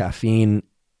ingest caffeine.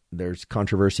 There's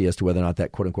controversy as to whether or not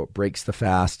that quote unquote breaks the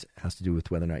fast. It has to do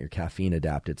with whether or not you're caffeine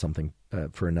adapted, something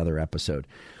for another episode.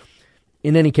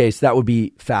 In any case, that would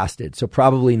be fasted. So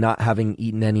probably not having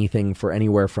eaten anything for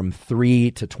anywhere from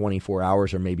 3 to 24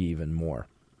 hours, or maybe even more.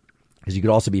 Because you could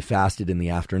also be fasted in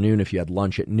the afternoon if you had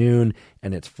lunch at noon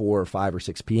and it's 4 or 5 or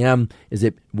 6 p.m.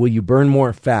 Will you burn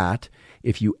more fat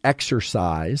if you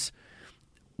exercise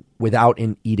without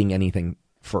eating anything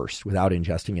first, without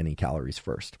ingesting any calories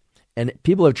first? And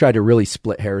people have tried to really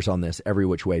split hairs on this every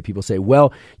which way. People say,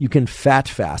 well, you can fat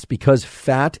fast because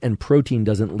fat and protein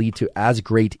doesn't lead to as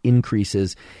great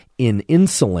increases in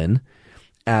insulin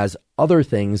as other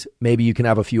things. Maybe you can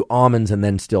have a few almonds and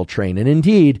then still train. And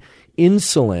indeed,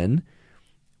 insulin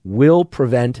will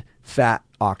prevent fat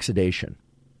oxidation.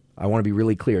 I want to be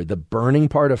really clear. The burning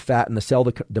part of fat in the cell,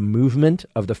 the movement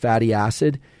of the fatty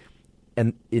acid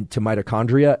and into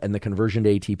mitochondria and the conversion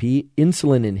to ATP,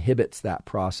 insulin inhibits that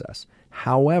process.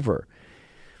 However,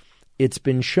 it's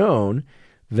been shown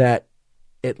that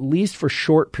at least for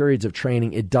short periods of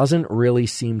training, it doesn't really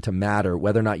seem to matter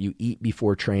whether or not you eat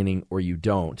before training or you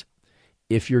don't,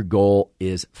 if your goal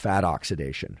is fat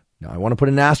oxidation. Now, I want to put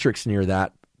an asterisk near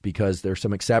that because there's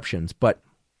some exceptions, but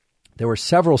there were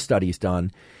several studies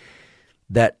done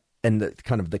that, and the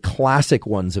kind of the classic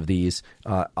ones of these,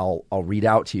 I'll read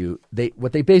out to you.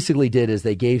 What they basically did is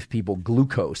they gave people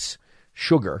glucose,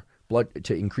 sugar, blood,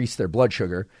 to increase their blood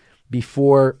sugar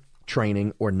before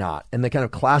training or not. And the kind of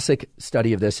classic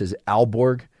study of this is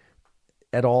Aalborg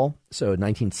et al. So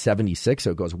 1976,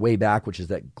 so it goes way back, which is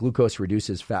that glucose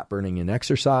reduces fat burning in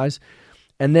exercise.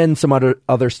 And then some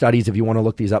other studies, if you want to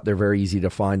look these up, they're very easy to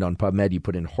find on PubMed. You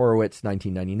put in Horowitz,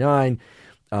 1999.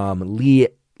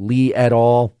 Lee et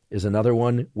al. Is another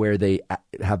one where they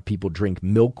have people drink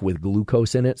milk with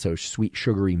glucose in it, so sweet,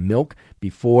 sugary milk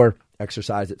before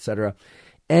exercise, etc.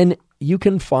 And you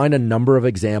can find a number of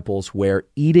examples where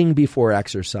eating before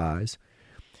exercise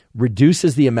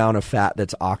reduces the amount of fat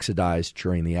that's oxidized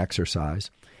during the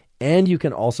exercise And you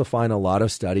can also find a lot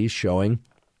of studies showing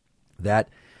that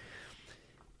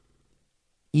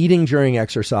eating during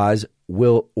exercise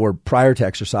or prior to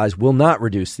exercise will not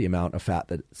reduce the amount of fat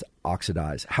that's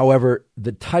oxidized. However,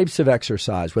 the types of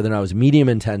exercise, whether or not it was medium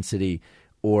intensity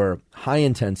or high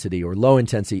intensity or low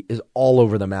intensity, is all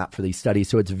over the map for these studies.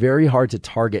 So it's very hard to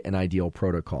target an ideal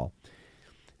protocol.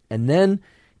 And then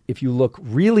if you look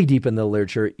really deep in the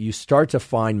literature, you start to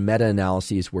find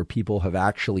meta-analyses where people have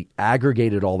actually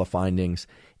aggregated all the findings,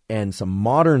 and some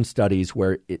modern studies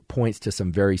where it points to some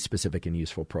very specific and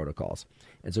useful protocols.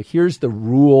 And so here's the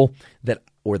rule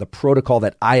or the protocol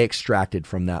that I extracted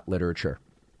from that literature.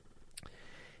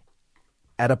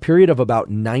 At a period of about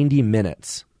 90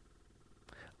 minutes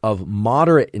of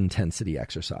moderate intensity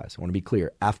exercise, I want to be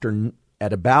clear,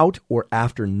 at about or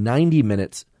after 90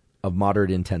 minutes of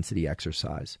moderate intensity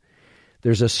exercise,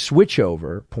 there's a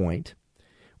switchover point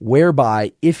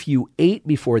whereby if you ate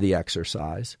before the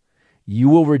exercise, you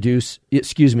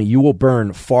will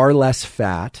burn far less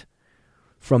fat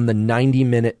from the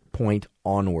 90-minute point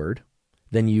onward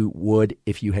than you would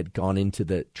if you had gone into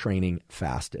the training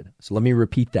fasted. So let me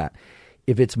repeat that.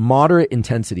 If it's moderate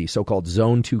intensity, so-called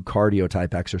zone 2 cardio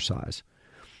type exercise,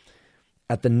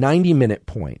 at the 90-minute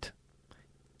point,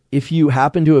 if you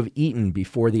happen to have eaten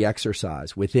before the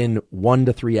exercise within 1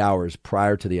 to 3 hours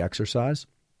prior to the exercise,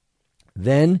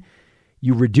 then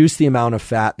you reduce the amount of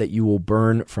fat that you will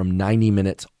burn from 90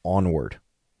 minutes onward.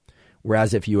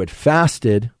 Whereas if you had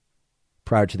fasted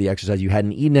prior to the exercise, you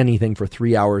hadn't eaten anything for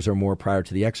 3 hours or more prior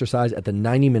to the exercise, at the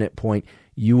 90-minute point,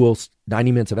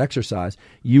 90 minutes of exercise,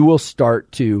 you will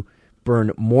start to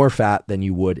burn more fat than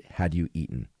you would had you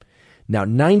eaten. Now,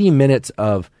 90 minutes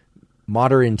of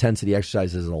moderate intensity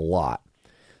exercise is a lot.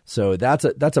 So that's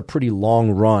a pretty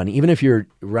long run. Even if you're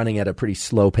running at a pretty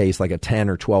slow pace, like a 10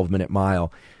 or 12-minute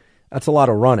mile, that's a lot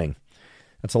of running.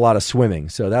 That's a lot of swimming.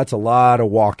 So that's a lot of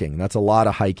walking. That's a lot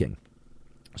of hiking.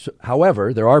 So,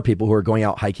 however, there are people who are going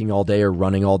out hiking all day or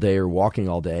running all day or walking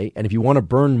all day. And if you want to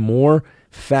burn more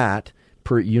fat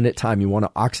per unit time, you want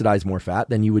to oxidize more fat,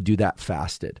 then you would do that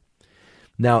fasted.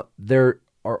 Now, there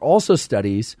are also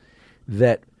studies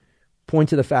that point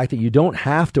to the fact that you don't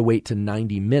have to wait to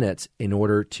 90 minutes in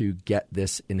order to get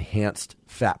this enhanced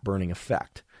fat burning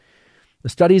effect. The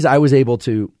studies I was able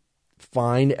to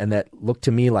find and that look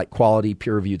to me like quality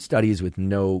peer-reviewed studies with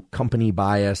no company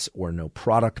bias or no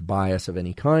product bias of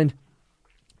any kind.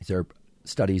 These are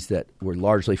studies that were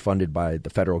largely funded by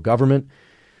the federal government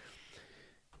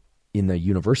in the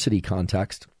university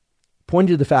context,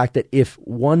 pointed to the fact that if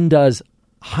one does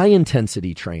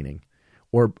high-intensity training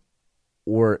or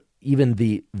even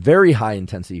the very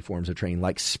high-intensity forms of training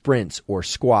like sprints or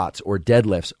squats or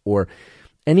deadlifts or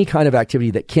any kind of activity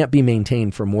that can't be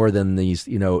maintained for more than these,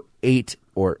 8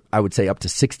 or I would say up to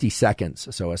 60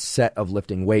 seconds. So a set of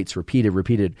lifting weights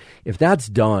repeated. If that's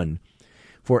done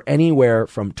for anywhere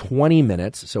from 20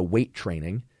 minutes, so weight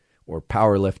training or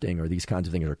powerlifting or these kinds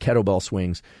of things or kettlebell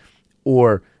swings,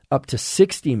 or up to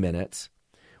 60 minutes,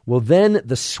 well, then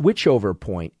the switchover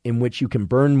point in which you can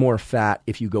burn more fat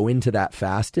if you go into that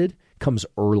fasted comes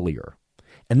earlier.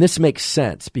 And this makes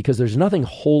sense because there's nothing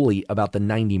holy about the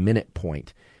 90-minute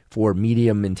point for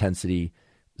medium intensity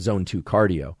zone 2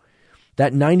 cardio.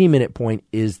 That 90-minute point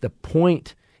is the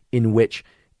point in which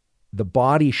the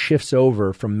body shifts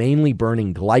over from mainly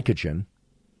burning glycogen,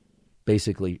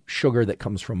 basically sugar that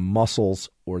comes from muscles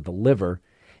or the liver,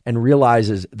 and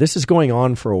realizes this is going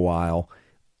on for a while.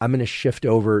 I'm going to shift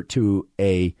over to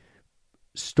a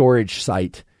storage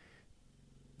site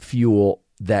fuel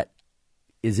that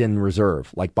is in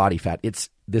reserve, like body fat.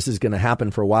 This is going to happen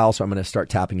for a while, so I'm going to start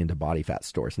tapping into body fat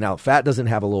stores. Now, fat doesn't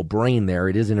have a little brain there.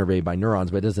 It is innervated by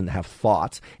neurons, but it doesn't have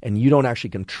thoughts, and you don't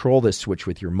actually control this switch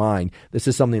with your mind. This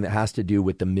is something that has to do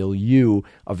with the milieu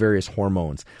of various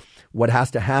hormones. What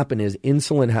has to happen is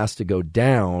insulin has to go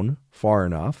down far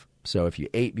enough. So if you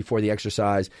ate before the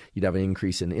exercise, you'd have an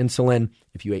increase in insulin.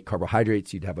 If you ate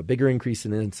carbohydrates, you'd have a bigger increase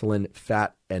in insulin.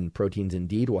 Fat and proteins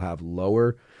indeed will have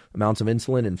lower amounts of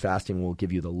insulin, and fasting will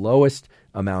give you the lowest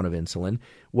amount of insulin.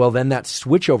 Well, then that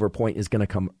switchover point is going to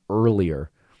come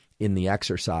earlier in the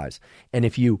exercise. And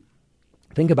if you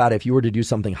think about it, if you were to do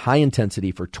something high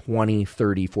intensity for 20,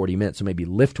 30, 40 minutes, so maybe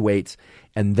lift weights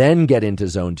and then get into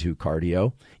zone 2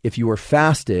 cardio, if you were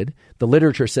fasted, the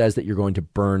literature says that you're going to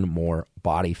burn more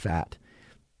body fat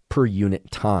per unit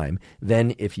time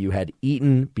than if you had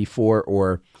eaten before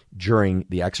or during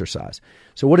the exercise.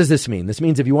 So what does this mean? This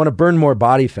means if you want to burn more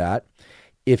body fat,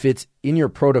 if it's in your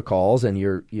protocols and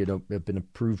have been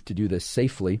approved to do this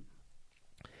safely,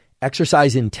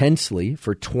 exercise intensely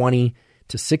for 20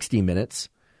 to 60 minutes,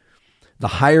 The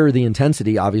higher the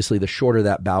intensity, obviously, the shorter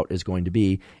that bout is going to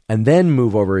be, and then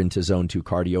move over into zone 2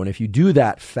 cardio. And if you do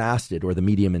that fasted, or the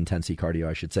medium intensity cardio,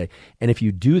 I should say, and if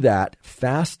you do that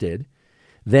fasted,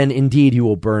 then indeed you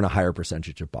will burn a higher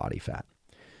percentage of body fat.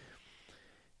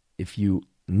 If you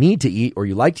need to eat or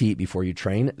you like to eat before you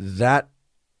train, that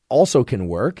also can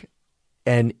work.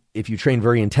 And if you train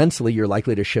very intensely, you're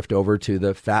likely to shift over to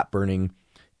the fat burning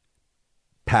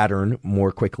pattern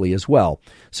more quickly as well.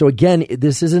 So again,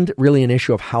 this isn't really an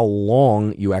issue of how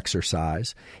long you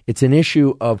exercise. It's an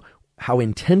issue of how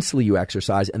intensely you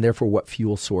exercise and therefore what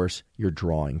fuel source you're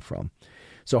drawing from.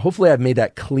 So hopefully I've made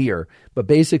that clear. But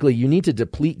basically, you need to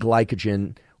deplete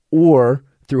glycogen or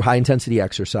through high intensity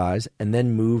exercise and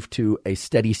then move to a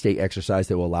steady state exercise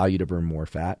that will allow you to burn more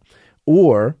fat.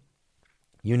 Or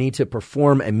you need to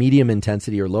perform a medium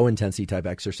intensity or low intensity type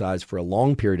exercise for a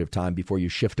long period of time before you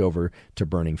shift over to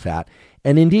burning fat.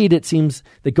 And indeed, it seems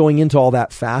that going into all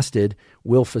that fasted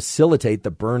will facilitate the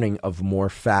burning of more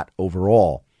fat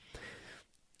overall.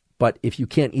 But if you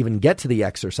can't even get to the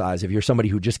exercise, if you're somebody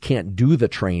who just can't do the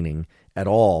training at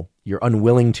all, you're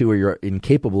unwilling to or you're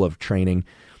incapable of training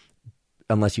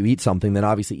unless you eat something, then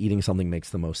obviously eating something makes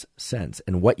the most sense.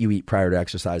 And what you eat prior to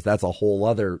exercise, that's a whole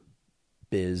other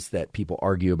biz that people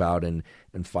argue about and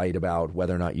fight about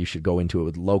whether or not you should go into it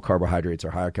with low carbohydrates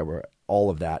or higher carbohydrates, all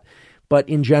of that. But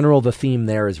in general, the theme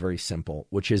there is very simple,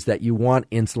 which is that you want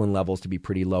insulin levels to be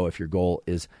pretty low if your goal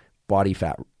is body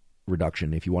fat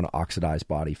reduction, if you want to oxidize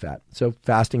body fat. So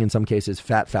fasting in some cases,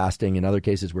 fat fasting in other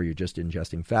cases where you're just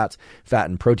ingesting fats, fat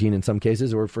and protein in some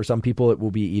cases, or for some people it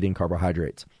will be eating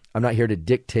carbohydrates. I'm not here to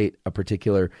dictate a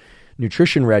particular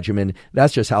nutrition regimen.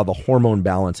 That's just how the hormone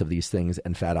balance of these things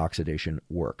and fat oxidation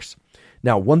works.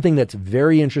 Now, one thing that's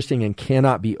very interesting and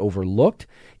cannot be overlooked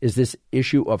is this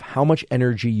issue of how much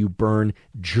energy you burn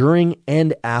during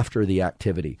and after the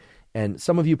activity. And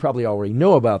some of you probably already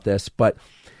know about this, but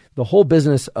the whole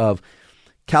business of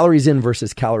calories in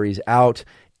versus calories out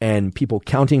and people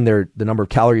counting the number of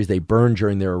calories they burn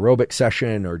during their aerobic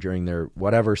session or during their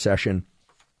whatever session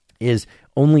is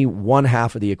only one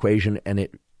half of the equation, and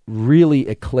it really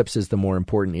eclipses the more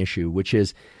important issue, which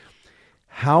is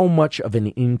how much of an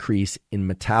increase in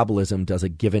metabolism does a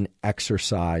given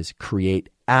exercise create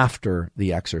after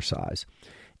the exercise?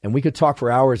 And we could talk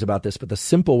for hours about this, but the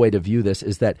simple way to view this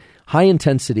is that high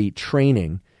intensity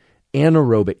training,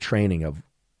 anaerobic training of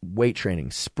weight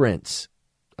training, sprints,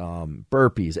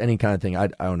 burpees, any kind of thing. I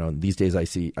don't know. These days I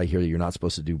hear that you're not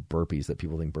supposed to do burpees, that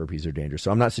people think burpees are dangerous. So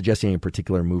I'm not suggesting any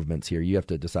particular movements here. You have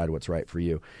to decide what's right for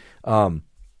you.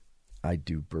 I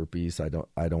do burpees.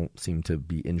 I don't seem to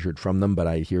be injured from them, but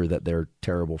I hear that they're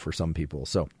terrible for some people.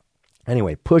 So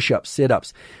anyway, push-ups,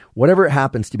 sit-ups, whatever it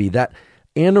happens to be, that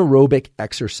anaerobic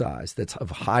exercise that's of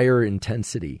higher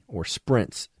intensity or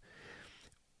sprints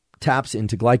taps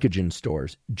into glycogen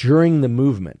stores during the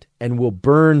movement and will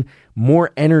burn more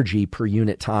energy per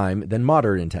unit time than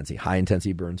moderate intensity. High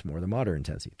intensity burns more than moderate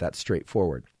intensity. That's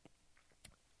straightforward.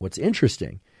 What's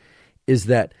interesting is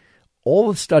that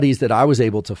all the studies that I was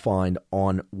able to find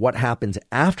on what happens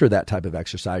after that type of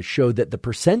exercise showed that the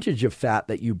percentage of fat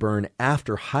that you burn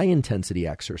after high intensity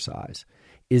exercise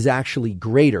is actually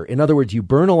greater. In other words, you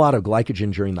burn a lot of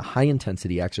glycogen during the high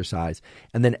intensity exercise,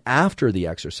 and then after the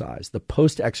exercise, the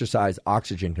post-exercise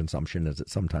oxygen consumption, as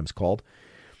it's sometimes called,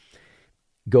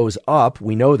 goes up.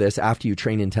 We know this, after you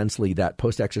train intensely, that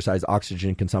post-exercise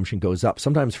oxygen consumption goes up,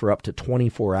 sometimes for up to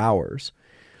 24 hours.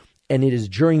 And it is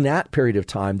during that period of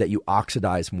time that you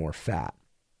oxidize more fat,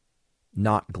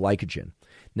 not glycogen.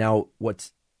 Now,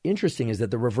 what's interesting is that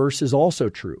the reverse is also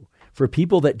true. For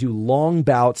people that do long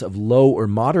bouts of low or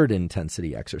moderate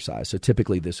intensity exercise, so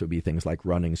typically this would be things like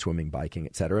running, swimming, biking,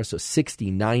 etc. So 60,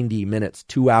 90 minutes,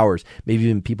 2 hours, maybe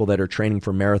even people that are training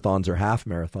for marathons or half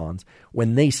marathons,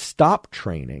 when they stop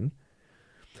training,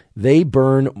 they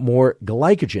burn more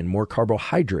glycogen, more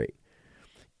carbohydrate,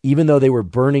 even though they were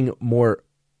burning more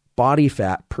body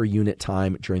fat per unit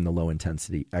time during the low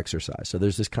intensity exercise. So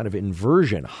there's this kind of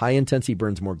inversion. High intensity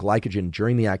burns more glycogen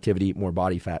during the activity, more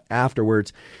body fat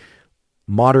afterwards.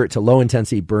 Moderate to low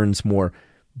intensity burns more,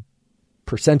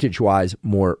 percentage-wise,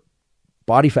 more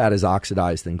body fat is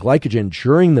oxidized than glycogen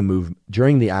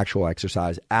during the actual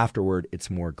exercise. Afterward, it's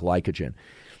more glycogen.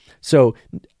 So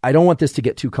I don't want this to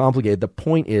get too complicated. The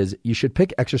point is you should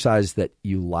pick exercise that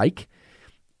you like,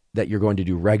 that you're going to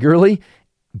do regularly,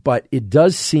 but it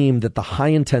does seem that the high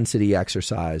intensity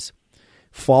exercise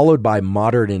followed by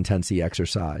moderate intensity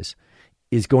exercise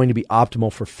is going to be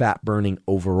optimal for fat burning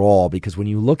overall, because when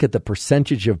you look at the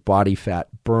percentage of body fat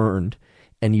burned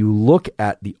and you look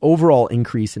at the overall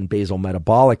increase in basal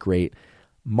metabolic rate,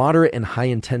 moderate and high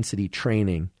intensity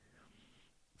training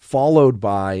followed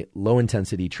by low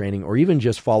intensity training, or even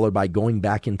just followed by going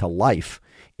back into life,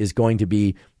 is going to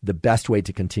be the best way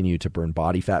to continue to burn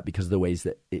body fat because of the ways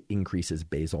that it increases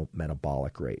basal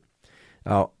metabolic rate.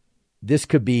 Now, this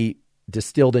could be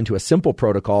distilled into a simple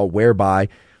protocol whereby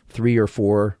 3 or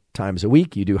 4 times a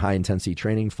week you do high intensity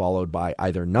training followed by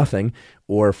either nothing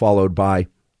or followed by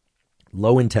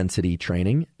low intensity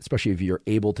training, especially if you're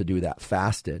able to do that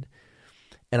fasted.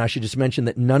 And I should just mention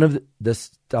that none of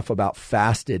this stuff about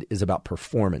fasted is about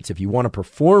performance. If you want to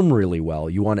perform really well,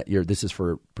 this is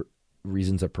for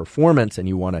reasons of performance, and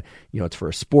you want to, it's for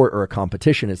a sport or a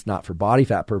competition, it's not for body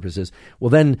fat purposes. Well,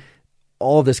 then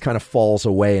all of this kind of falls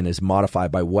away and is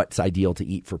modified by what's ideal to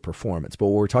eat for performance. But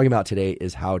what we're talking about today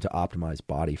is how to optimize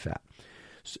body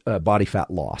fat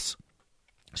loss.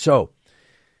 So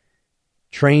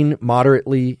train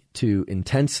moderately to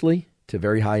intensely, to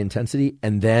very high intensity,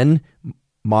 and then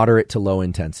moderate to low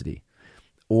intensity,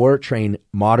 or train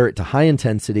moderate to high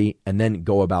intensity and then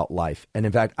go about life. And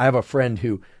in fact, I have a friend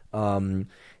who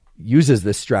uses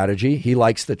this strategy. He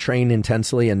likes to train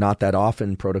intensely and not that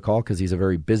often protocol because he's a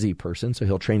very busy person. So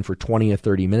he'll train for 20 or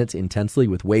 30 minutes intensely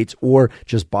with weights or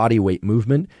just body weight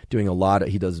movement, doing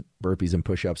he does burpees and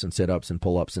push-ups and sit-ups and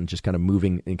pull-ups and just kind of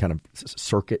moving in kind of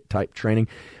circuit type training,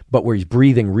 but where he's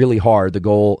breathing really hard. The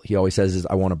goal, he always says, is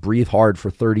I want to breathe hard for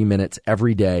 30 minutes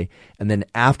every day. And then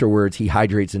afterwards, he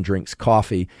hydrates and drinks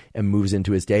coffee and moves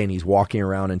into his day. And he's walking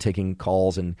around and taking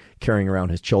calls and carrying around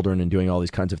his children and doing all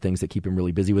these kinds of things that keep him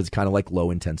really busy with kind of like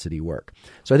low intensity work.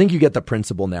 So I think you get the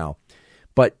principle now,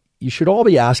 but you should all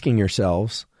be asking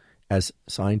yourselves, as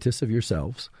scientists of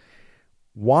yourselves,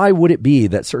 why would it be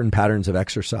that certain patterns of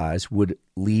exercise would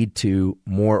lead to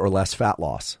more or less fat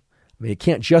loss? I mean, it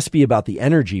can't just be about the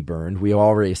energy burned. We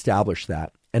already established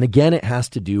that. And again, it has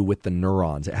to do with the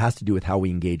neurons. It has to do with how we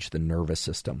engage the nervous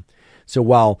system. So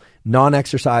while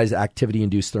non-exercise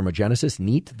activity-induced thermogenesis,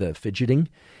 NEAT, the fidgeting,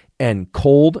 and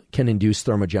cold can induce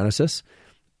thermogenesis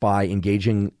by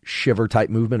engaging shiver-type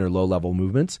movement or low-level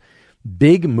movements,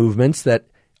 big movements that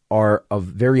are of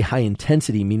very high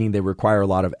intensity, meaning they require a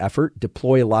lot of effort,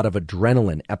 deploy a lot of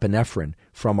adrenaline, epinephrine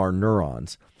from our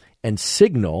neurons, and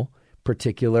signal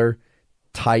particular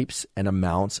types and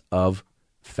amounts of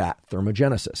fat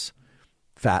thermogenesis,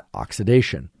 fat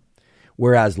oxidation.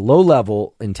 Whereas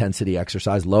low-level intensity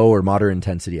exercise, low or moderate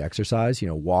intensity exercise,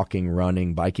 walking,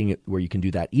 running, biking, where you can do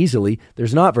that easily,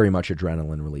 there's not very much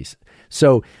adrenaline release.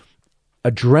 So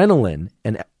adrenaline,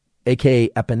 and aka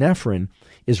epinephrine,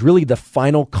 is really the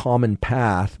final common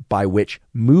path by which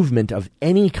movement of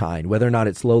any kind, whether or not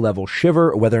it's low-level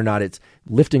shiver or whether or not it's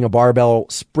lifting a barbell,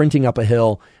 sprinting up a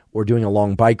hill, or doing a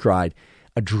long bike ride,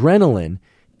 adrenaline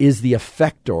is the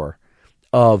effector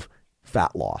of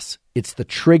fat loss. It's the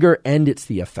trigger and it's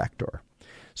the effector.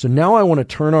 So now I want to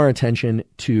turn our attention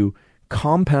to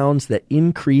compounds that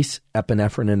increase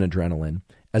epinephrine and adrenaline,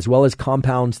 as well as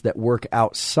compounds that work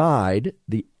outside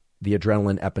the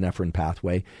adrenaline epinephrine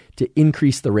pathway to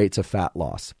increase the rates of fat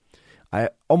loss. I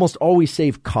almost always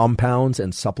save compounds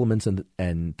and supplements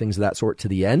and things of that sort to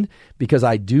the end because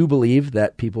I do believe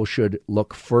that people should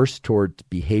look first toward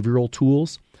behavioral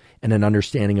tools and an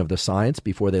understanding of the science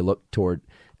before they look toward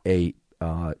a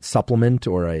supplement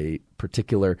or a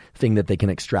particular thing that they can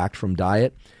extract from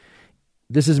diet.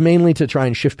 This is mainly to try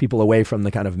and shift people away from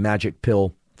the kind of magic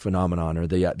pill phenomenon or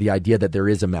the idea that there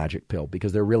is a magic pill,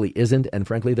 because there really isn't, and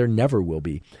frankly, there never will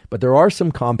be. But there are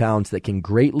some compounds that can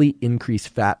greatly increase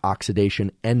fat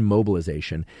oxidation and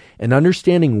mobilization, and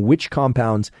understanding which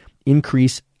compounds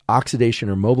increase oxidation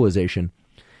or mobilization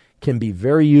can be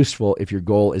very useful if your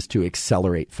goal is to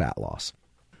accelerate fat loss.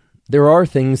 There are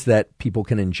things that people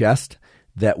can ingest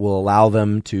that will allow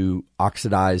them to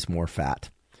oxidize more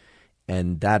fat,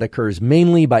 and that occurs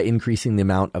mainly by increasing the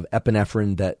amount of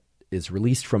epinephrine that is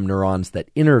released from neurons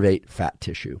that innervate fat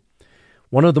tissue.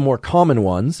 One of the more common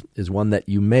ones is one that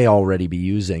you may already be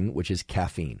using, which is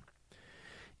caffeine.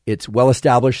 It's well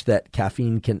established that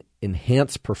caffeine can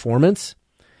enhance performance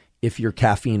if you're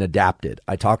caffeine adapted.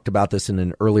 I talked about this in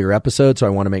an earlier episode, so I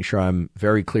want to make sure I'm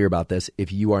very clear about this.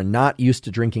 If you are not used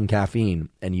to drinking caffeine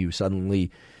and you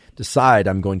suddenly decide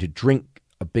I'm going to drink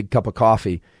a big cup of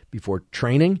coffee before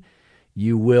training,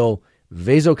 you will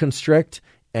vasoconstrict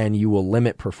and you will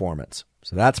limit performance.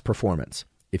 So that's performance.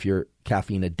 If you're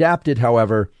caffeine adapted,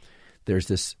 however, there's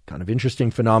this kind of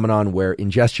interesting phenomenon where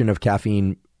ingestion of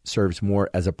caffeine serves more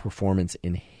as a performance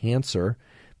enhancer,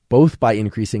 both by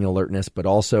increasing alertness, but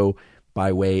also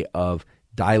by way of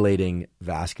dilating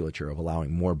vasculature, of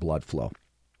allowing more blood flow.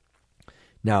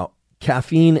 Now,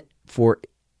 caffeine for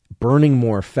burning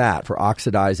more fat, for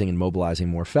oxidizing and mobilizing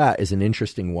more fat, is an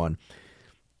interesting one.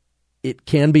 It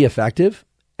can be effective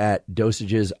at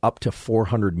dosages up to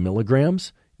 400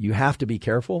 milligrams. You have to be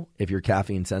careful if you're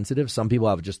caffeine sensitive. Some people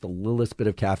have just the littlest bit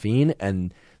of caffeine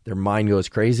and their mind goes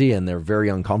crazy and they're very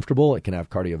uncomfortable. It can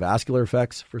have cardiovascular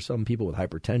effects for some people with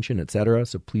hypertension, et cetera.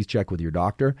 So please check with your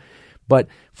doctor. But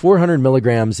 400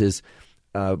 milligrams is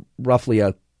roughly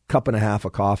a cup and a half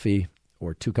of coffee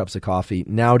or 2 cups of coffee.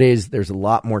 Nowadays, there's a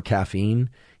lot more caffeine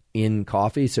in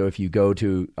coffee. So if you go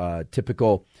to a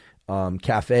typical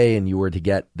cafe and you were to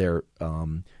get their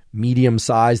medium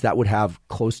size, that would have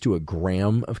close to 1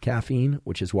 gram of caffeine,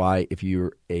 which is why if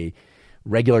you're a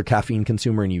regular caffeine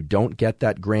consumer and you don't get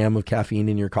that gram of caffeine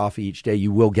in your coffee each day,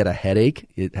 you will get a headache.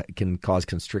 It can cause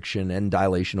constriction and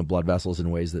dilation of blood vessels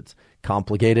in ways that's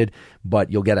complicated,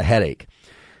 but you'll get a headache.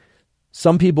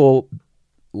 Some people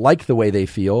like the way they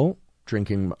feel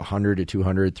drinking 100 to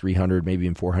 200, 300, maybe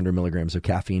even 400 milligrams of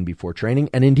caffeine before training.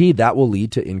 And indeed, that will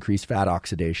lead to increased fat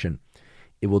oxidation.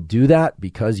 It will do that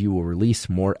because you will release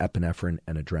more epinephrine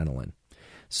and adrenaline.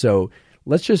 So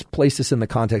let's just place this in the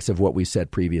context of what we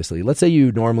said previously. Let's say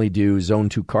you normally do zone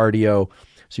 2 cardio.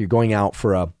 So you're going out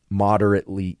for a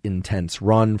moderately intense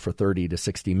run for 30 to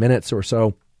 60 minutes or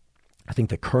so. I think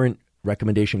the current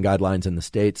recommendation guidelines in the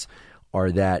States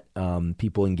are that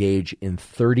people engage in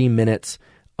 30 minutes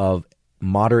of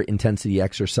moderate intensity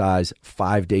exercise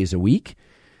 5 days a week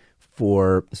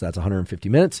so that's 150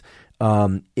 minutes.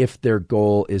 If their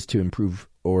goal is to improve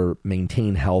or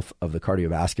maintain health of the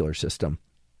cardiovascular system.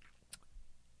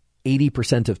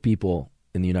 80% of people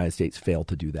in the United States fail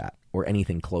to do that or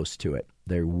anything close to it.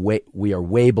 We are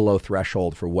way below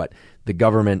threshold for what the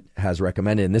government has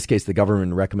recommended. In this case, the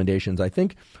government recommendations, I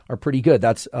think, are pretty good.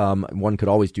 That's one could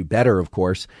always do better, of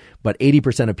course, but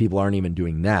 80% of people aren't even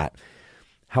doing that.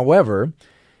 However,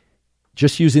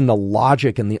 just using the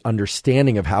logic and the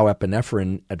understanding of how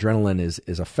epinephrine, adrenaline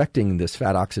is affecting this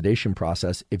fat oxidation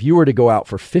process, if you were to go out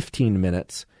for 15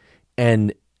 minutes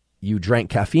and you drank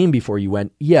caffeine before you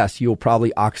went, yes, you'll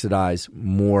probably oxidize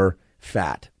more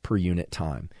fat per unit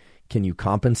time. Can you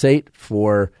compensate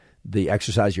for the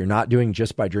exercise you're not doing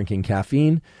just by drinking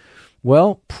caffeine?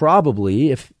 Well,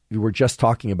 probably if you were just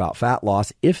talking about fat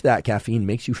loss, if that caffeine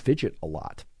makes you fidget a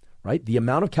lot. Right? The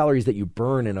amount of calories that you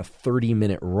burn in a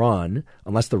 30-minute run,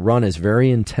 unless the run is very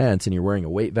intense and you're wearing a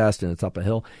weight vest and it's up a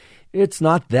hill, it's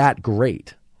not that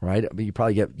great, right? But you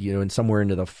probably get, in somewhere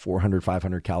into the 400,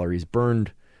 500 calories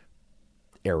burned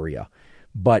area.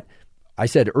 But I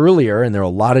said earlier, and there are a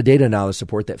lot of data now to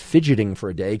support that fidgeting for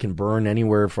a day can burn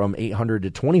anywhere from 800 to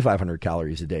 2,500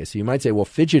 calories a day. So you might say, well,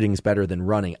 fidgeting is better than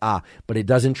running. But it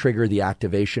doesn't trigger the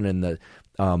activation and the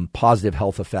positive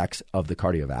health effects of the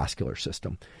cardiovascular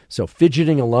system. So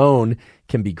fidgeting alone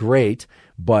can be great,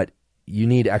 but you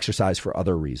need exercise for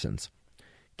other reasons.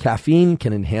 Caffeine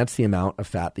can enhance the amount of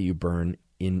fat that you burn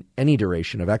in any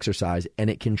duration of exercise,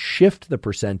 and it can shift the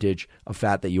percentage of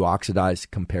fat that you oxidize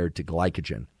compared to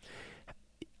glycogen,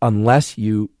 unless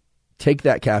you take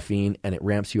that caffeine and it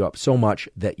ramps you up so much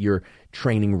that you're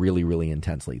training really, really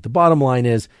intensely. The bottom line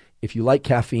is, if you like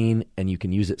caffeine and you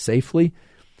can use it safely,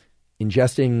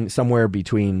 ingesting somewhere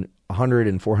between 100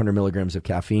 and 400 milligrams of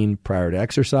caffeine prior to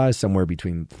exercise, somewhere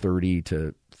between 30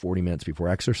 to 40 minutes before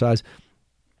exercise,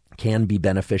 can be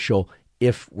beneficial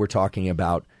if we're talking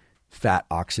about fat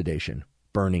oxidation,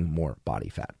 burning more body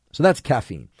fat. So that's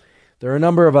caffeine. There are a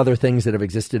number of other things that have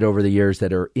existed over the years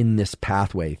that are in this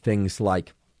pathway, things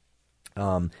like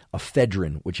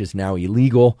ephedrine, which is now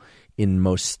illegal in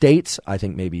most states, I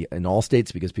think maybe in all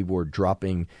states, because people were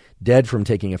dropping dead from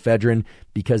taking ephedrine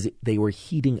because they were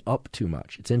heating up too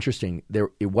much. It's interesting.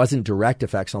 It wasn't direct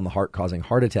effects on the heart causing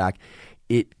heart attack.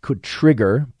 It could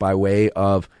trigger, by way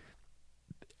of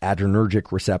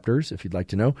adrenergic receptors, if you'd like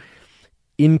to know,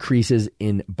 increases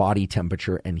in body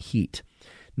temperature and heat.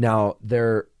 Now,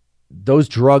 those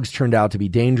drugs turned out to be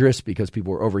dangerous because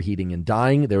people were overheating and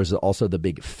dying. There was also the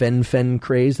big fen-phen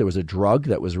craze. There was a drug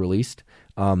that was released,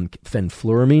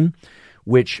 fenfluramine,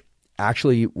 which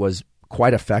actually was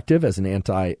quite effective as an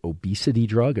anti-obesity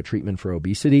drug, a treatment for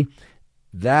obesity.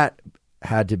 That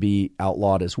had to be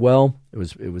outlawed as well. It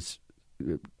was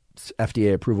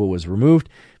FDA approval was removed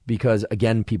because,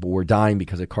 again, people were dying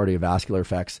because of cardiovascular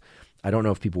effects. I don't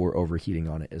know if people were overheating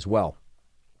on it as well.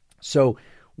 So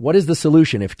what is the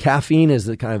solution? If caffeine is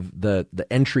the kind of the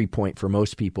entry point for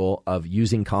most people of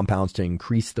using compounds to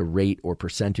increase the rate or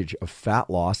percentage of fat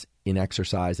loss in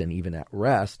exercise and even at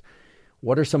rest,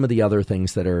 what are some of the other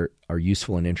things that are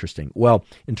useful and interesting? Well,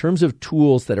 in terms of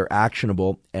tools that are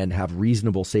actionable and have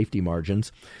reasonable safety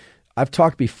margins, I've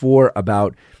talked before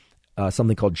about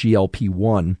something called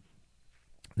GLP-1.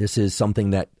 This is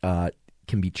something that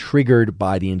can be triggered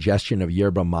by the ingestion of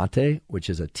yerba mate, which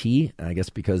is a tea. And I guess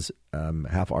because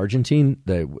half Argentine,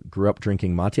 they grew up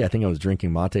drinking mate. I think I was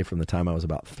drinking mate from the time I was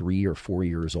about 3 or 4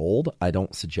 years old. I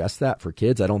don't suggest that for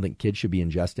kids. I don't think kids should be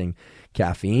ingesting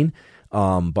caffeine.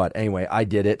 But anyway, I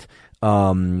did it.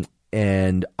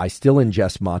 And I still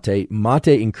ingest mate.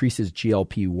 Mate increases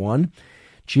GLP-1.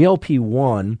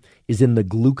 GLP-1 is in the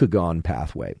glucagon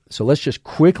pathway. So let's just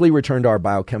quickly return to our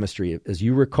biochemistry. As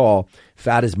you recall,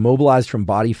 fat is mobilized from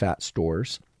body fat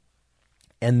stores,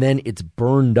 and then it's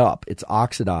burned up. It's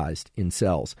oxidized in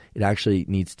cells. It actually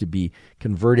needs to be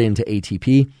converted into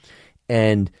ATP,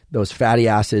 and those fatty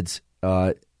acids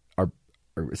are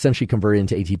essentially converted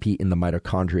into ATP in the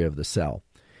mitochondria of the cell.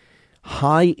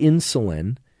 High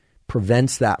insulin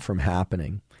prevents that from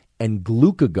happening, and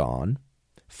glucagon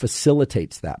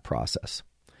facilitates that process.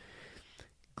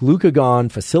 Glucagon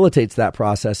facilitates that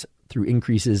process through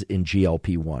increases in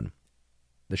GLP-1.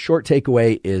 The short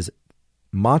takeaway is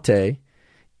mate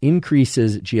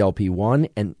increases GLP-1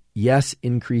 and, yes,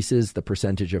 increases the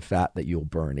percentage of fat that you'll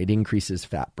burn. It increases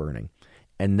fat burning.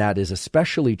 And that is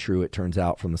especially true, it turns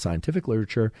out, from the scientific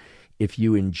literature, if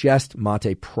you ingest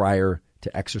mate prior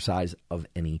to exercise of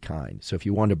any kind. So if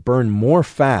you want to burn more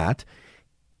fat,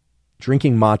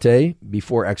 drinking mate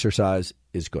before exercise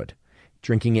is good.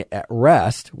 Drinking it at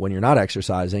rest when you're not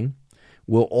exercising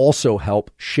will also help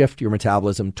shift your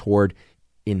metabolism toward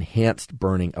enhanced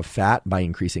burning of fat by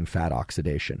increasing fat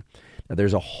oxidation. Now,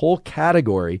 there's a whole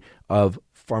category of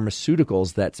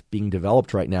pharmaceuticals that's being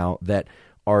developed right now that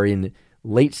are in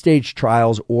late-stage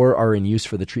trials or are in use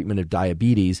for the treatment of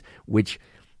diabetes, which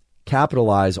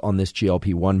capitalize on this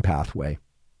GLP-1 pathway.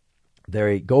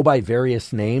 They go by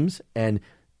various names, and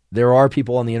there are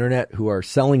people on the internet who are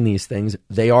selling these things.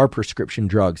 They are prescription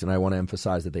drugs, and I want to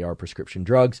emphasize that they are prescription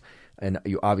drugs, and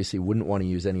you obviously wouldn't want to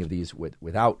use any of these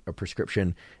without a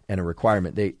prescription and a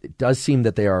requirement. It does seem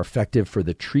that they are effective for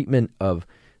the treatment of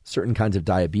certain kinds of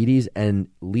diabetes and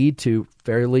lead to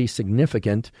fairly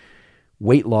significant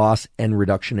weight loss and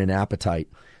reduction in appetite.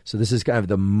 So this is kind of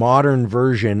the modern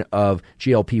version of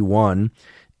GLP-1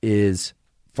 is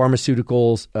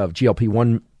pharmaceuticals of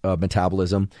GLP-1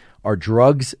 metabolism are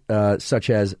drugs such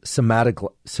as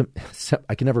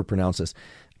I can never pronounce this.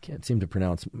 I can't seem to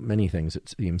pronounce many things,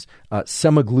 it seems.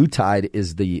 Semaglutide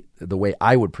is the way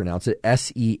I would pronounce it,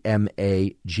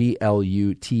 Semaglutide.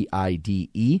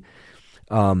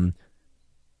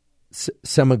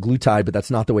 Semaglutide, but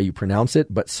that's not the way you pronounce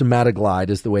it. But semaglutide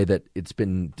is the way that it's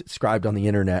been described on the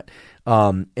internet.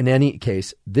 In any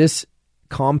case, this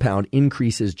compound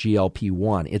increases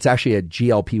GLP-1. It's actually a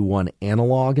GLP-1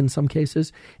 analog in some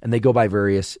cases, and they go by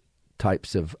various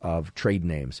types of trade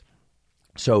names.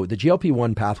 So the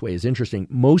GLP-1 pathway is interesting.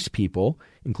 Most people,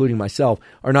 including myself,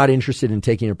 are not interested in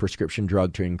taking a prescription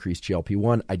drug to increase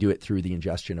GLP-1. I do it through the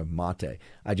ingestion of mate.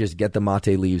 I just get the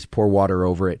mate leaves, pour water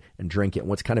over it, and drink it. And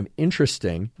what's kind of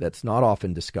interesting, that's not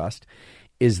often discussed,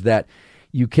 is that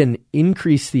you can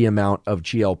increase the amount of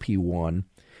GLP-1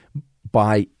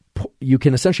 by you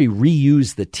can essentially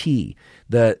reuse the tea.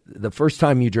 The first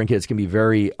time you drink it, it's going to be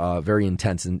very, very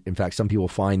intense. And in fact, some people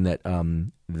find that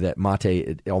that mate,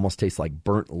 it almost tastes like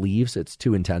burnt leaves. It's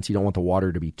too intense. You don't want the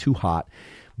water to be too hot.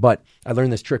 But I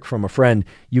learned this trick from a friend.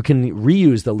 You can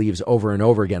reuse the leaves over and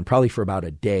over again, probably for about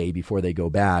a day before they go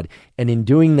bad. And in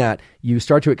doing that, you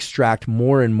start to extract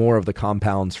more and more of the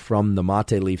compounds from the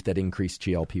mate leaf that increase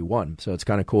GLP-1. So it's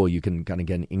kind of cool. You can kind of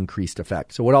get an increased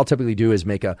effect. So what I'll typically do is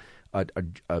make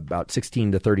about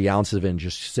 16 to 30 ounces of it and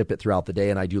just sip it throughout the day.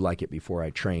 And I do like it before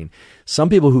I train. Some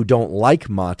people who don't like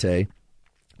mate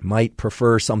might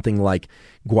prefer something like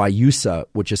guayusa,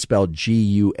 which is spelled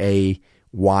Guayusa.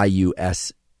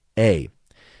 Guayusa,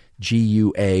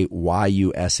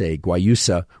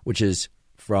 guayusa, which is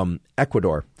from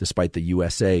Ecuador, despite the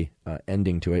USA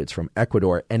ending to it. It's from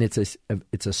Ecuador, and it's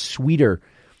a sweeter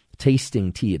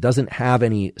tasting tea. It doesn't have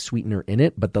any sweetener in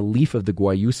it, but the leaf of the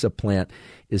guayusa plant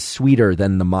is sweeter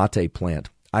than the mate plant.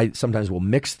 I sometimes will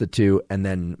mix the two and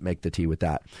then make the tea with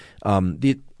that.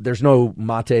 There's no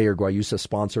mate or guayusa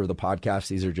sponsor of the podcast.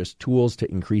 These are just tools to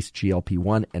increase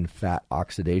GLP-1 and fat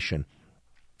oxidation.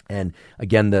 And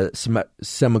again, the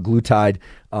semaglutide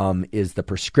is the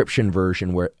prescription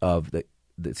version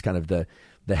it's kind of the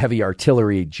heavy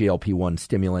artillery GLP-1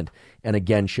 stimulant, and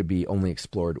again should be only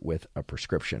explored with a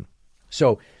prescription.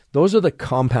 So those are the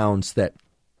compounds that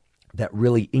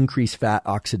really increase fat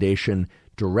oxidation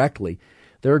directly.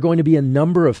 There are going to be a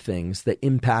number of things that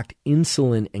impact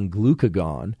insulin and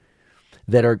glucagon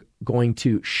that are going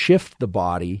to shift the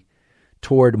body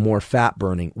toward more fat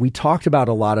burning. We talked about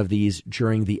a lot of these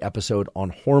during the episode on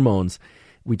hormones.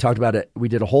 We talked about it. We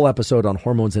did a whole episode on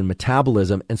hormones and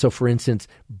metabolism. And so, for instance,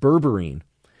 berberine,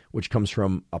 which comes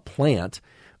from a plant,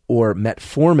 or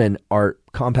metformin are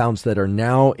compounds that are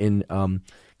now in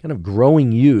kind of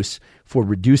growing use for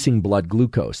reducing blood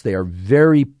glucose. They are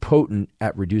very potent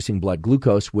at reducing blood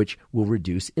glucose, which will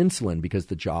reduce insulin, because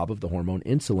the job of the hormone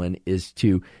insulin is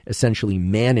to essentially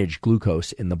manage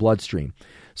glucose in the bloodstream.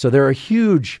 So there are a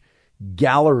huge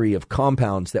gallery of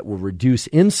compounds that will reduce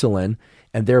insulin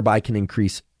and thereby can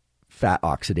increase fat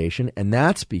oxidation. And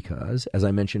that's because, as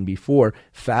I mentioned before,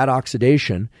 fat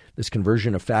oxidation, this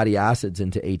conversion of fatty acids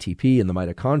into ATP in the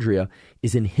mitochondria,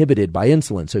 is inhibited by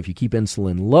insulin. So if you keep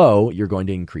insulin low, you're going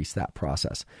to increase that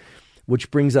process,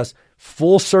 which brings us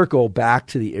full circle back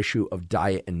to the issue of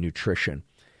diet and nutrition.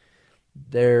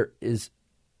 There is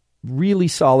really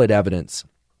solid evidence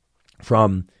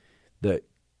from the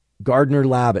Gardner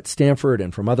lab at Stanford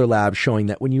and from other labs showing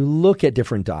that when you look at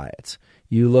different diets,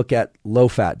 you look at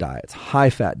low-fat diets,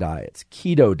 high-fat diets,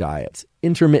 keto diets,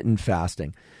 intermittent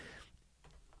fasting.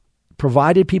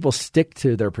 Provided people stick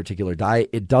to their particular diet,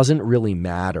 it doesn't really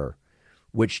matter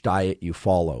which diet you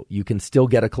follow. You can still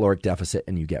get a caloric deficit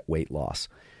and you get weight loss.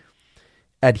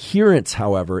 Adherence,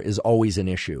 however, is always an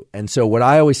issue. And so what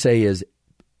I always say is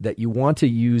that you want to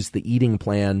use the eating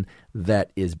plan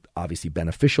that is obviously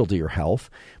beneficial to your health,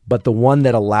 but the one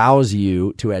that allows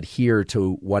you to adhere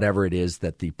to whatever it is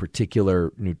that the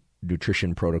particular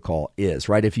nutrition protocol is,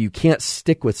 right? If you can't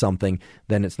stick with something,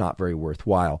 then it's not very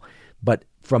worthwhile. But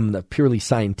from the purely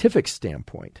scientific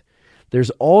standpoint,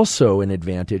 there's also an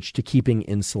advantage to keeping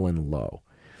insulin low.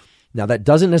 Now, that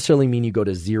doesn't necessarily mean you go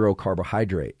to zero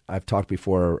carbohydrate. I've talked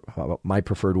before about my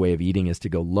preferred way of eating is to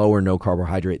go low or no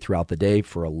carbohydrate throughout the day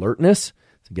for alertness,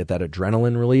 to get that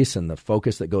adrenaline release and the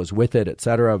focus that goes with it, et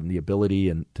cetera, and the ability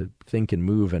and to think and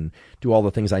move and do all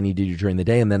the things I need to do during the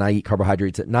day. And then I eat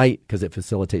carbohydrates at night because it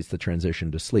facilitates the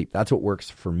transition to sleep. That's what works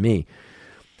for me.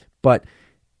 But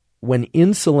when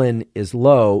insulin is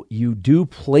low, you do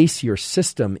place your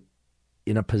system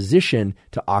in a position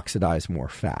to oxidize more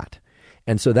fat.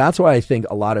 And so that's why I think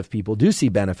a lot of people do see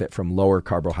benefit from lower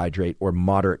carbohydrate or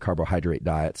moderate carbohydrate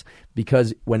diets,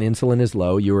 because when insulin is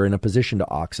low, you are in a position to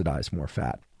oxidize more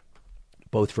fat,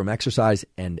 both from exercise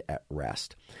and at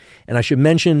rest. And I should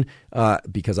mention,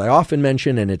 because I often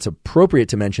mention, and it's appropriate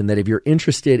to mention, that if you're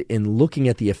interested in looking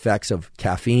at the effects of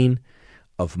caffeine,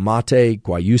 of mate,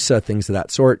 guayusa, things of that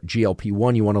sort,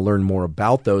 GLP-1, you want to learn more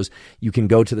about those, you can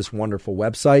go to this wonderful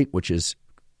website, which is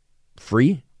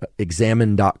free,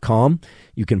 examine.com.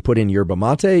 You can put in yerba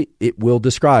mate. It will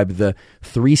describe the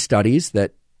 3 studies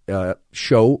that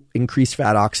show increased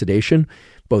fat oxidation,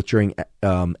 both during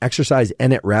exercise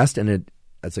and at rest, and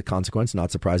as a consequence,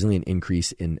 not surprisingly, an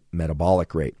increase in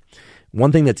metabolic rate.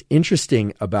 One thing that's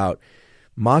interesting about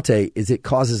mate is it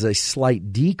causes a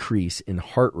slight decrease in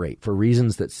heart rate for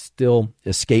reasons that still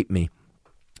escape me.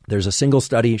 There's a single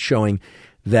study showing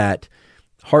that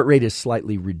heart rate is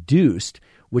slightly reduced,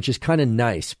 which is kind of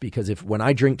nice, because when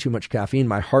I drink too much caffeine,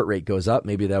 my heart rate goes up.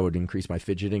 Maybe that would increase my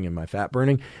fidgeting and my fat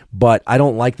burning, but I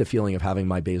don't like the feeling of having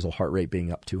my basal heart rate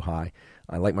being up too high.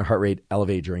 I like my heart rate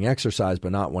elevated during exercise,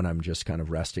 but not when I'm just kind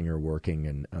of resting or working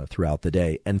and throughout the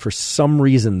day. And for some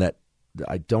reason that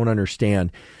I don't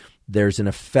understand, there's an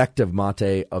effect of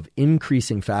mate of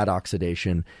increasing fat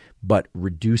oxidation, but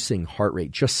reducing heart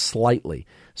rate just slightly.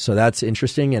 So that's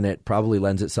interesting, and it probably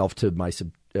lends itself to my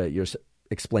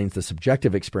explains the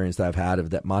subjective experience that I've had of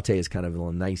that mate is kind of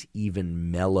a nice,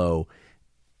 even, mellow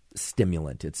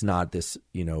stimulant. It's not this,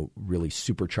 really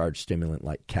supercharged stimulant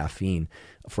like caffeine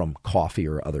from coffee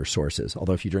or other sources.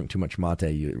 Although if you drink too much mate,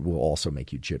 it will also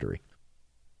make you jittery.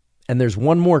 And there's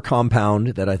one more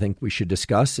compound that I think we should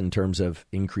discuss in terms of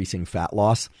increasing fat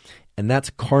loss, and that's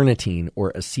carnitine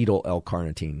or acetyl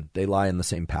L-carnitine. They lie in the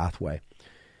same pathway.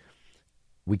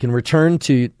 We can return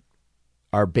to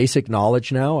our basic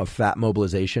knowledge now of fat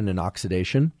mobilization and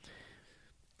oxidation.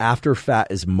 After fat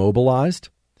is mobilized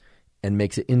and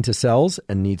makes it into cells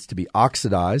and needs to be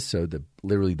oxidized, so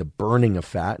literally the burning of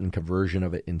fat and conversion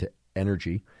of it into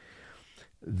energy,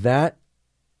 that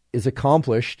is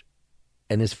accomplished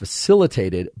and is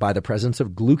facilitated by the presence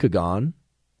of glucagon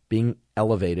being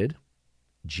elevated.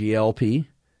 GLP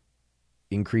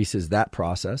increases that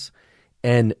process,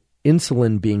 and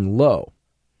insulin being low.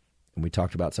 And we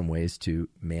talked about some ways to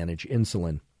manage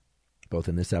insulin, both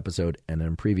in this episode and in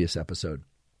a previous episode.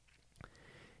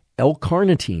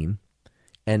 L-carnitine,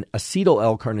 and acetyl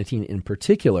L-carnitine in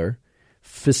particular,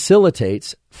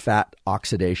 facilitates fat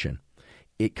oxidation.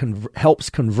 It helps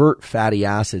convert fatty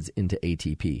acids into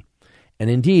ATP. And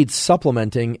indeed,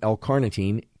 supplementing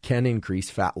L-carnitine can increase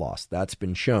fat loss. That's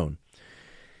been shown.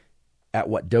 At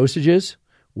what dosages?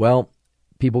 Well,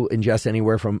 People ingest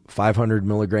anywhere from 500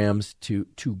 milligrams to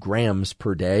 2 grams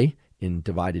per day in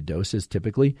divided doses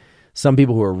typically. Some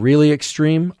people who are really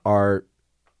extreme are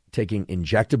taking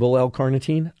injectable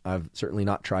L-carnitine. I've certainly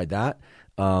not tried that.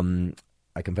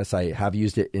 I confess I have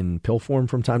used it in pill form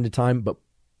from time to time, but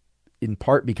in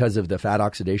part because of the fat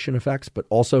oxidation effects, but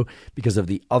also because of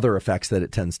the other effects that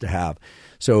it tends to have.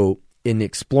 So in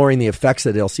exploring the effects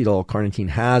that L-acetyl-L-carnitine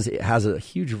has, it has a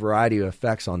huge variety of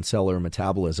effects on cellular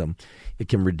metabolism. It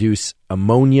can reduce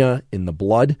ammonia in the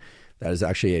blood. That is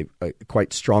actually a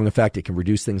quite strong effect. It can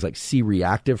reduce things like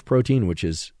C-reactive protein, which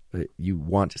is you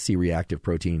want C-reactive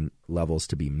protein levels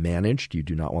to be managed. You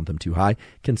do not want them too high.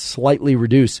 It can slightly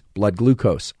reduce blood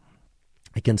glucose.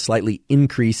 It can slightly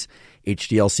increase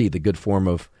HDL-C, the good form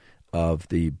of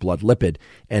the blood lipid,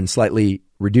 and slightly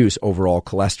reduce overall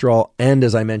cholesterol. And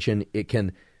as I mentioned, it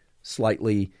can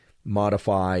slightly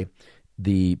modify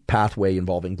the pathway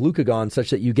involving glucagon such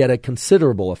that you get a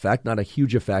considerable effect, not a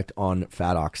huge effect, on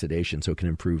fat oxidation. So it can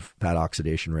improve fat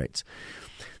oxidation rates.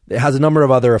 It has a number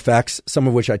of other effects, some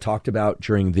of which I talked about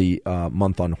during the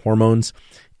month on hormones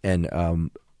and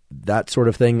that sort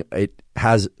of thing. It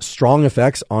has strong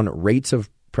effects on rates of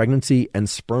pregnancy and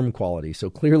sperm quality. So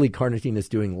clearly carnitine is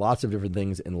doing lots of different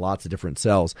things in lots of different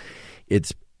cells.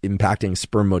 It's impacting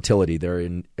sperm motility. There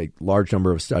are a large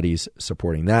number of studies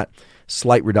supporting that.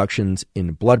 Slight reductions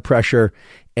in blood pressure,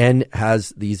 and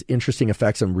has these interesting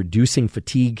effects on reducing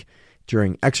fatigue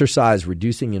during exercise,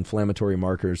 reducing inflammatory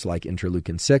markers like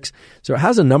interleukin-6. So it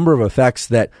has a number of effects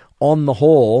that on the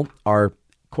whole are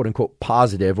quote unquote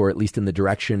positive, or at least in the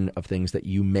direction of things that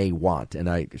you may want. And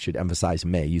I should emphasize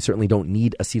may. You certainly don't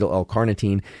need acetyl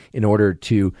L-carnitine in order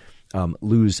to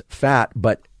lose fat,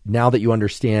 but now that you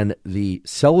understand the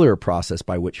cellular process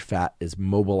by which fat is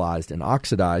mobilized and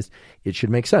oxidized, it should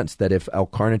make sense that if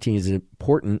L-carnitine is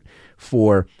important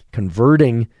for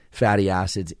converting fatty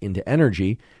acids into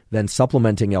energy, then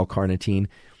supplementing L-carnitine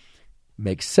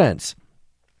makes sense.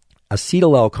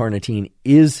 Acetyl L-carnitine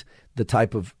is the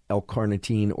type of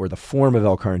L-carnitine, or the form of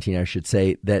L-carnitine, I should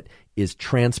say, that is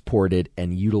transported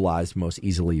and utilized most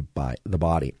easily by the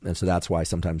body. And so that's why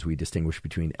sometimes we distinguish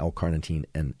between L-carnitine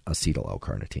and acetyl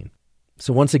L-carnitine.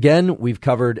 So once again, we've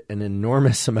covered an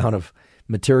enormous amount of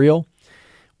material.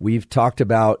 We've talked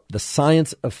about the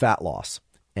science of fat loss.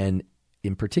 And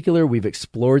in particular, we've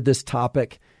explored this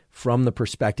topic from the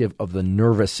perspective of the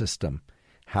nervous system,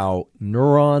 how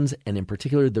neurons, and in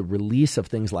particular the release of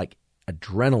things like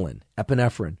adrenaline,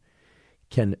 epinephrine,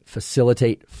 can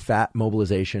facilitate fat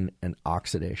mobilization and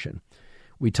oxidation.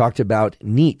 We talked about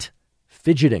NEAT,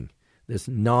 fidgeting, this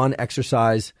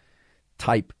non-exercise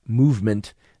type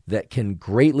movement that can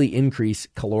greatly increase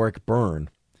caloric burn,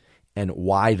 and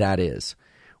why that is.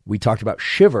 We talked about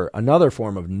shiver, another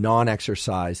form of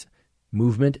non-exercise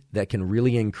movement that can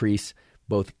really increase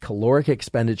both caloric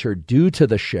expenditure due to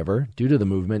the shiver, due to the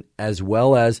movement, as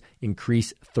well as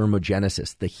increase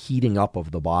thermogenesis, the heating up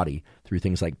of the body through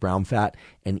things like brown fat,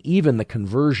 and even the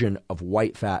conversion of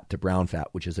white fat to brown fat,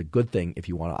 which is a good thing if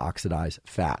you want to oxidize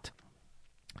fat.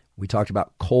 We talked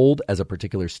about cold as a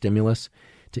particular stimulus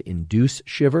to induce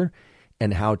shiver,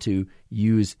 and how to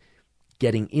use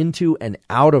getting into and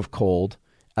out of cold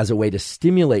as a way to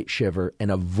stimulate shiver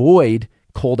and avoid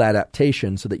cold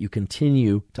adaptation so that you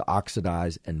continue to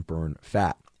oxidize and burn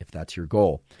fat, if that's your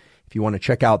goal. If you want to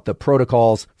check out the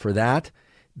protocols for that,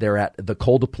 they're at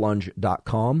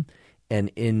thecoldplunge.com.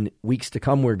 And in weeks to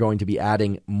come, we're going to be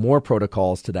adding more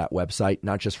protocols to that website,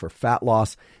 not just for fat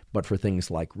loss, but for things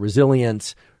like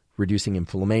resilience, reducing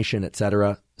inflammation,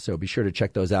 etc. So be sure to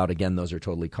check those out. Again, those are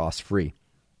totally cost-free.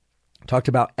 Talked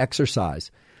about exercise,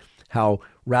 how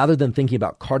rather than thinking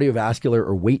about cardiovascular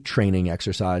or weight training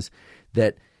exercise,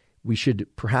 that we should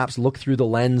perhaps look through the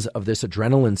lens of this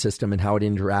adrenaline system and how it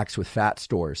interacts with fat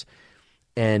stores,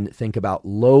 and think about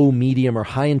low, medium, or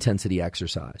high intensity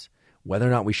exercise, whether or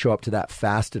not we show up to that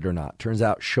fasted or not. Turns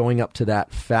out showing up to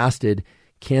that fasted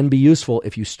can be useful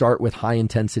if you start with high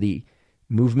intensity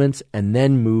movements and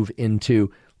then move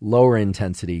into lower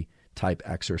intensity type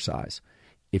exercise.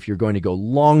 If you're going to go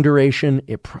long duration,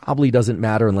 it probably doesn't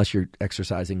matter unless you're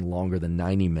exercising longer than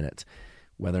 90 minutes,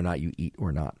 whether or not you eat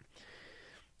or not.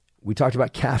 We talked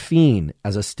about caffeine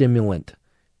as a stimulant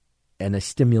and a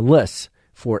stimulus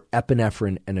for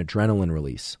epinephrine and adrenaline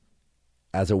release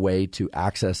as a way to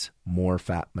access more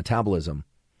fat metabolism.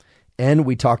 And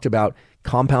we talked about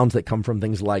compounds that come from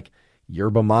things like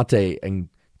yerba mate and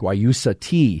guayusa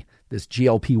tea, this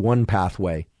GLP-1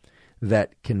 pathway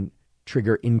that can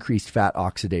trigger increased fat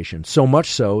oxidation. So much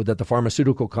so that the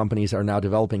pharmaceutical companies are now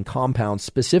developing compounds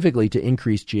specifically to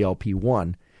increase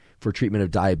GLP-1 for treatment of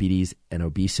diabetes and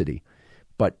obesity.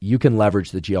 but you can leverage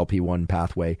the GLP-1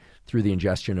 pathway through the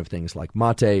ingestion of things like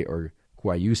mate or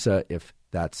guayusa if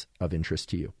that's of interest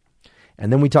to you.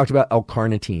 And then we talked about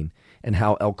L-carnitine and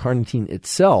how L-carnitine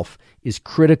itself is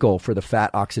critical for the fat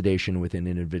oxidation within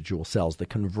individual cells, the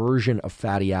conversion of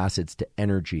fatty acids to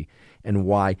energy, and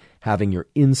why having your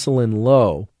insulin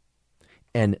low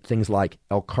and things like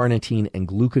L-carnitine and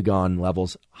glucagon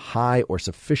levels high or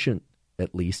sufficient,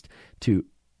 at least,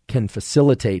 can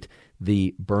facilitate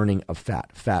the burning of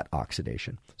fat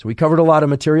oxidation. So we covered a lot of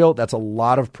material. That's a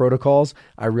lot of protocols,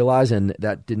 I realize, and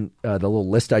that didn't, the little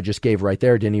list I just gave right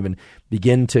there didn't even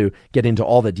begin to get into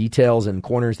all the details and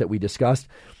corners that we discussed.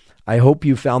 I hope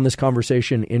you found this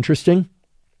conversation interesting,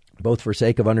 both for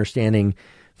sake of understanding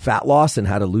fat loss and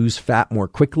how to lose fat more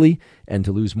quickly and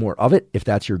to lose more of it, if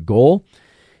that's your goal,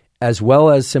 as well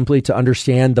as simply to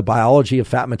understand the biology of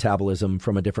fat metabolism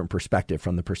from a different perspective,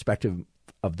 from the perspective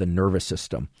of the nervous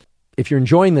system. If you're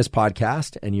enjoying this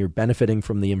podcast and you're benefiting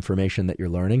from the information that you're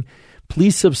learning,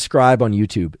 please subscribe on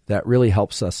YouTube. That really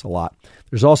helps us a lot.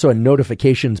 There's also a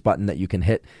notifications button that you can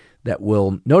hit that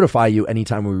will notify you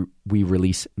anytime we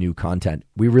release new content.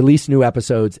 We release new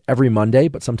episodes every Monday,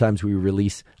 but sometimes we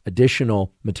release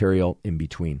additional material in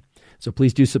between. So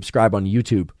please do subscribe on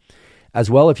YouTube. As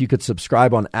well, if you could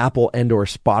subscribe on Apple and or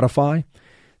Spotify,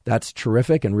 that's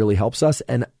terrific and really helps us.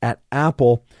 And at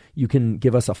Apple, you can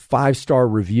give us a 5-star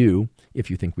review if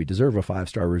you think we deserve a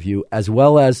 5-star review, as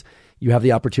well as you have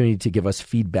the opportunity to give us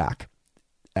feedback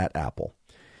at Apple.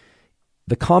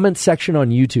 The comment section on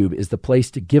YouTube is the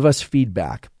place to give us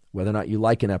feedback, whether or not you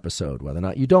like an episode, whether or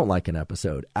not you don't like an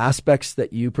episode, aspects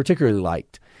that you particularly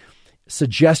liked,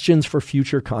 suggestions for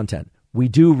future content. I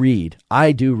do read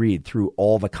through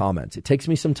all the comments. It takes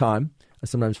me some time. I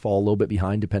sometimes fall a little bit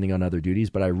behind depending on other duties,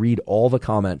 but I read all the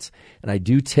comments and I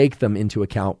do take them into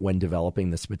account when developing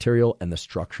this material and the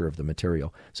structure of the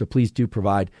material. So please do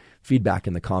provide feedback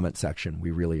in the comment section.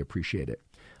 We really appreciate it.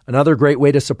 Another great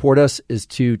way to support us is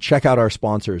to check out our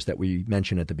sponsors that we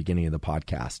mentioned at the beginning of the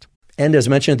podcast. And as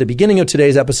mentioned at the beginning of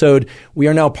today's episode, we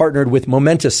are now partnered with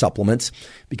Momentous Supplements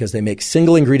because they make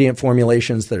single ingredient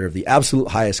formulations that are of the absolute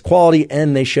highest quality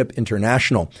and they ship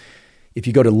international. If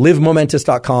you go to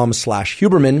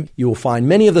livemomentous.com/Huberman, you will find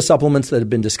many of the supplements that have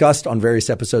been discussed on various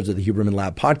episodes of the Huberman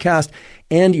Lab podcast,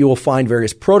 and you will find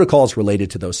various protocols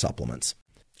related to those supplements.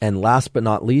 And last but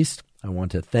not least, I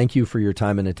want to thank you for your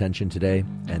time and attention today,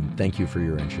 and thank you for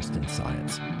your interest in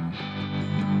science.